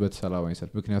ግን የወጡበት ሰላማዊ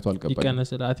ሰልፍ ምክንያቱ አልቀበል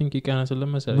ይቀነስል አይ ቲንክ ይቀነስል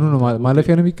መሰለኝ ምን ነው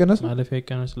ማለፊያ ነው የሚቀነስ ማለፊያ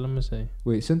ይቀነስል መሰለኝ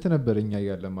ወይ ስንት ነበርኛ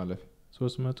ያለ ማለፍ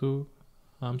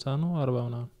 350 ነው 40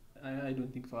 ነው I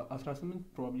don't think so 18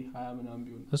 probably 20 ምናምን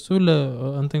ቢሆን እሱ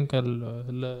ለእንትን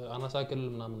ለአናሳ ክልል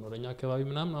ምናምን ነው ለኛ አካባቢ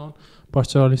ምናምን አሁን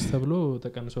ፓስቶራሊስት ተብሎ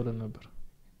ተቀንሶልን ነበር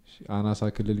አናሳ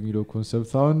ክልል የሚለው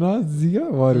ኮንሰፕት አሁንና እዚህ ጋር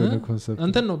ዋሪው ነው ኮንሰፕት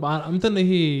እንትን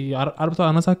ይሄ አርብቶ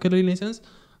አናሳ ክልል ኔሰንስ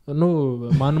ኖ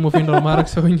ማንም ኦፌንደር ማድረግ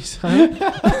ሰውኝ ሳይ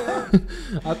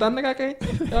አጣነቃቀኝ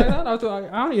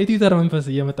አሁን የትዊተር መንፈስ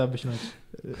እየመጣብሽ ነው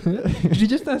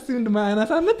ዲጂስት አስዩንድ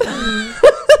ማናሳነት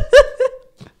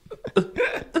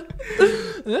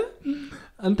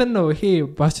እንትን ነው ይሄ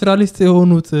ፓስቶራሊስት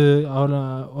የሆኑት አሁን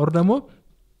ኦር ደግሞ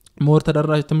ሞር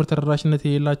ተደራሽ ትምህርት ተደራሽነት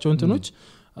የሌላቸው እንትኖች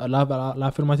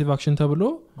ለአፈርማቲቭ አክሽን ተብሎ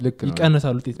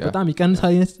ይቀንሳሉ በጣም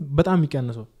ይቀንሳል በጣም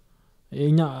ይቀንሳል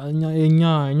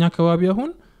የኛ አካባቢ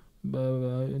አሁን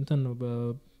እንትን ነው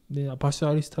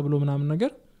በፓስቶራሊስት ተብሎ ምናምን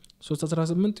ነገር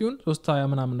 318 ይሁን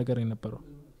 320 ምናምን ነገር የነበረው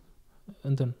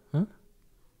እንትን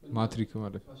ማትሪክ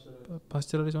ማለት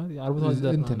ፓስቶራሊስት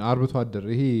ማለት አርብቶ አደር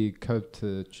ይሄ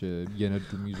ከብቶች እየነዱ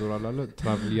ይዞራል አለ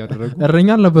ትራቭል ያደረጉ እረኛ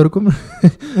አልነበርኩም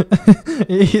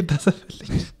ይሄ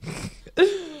ተሰፈልኝ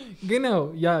ግን ያው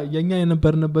የኛ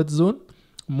የነበርንበት ዞን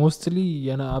ሞስትሊ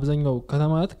አብዛኛው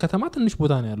ከተማ ትንሽ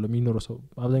ቦታ ነው ያለው የሚኖረው ሰው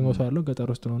አብዛኛው ሰው ያለው ገጠር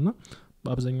ውስጥ ነውና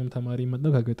አብዛኛው ተማሪ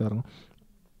መጥተው ከገጠር ነው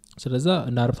ስለዚህ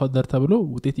እንደ አርብቶ አደር ተብሎ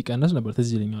ውጤት ይቀነስ ነበር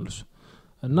ትዝ ይለኛል እሱ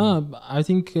እና አይ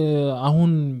ቲንክ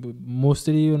አሁን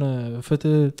ሞስትሊ የሆነ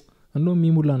ፍትህ እንደው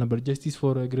የሚሙላ ነበር ጀስቲስ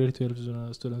ፎር ግሬድ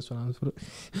 12 ስቱደንትስ ምናምን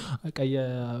ቀየ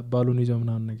ባሉን ይዘው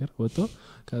ምናምን ነገር ወጥቶ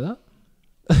ከዛ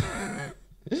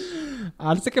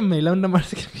አልስቅም ለምን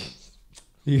እንደማልስቅም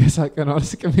ይሳቀናል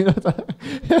አልስቅም ይላታ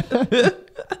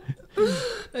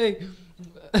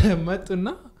መጡና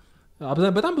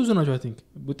በጣም ብዙ ናቸው አይ ቲንክ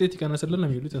ውጤት ይቀነስልን ነው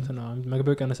የሚሉት እንትና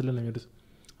መግቢያው ይቀነስልን ነው የሚሉት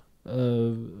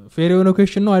ፌር የሆነ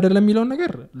ኩዌስችን ነው አይደለም የሚለው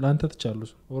ነገር ላንተ ተቻሉ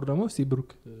ወር ደግሞ እስቲ ብሩክ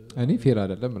እኔ ፌር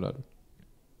አይደለም እላለሁ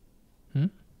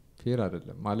ፌር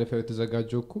አይደለም ማለፊያው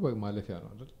የተዘጋጀው እኮ ማለፊያ ነው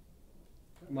አይደል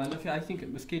ማለፊያ አይ ቲንክ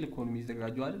ስኬል ኢኮኖሚ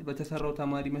ይዘጋጃው አይደል በተሰራው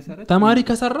ተማሪ መሰረት ተማሪ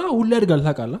ከሰራ ሁሉ ያድጋል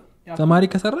ታውቃለህ ተማሪ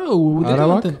ከሰራ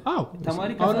አረባክ አዎ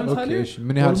ተማሪ ከሰራ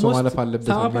ምን ያህል ሰው ማለፍ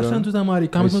አለበት 70% ተማሪ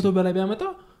ከ500 በላይ ቢያመጣ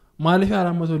ማለፊያ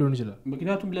 400 ሊሆን ይችላል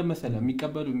ምክንያቱም ለምሳሌ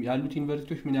የሚቀበሉ ያሉት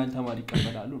ዩኒቨርሲቲዎች ምን ያህል ተማሪ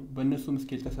ይቀበላሉ በእነሱም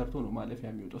ስኬል ተሰርቶ ነው ማለፊያ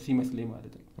የሚወጣው ሲመስለኝ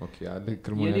ማለት ነው ኦኬ አለ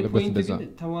ክርሞን ያለበት እንደዛ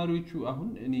ተማሪዎቹ አሁን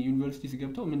እኔ ዩኒቨርሲቲስ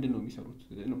ገብተው ምንድነው የሚሰሩት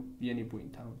ነው የኔ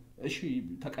ፖይንት አሁን እሺ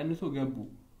ተቀንሶ ገቡ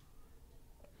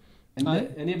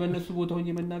እኔ በእነሱ ቦታ ሆኜ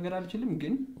መናገር አልችልም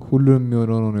ግን ሁሉም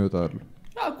የሚሆነው ነው ይወጣሉ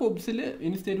አኮ ስለ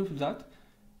ኢንስቴድ ኦፍ ዛት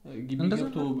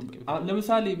ገብቶ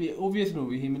ለምሳሌ ኦብቪየስ ነው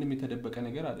ይሄ ምንም የተደበቀ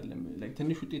ነገር አይደለም ላይክ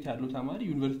ትንሽ ውጤት ያለው ተማሪ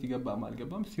ዩኒቨርሲቲ ገባ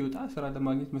ማልገባም ሲወጣ ስራ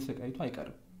ለማግኘት መሰቃይቱ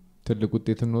አይቀርም ትልቅ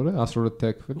ውጤት ኖረ 12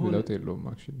 ያክፍል ለውጥ የለውም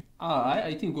አክቹሊ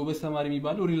አይ ቲንክ ጎበዝ ተማሪ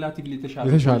የሚባለው ሪላቲቭሊ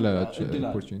የተሻለ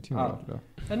ኦፖርቹኒቲ ነው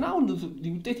እና አሁን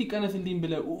ውጤት ይቀነስልኝ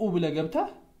ብለ ገብታ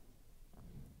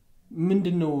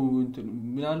ምንድነው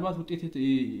ምናልባት ውጤት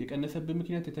የቀነሰበት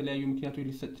ምክንያት የተለያዩ ምክንያቶች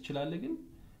ሊሰጥ ይችላል ግን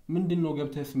ምንድነው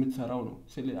ገብተስ የምትሰራው ነው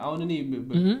አሁን እኔ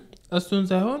እሱን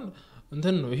ሳይሆን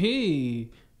እንትን ነው ይሄ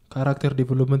ካራክተር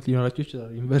ዴቨሎፕመንት ሊኖራቸው ይችላል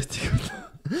ዩኒቨርሲቲ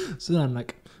ስለናናቅ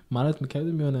ማለት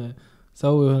ምክንያቱም የሆነ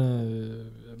ሰው የሆነ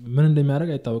ምን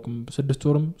እንደሚያደርግ አይታወቅም 6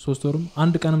 ወርም 3 ወርም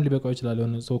አንድ ቀንም ሊበቃው ይችላል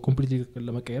የሆነ ሰው ኮምፕሊትሊ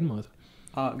ለመቀየር ማለት ነው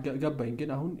ገባኝ ግን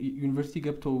አሁን ዩኒቨርሲቲ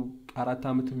ገብተው 4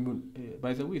 አመት የሚሆን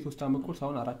ባይዘው የ3 አመት ኮርስ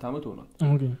አሁን 4 አመት ሆኗል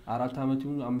 4 አመት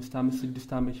ይሁን 5 አመት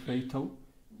 6 አመት ፈይተው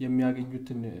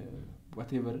የሚያገኙትን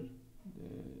whatever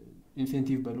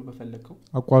ኢንሴንቲቭ በሉ በፈለከው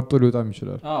አቋርጦ ሊወጣም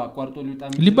ይችላል አቋርጦ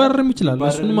ሊወጣም ሊባረርም ይችላል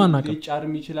እሱን ማናቀ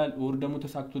ሊጫርም ይችላል ወር ደግሞ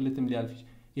ተሳክቶለትም ሊያልፍ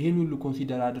ይሄን ሁሉ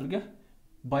ኮንሲደር አድርገህ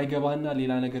ባይገባና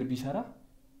ሌላ ነገር ቢሰራ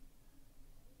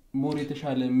ሞር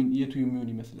የተሻለ የቱ የሚሆን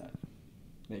ይመስላል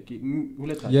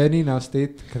የኔን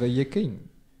አስተያየት ከጠየቀኝ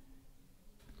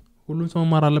ሁሉም ሰው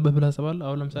ማር አለበት ብለህ አስባለህ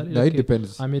አሁን ለምሳሌ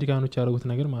አሜሪካኖች ያደረጉት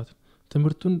ነገር ማለት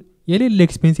ትምህርቱን የሌለ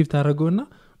ኤክስፔንሲቭ ታደርገውና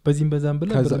በዚህም በዛም ብለ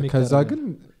ከዛ ግን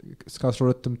እስከ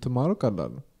 12 ትማረው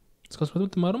ቀላል ነው እስከ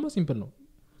 12 ትማረው ሲምፕል ነው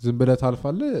ዝም ብለህ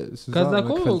ታልፋለህ ከዛ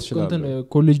እንትን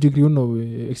ኮሌጅ ዲግሪውን ነው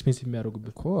ኤክስፔንሲቭ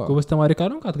የሚያደርጉበት ጎበዝ ተማሪ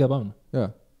ካልሆንክ አትገባም ነው ያ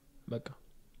በቃ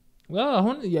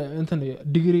አሁን እንትን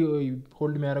ዲግሪ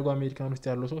ሆልድ የሚያደርገው አሜሪካን ውስጥ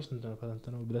ያለው ሰው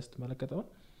እንትን ነው ብለህ ስትመለከተው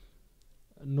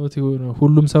ኖት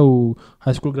ሁሉም ሰው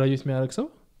ሃይ ስኩል ግራጁዌት የሚያደርግ ሰው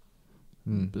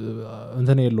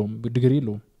እንትን የለውም ዲግሪ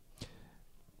የለውም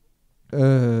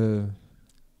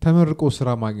ተመርቆ ስራ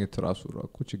ማግኘት ራሱ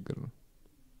እኮ ችግር ነው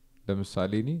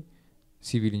ለምሳሌ እኔ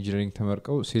ሲቪል ኢንጂነሪንግ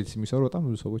ተመርቀው ሴልስ የሚሰሩ በጣም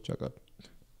ብዙ ሰዎች አውቃለሁ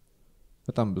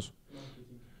በጣም ብዙ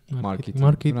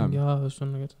ማርኬቲንግ ያ እሱን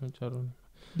ነገር ተመቻለሁ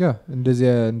ያ እንደዚህ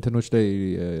እንትኖች ላይ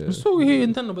እሱ ይሄ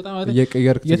እንትን ነው በጣም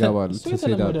የቀየርክ ትገባል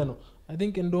ተሰዳደ ነው አይ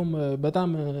ቲንክ እንደውም በጣም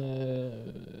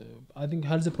አይ ቲንክ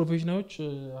ሄልዝ ፕሮፌሽናሎች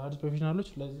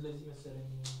ለዚህ መሰለኝ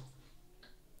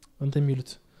እንትን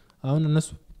የሚሉት አሁን እነሱ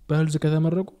በህልዝ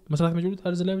ከተመረቁ መስራት የሚችሉት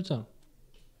ህልዝ ላይ ብቻ ነው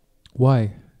why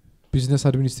ቢዝነስ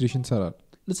አድሚኒስትሬሽን ሰራል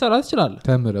ልትሰራ ትችላለህ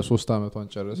ተምረ 3 አመቷን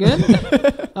ጨረሰ ግን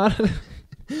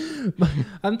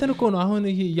አንተን እኮ ነው አሁን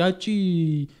ይሄ ያቺ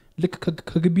ልክ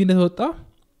ከግቢ እንደወጣ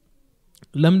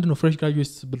ለምንድን ነው ፍሬሽ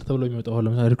ግራጁዌትስ ተብለው የሚወጣው አሁን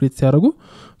ለምሳሌ ሪክሩት ሲያደርጉ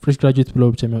ፍሬሽ ግራጁዌት ብለው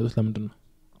ብቻ የሚወጡት ለምንድን ነው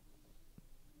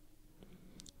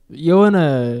የሆነ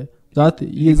ዛት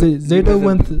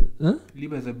ዘይደወንት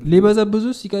ሊበዘብዙ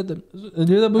ሲቀጥል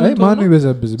ሊበዘብዙ ማን ነው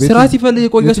ይበዘብዝ ስራ ሲፈልግ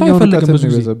የቆየ ሰው አይፈልግም ብዙ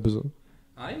ይበዘብዙ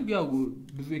አይ ያው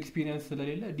ብዙ ኤክስፒሪየንስ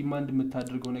ስለሌለ ዲማንድ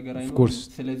የምታደርገው ነገር አይኖር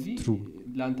ስለዚህ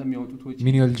ላንተ የሚያወጡት ወጪ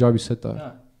ሚኒመል ጆብ ይሰጣል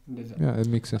እንደዛ ያ it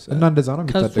makes sense እና እንደዛ ነው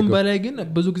የሚታደገው ከሱም በላይ ግን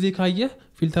ብዙ ጊዜ ካየ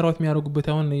ፊልተር አውት የሚያደርጉበት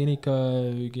አሁን እኔ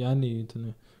ያኔ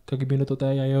ከግቢ እንደተወጣ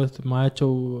ያየሁት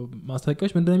ማያቸው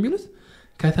ማስታወቂያዎች ምንድነው የሚሉት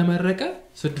ከተመረቀ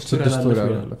 6 ወር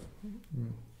ያላለፈ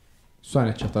እሷን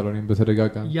ያቻታለው እኔም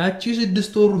በተደጋጋሚ ያቺ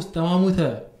 6 ወር ውስጥ ተማሙተ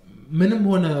ምንም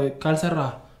ሆነ ካልሰራ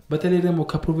በተለይ ደግሞ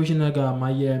ከፕሮፌሽናል ጋር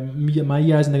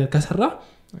ማያያዝ ነገር ከሰራ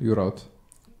you're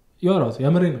out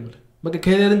ያመረኝ ነው በቃ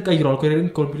ከሄደን ቀይሯል ከሄደን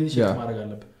ኮምፕሊት ሼክ ማድረግ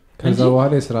አለበት ከዛ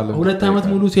በኋላ ይስራ አለ 2 አመት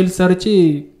ሙሉ ሴልስ ሰርቼ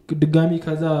ድጋሚ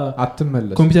ከዛ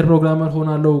አትመለስ ኮምፒውተር ፕሮግራመር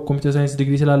ሆናለሁ ኮምፒውተር ሳይንስ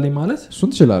ዲግሪ ስላለኝ ማለት እሱን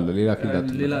ትችላለህ ሌላ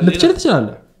ፊልድ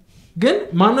ትችላለህ ግን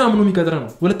ማነው አምኖ የሚቀጥረው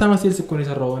ነው 2 አመት ሴልስ እኮ ነው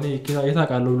የሰራው እኔ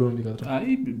የታውቃለሁ ብሎ ነው የሚቀጥረው አይ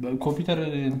ኮምፒውተር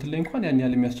እንትን ላይ እንኳን ያን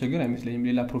ያለ የሚያስቸግር አይመስለኝም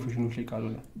ሌላ ፕሮፌሽኖች ላይ ቃሉ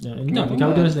ነው እኛ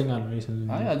ከብደን ስለኛል ነው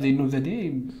አይ አዘይኖ ዘዴ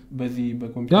በዚህ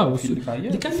በኮምፒውተር ፊልድ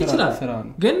ካየ ስራ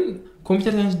ነው ግን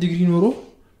ኮምፒውተር ሳይንስ ዲግሪ ኖሮ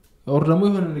ኦር ደግሞ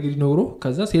የሆነ ዲግሪ ኖሮ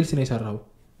ከዛ ሴልስ ነው የሰራው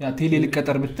ያ ቴሌ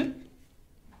ልቀጠር ብትል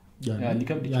ያ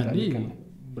ሊከብድ ይችላል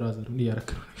ብራዘር ምን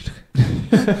ያረከረው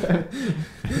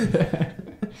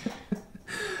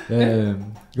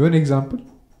የሆነ ኤግዛምፕል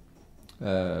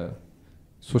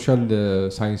ሶሻል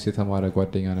ሳይንስ የተማረ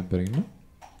ጓደኛ ነበርኝና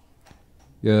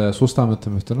የ3 አመት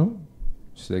ትምህርት ነው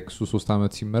እሱ 3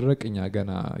 አመት ሲመረቅ እኛ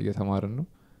ገና እየተማርን ነው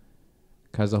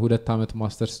ከዛ 2 አመት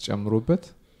ማስተርስ ጨምሮበት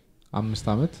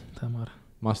 5 አመት ተማረ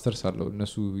ማስተርስ አለው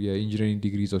እነሱ የኢንጂነሪንግ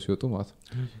ዲግሪ ይዘው ሲወጡ ማለት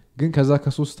ግን ከዛ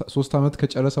ከ3 አመት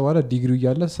ከጨረሰ በኋላ ዲግሪው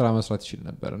ያለ ስራ መስራት ይችላል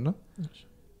ነበርና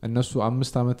እነሱ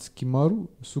 5 አመት እስኪማሩ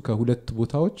እሱ ከሁለት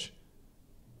ቦታዎች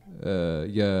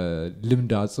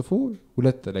የልምድ አጽፎ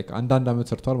ሁለት ላይክ አንድ አመት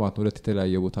ሰርቷል ማለት ነው ሁለት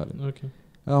የተለያየ ቦታ ላይ ኦኬ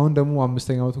አሁን ደግሞ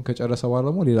 5ኛ አመቱን ከጨረሰ በኋላ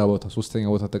ደግሞ ሌላ ቦታ 3ኛ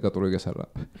ቦታ ተቀጥሮ ይገሰራ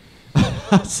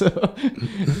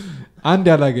አንድ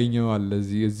ያላገኘው አለ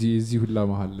እዚህ ሁላ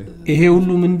መሃል ላይ ይሄ ሁሉ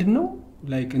ምንድነው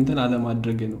ላይክ እንትን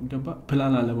አለማድረግ ነው ደባ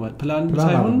ፕላን አለማድረግ ፕላን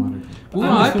ሳይሆን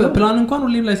ፕላን እንኳን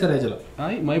ሁሌም ላይ ሰራ ይችላል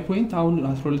አይ ማይ ፖይንት አሁን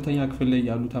 12ኛ ክፍል ላይ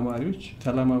ያሉ ተማሪዎች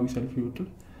ሰላማዊ ሰልፍ ይወጡ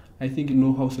አይ ቲንክ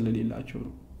ኖ ሃው ስለሌላቸው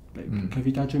ነው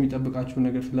ከፊታቸው የሚጠብቃቸው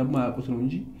ነገር ስለማያውቁት ነው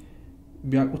እንጂ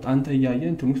ቢያውቁት አንተ ያያየ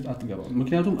እንትን ውስጥ አትገባም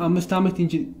ምክንያቱም 5 አመት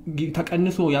እንጂ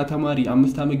ተቀንሶ ያ ተማሪ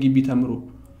 5 አመት ግቢ ተምሮ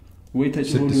ወይ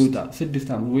ተጭሮ ሊወጣ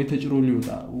 6 አመት ወይ ተጭሮ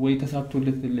ሊወጣ ወይ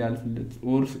ተሳክቶለት ሊያልፍለት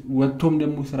ኦር ወጥቶም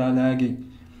ደግሞ ስራ ላይ ያገኝ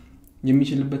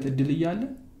የሚችልበት እድል ይያለ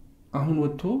አሁን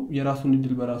ወጥቶ የራሱን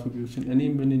እድል በራሱ ቢወስን እኔ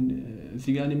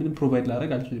እዚህ ጋር ምንም ፕሮቫይድ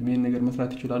ላደርግ አልችልም ይሄን ነገር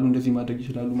መስራት ይችላሉ እንደዚህ ማድረግ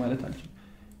ይችላሉ ማለት አልችልም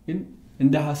ግን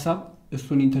እንደ ሐሳብ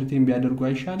እሱን ኢንተርቴን ቢያደርጉ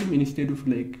አይሻልም ኢንስቴድ ኦፍ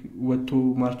ላይክ ወጥቶ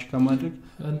ማርች ከማድረግ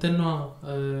እንትና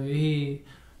ይሄ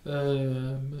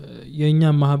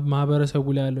የኛ ማህበረሰቡ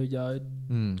ላይ ያለው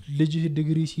ልጅ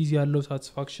ዲግሪ ሲዝ ያለው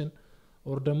ሳቲስፋክሽን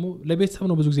ኦር ደግሞ ለቤተሰብ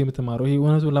ነው ብዙ ጊዜ የምትማረው ይሄ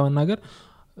እውነቱን ለመናገር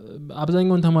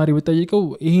አብዛኛውን ተማሪ ብትጠይቀው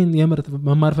ይሄን የምርት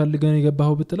መማር ፈልገን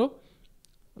የገባው ብትለው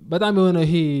በጣም የሆነ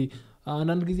ይሄ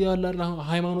አንዳንድ ጊዜ ያላል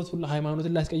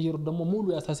ሃይማኖትን ላስቀይሩ ደግሞ ሙሉ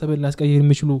ያሳሰበን ላስቀይር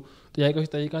የሚችሉ ጥያቄዎች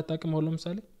ጠይቃት ታቅመው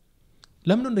ለምሳሌ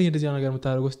ለምን እንደዚህ ነገር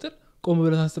የምታደርገው ስትል ቆም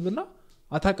ብለህ ታስብና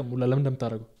አታቅም ሁላ ለምን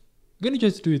እንደምታደርገው ግን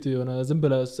just do it የሆነ ዝም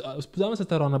ብለህ ብዙም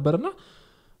ስተራው ነበርና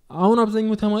አሁን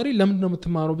አብዛኛው ተማሪ ለምን ነው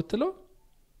የምትማረው ብትለው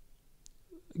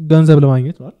ገንዘብ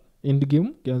ለማግኘት ነው ኤንድ ጌሙ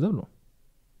ገንዘብ ነው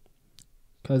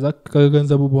ከዛ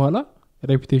ከገንዘቡ በኋላ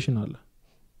ሬፑቴሽን አለ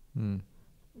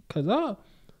ከዛ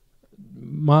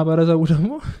ማህበረሰቡ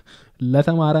ደግሞ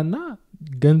ለተማረና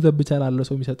ገንዘብ ብቻ ላለ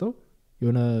ሰው የሚሰጠው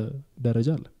የሆነ ደረጃ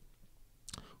አለ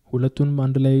ሁለቱንም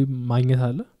አንድ ላይ ማግኘት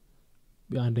አለ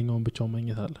አንደኛውን ብቻው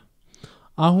ማግኘት አለ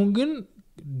አሁን ግን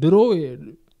ድሮ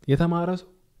የተማረ ሰው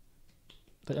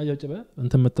ተጫጫጨበ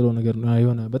እንትን መጥለው ነገር ነው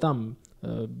የሆነ በጣም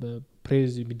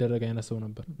ፕሬዝ የሚደረግ አይነት ሰው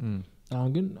ነበር አሁን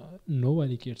ግን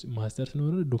nobody cares ማስተርስ ነው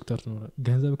ዶክተር ነው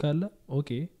ገንዘብ ካለ ኦኬ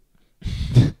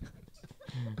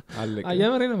አለቀ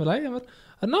አያመረ ነው ላይ ያመር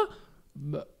እና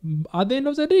አደን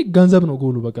ነው ዘዴ ገንዘብ ነው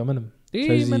ጎሉ በቃ ምንም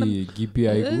ስለዚህ ግቢ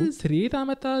አይጉ 3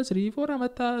 አመታ 3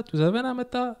 አመታ 7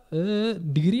 አመታ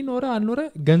ዲግሪ ኖረ አልኖረ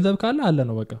ገንዘብ ካለ አለ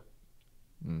ነው በቃ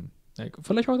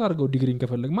ፍለሽ አውት አድርገው ዲግሪን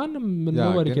ከፈለግ ማንም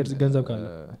nobody cares ገንዘብ ካለ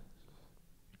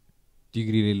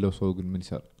ዲግሪ የሌለው ሰው ግን ምን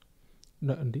ይሰራል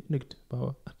እንዴ ንግድ ባባ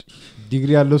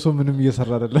ዲግሪ ያለው ሰው ምንም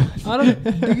እየሰራ አይደለም አረ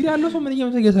ዲግሪ ያለው ሰው ምን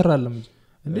እየሰራ አይደለም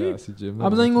እንዴ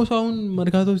አብዛኛው ሰው አሁን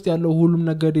መርካቶ ውስጥ ያለው ሁሉም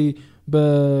ነገዴ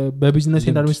በቢዝነስ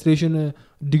ኤንድ አድሚኒስትሬሽን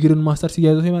ዲግሪን ማስተርስ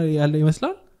ያዘው ያለ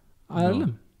ይመስላል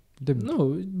አይደለም ነው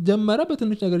ጀመረ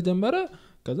በትንሽ ነገር ጀመረ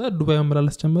ከዛ ዱባይ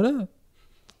መመላለስ ጀመረ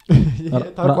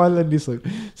ታቋለ እንዴ ሰው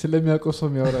ስለሚያውቀው ሰው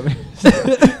የሚያወራ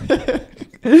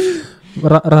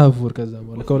ራፉር ከዛ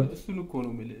በኋላ እሱን እኮ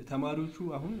ነው ማለት ተማሪዎቹ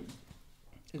አሁን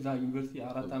እዛ ዩኒቨርሲቲ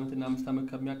 4 አመት እና 5 አመት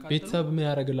ከሚያቃጥሉ ቤተሰብ ምን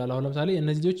ያደርግላል አሁን ለምሳሌ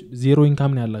እነዚህ ልጆች ዜሮ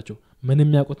ኢንካም ነው ያላቸው ምንም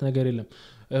የሚያውቁት ነገር የለም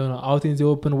አውት ኢን ዘ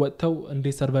ኦፕን ወጥተው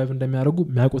እንዴት ሰርቫይቭ እንደሚያደርጉ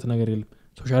የሚያውቁት ነገር የለም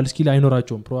ሶሻል ስኪል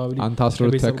አይኖራቸውም ፕሮባብሊ አንተ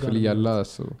 12 ክፍል ያለ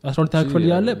 12 ክፍል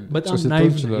ያለ በጣም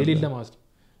ናይቭ የሌለ ማለት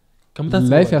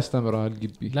ላይፍ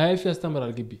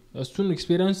ያስተምራል ግቢ እሱን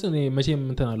ኤክስፒሪየንስ እኔ መቼም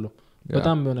እንትን አለው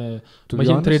በጣም የሆነ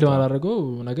መቼም ትሬድ ማላደረገው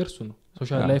ነገር እሱ ነው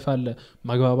ሶሻል ላይፍ አለ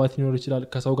ማግባባት ሊኖር ይችላል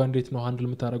ከሰው ጋር እንዴት ነው ሃንድል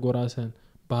የምታደርገው ራስን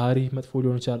ባህሪ መጥፎ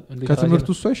ሊሆን ይችላል ከትምህርቱ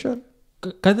እሱ አይሻል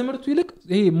ከትምህርቱ ይልቅ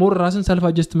ይሄ ሞር ራስን ሰልፍ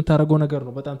አጀስት የምታደርገው ነገር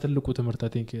ነው በጣም ትልቁ ትምህርት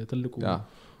አይ ቲንክ ትልቁ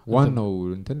ዋናው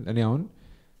እንትን እኔ አሁን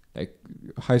ላይክ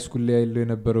ሃይ ስኩል ላይ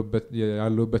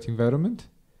ያለውበት ኢንቫይሮንመንት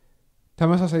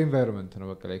ተመሳሳይ ኢንቫይሮንመንት ነው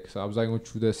በቃ ላይክ አብዛኞቹ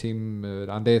the same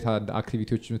አንድ አይነት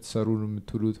አክቲቪቲዎች የምትሰሩ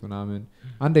የምትሉት ምናምን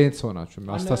አንድ አይነት ሰው ናችሁ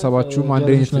አስተሳሰባችሁም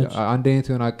አንድ አይነት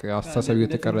የሆነ አስተሳሰብ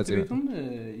እየተቀረጸ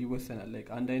ይወሰናል ላይክ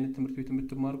አንድ አይነት ትምህርት ቤት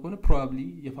የምትማር ከሆነ probably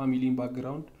የፋሚሊን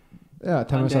ባክግራውንድ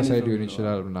ተመሳሳይ ሊሆን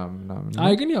ይችላል ምናምን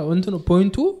አይ ግን ያው እንትኑ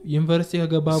ፖይንቱ ዩኒቨርሲቲ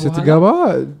ከገባ በኋላ ስትገባ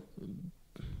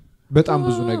በጣም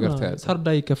ብዙ ነገር ታያለህ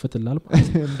ሰርዳይ ይከፈትላል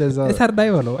እንደዛ ሰርዳይ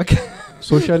ወለው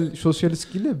ሶሻል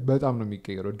ስኪል በጣም ነው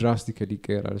የሚቀየረው ድራስቲካሊ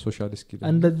ይቀየራል ሶሻል ስኪል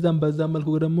እንደዛም በዛ መልኩ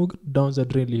ደግሞ ዳውን ዘ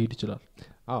ድሬን ሊሄድ ይችላል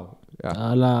አዎ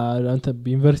አላ አንተ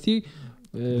ዩኒቨርሲቲ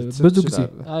ብዙ ጊዜ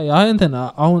አይ እንትን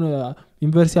አሁን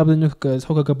ዩኒቨርሲቲ አብዛኛው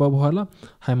ሰው ከገባ በኋላ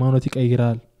ሃይማኖት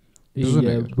ይቀይራል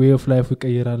way of life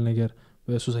ይቀይራል ነገር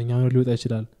ሱሰኛ ነው ሊወጣ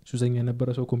ይችላል ሱሰኛ የነበረ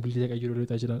ሰው ኮምፕሊትሊ ተቀይሮ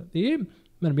ሊወጣ ይችላል ይሄ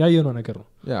ምንም ያየነው ነገር ነው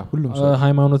ያ ሁሉም ሰው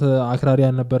ሃይማኖት አክራሪ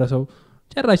ያልነበረ ሰው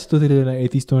ጨራሽ ቶታሊ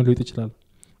ኤቲስት ሆኖ ሊወጣ ይችላል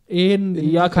ይሄን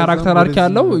ያ ካራክተር አርክ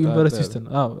ያለው ዩኒቨርሲቲ ውስጥ ነው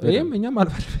አዎ ይሄም እኛም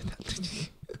አልፈለፈታል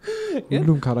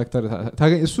ሁሉም ካራክተር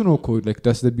ታገኝ እሱ ነው እኮ like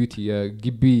that's the beauty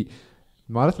ግቢ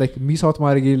ማለት like miss out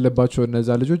ማድረግ የሌለባቸው እነዛ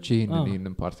ልጆች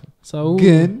ይሄንን ፓርት ነው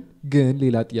ግን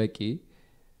ሌላ ጥያቄ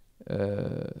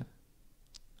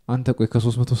አንተ ቆይ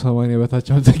ከ380 በታች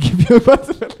አንተ ግቢ ወጣት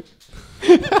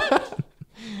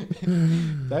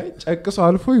ታይ ጨቅሶ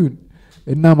አልፎ ይሁን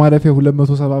እና ማለፊያ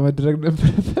 270 መድረግ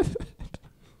ነበርበት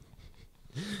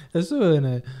እሱ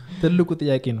ትልቁ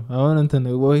ጥያቄ ነው አሁን እንትን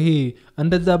ወይ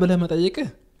እንደዛ ብለህ መጠየቅ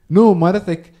ኖ ማለት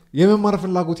like የመማር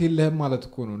ፍላጎት የለህም ማለት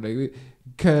እኮ ነው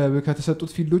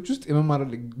ከተሰጡት ፊልዶች ውስጥ የመማር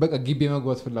በቃ ግቢ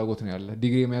መግባት ፍላጎት ነው ያለ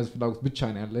ዲግሪ መያዝ ፍላጎት ብቻ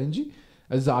ነው ያለ እንጂ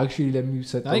እዛ አክቹሊ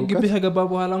ለሚሰጠው አይ ግቢ ከገባ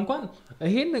በኋላ እንኳን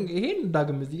ይሄን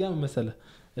ዳግም እዚህ ጋር መሰለ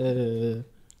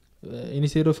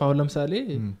ኢኒሼቲቭ አሁን ለምሳሌ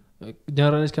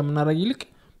ጀነራላይዝ ከምናደርግ ይልቅ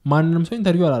ማንንም ሰው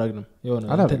ኢንተርቪው አላደረግንም የሆነ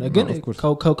ግን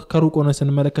ከሩቅ ሆነ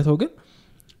ስንመለከተው ግን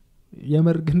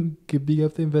የመር ግን ግቢ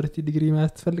ገብተህ ዩኒቨርሲቲ ዲግሪ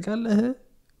መያዝ ትፈልጋለህ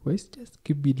ወይስ just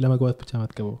ግቢ ለመግባት ብቻ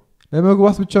ማትገባው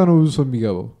ለመግባት ብቻ ነው ብዙ ሰው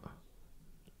የሚገባው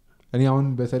እኔ አሁን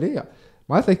በተለይ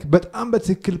ማለት like በጣም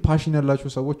በትክክል ፓሽን ያላቸው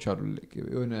ሰዎች አሉ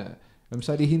የሆነ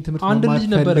ለምሳሌ ይሄን ትምህርት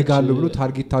ማፈልጋለሁ ብሎ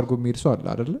ታርጌት ታርጎ የሚሄድ ሰው አለ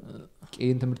አይደል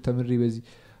ይሄን ትምህርት ተምሬ በዚህ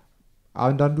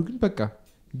አንዳንዱ ግን በቃ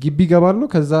ግቢ ገባለሁ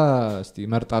ከዛ እስቲ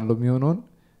መርጣለሁ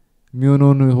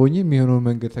የሚሆነውን ሆኜ የሚሆነውን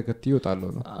መንገድ ተከትዬ እወጣለሁ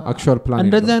ነው አክቹዋል ፕላን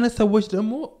እንደዚህ አይነት ሰዎች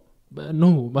ደግሞ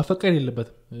ነው ማፈቀር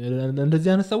የለበትም እንደዚህ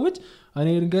አይነት ሰዎች እኔ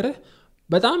ንገርህ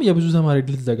በጣም የብዙ ተማሪ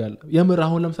ድል ዘጋለ የምር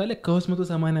አሁን ለምሳሌ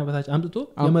ከ280 በታች አምጥቶ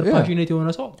የምር ፓሽኔት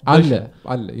የሆነ ሰው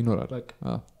አለ ይኖራል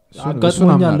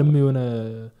አጋጥሞኛል የሚሆነ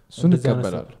እሱን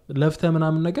ይቀበላል ለፍተ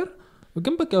ምናምን ነገር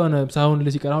ግን በቃ የሆነ ሳይሆን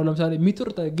ለዚህ አሁን ለምሳሌ ሚጥር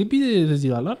ግቢ እዚህ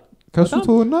ይላል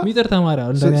ከሱቶና ሚጥር ተማሪ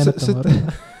እንደኔ አይነት ተማሪ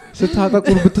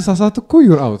ስታጠቁር ብትሳሳት እኮ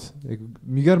you're out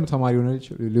የሚገርም ተማሪ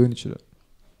ሊሆን ይችላል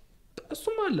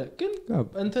እሱም አለ ግን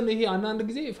እንትን ይሄ አንድ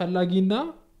ጊዜ ፈላጊና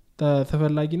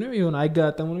ተፈላጊ ነው ይሆን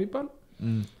አይጋጠሙ ነው የሚባለው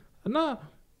እና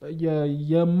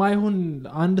የማይሆን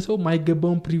አንድ ሰው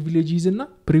ማይገባውን ፕሪቪሌጅ ይዝና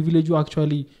ፕሪቪሌጁ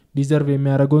አክቹአሊ ዲዘርቭ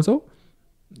የሚያደርገው ሰው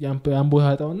ያምቦ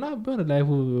ያጣውና በሆነ ላይፉ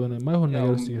ሆነ ማይሆን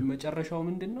ነገር ሲሆን መጨረሻው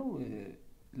ምንድነው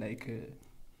ላይክ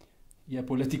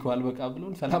የፖለቲካው አልበቃ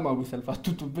ብሎን ሰላማዊ ሰልፍ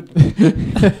አትጡብን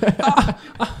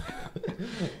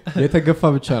የተገፋ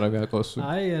ብቻ ነው የሚያውቀው እሱ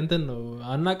አይ እንትን ነው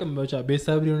አናቅም ብቻ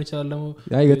ቤተሰብ ሊሆን ይችላል ደግሞ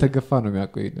ያ የተገፋ ነው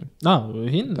የሚያውቀው ይሄን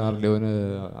ይሄን ታር ለሆነ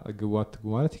ግቧት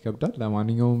ማለት ይከብዳል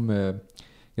ለማንኛውም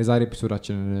የዛሬ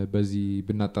ኤፒሶዳችንን በዚህ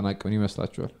ብናጠናቅም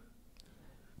ይመስላችኋል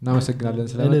እናመሰግናለን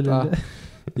ስለመጣ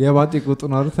የባጤ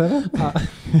ቁጡን አርተና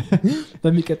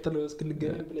በሚቀጥለው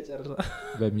እስክንገናኝ ብለህ ጨርሳ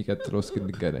በሚቀጥለው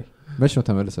እስክንገናኝ መች ነው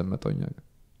ተመልሰን መጣውኛ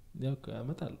ያው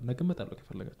ከመጣል ነገ መጣለው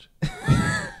ከፈለጋችሁ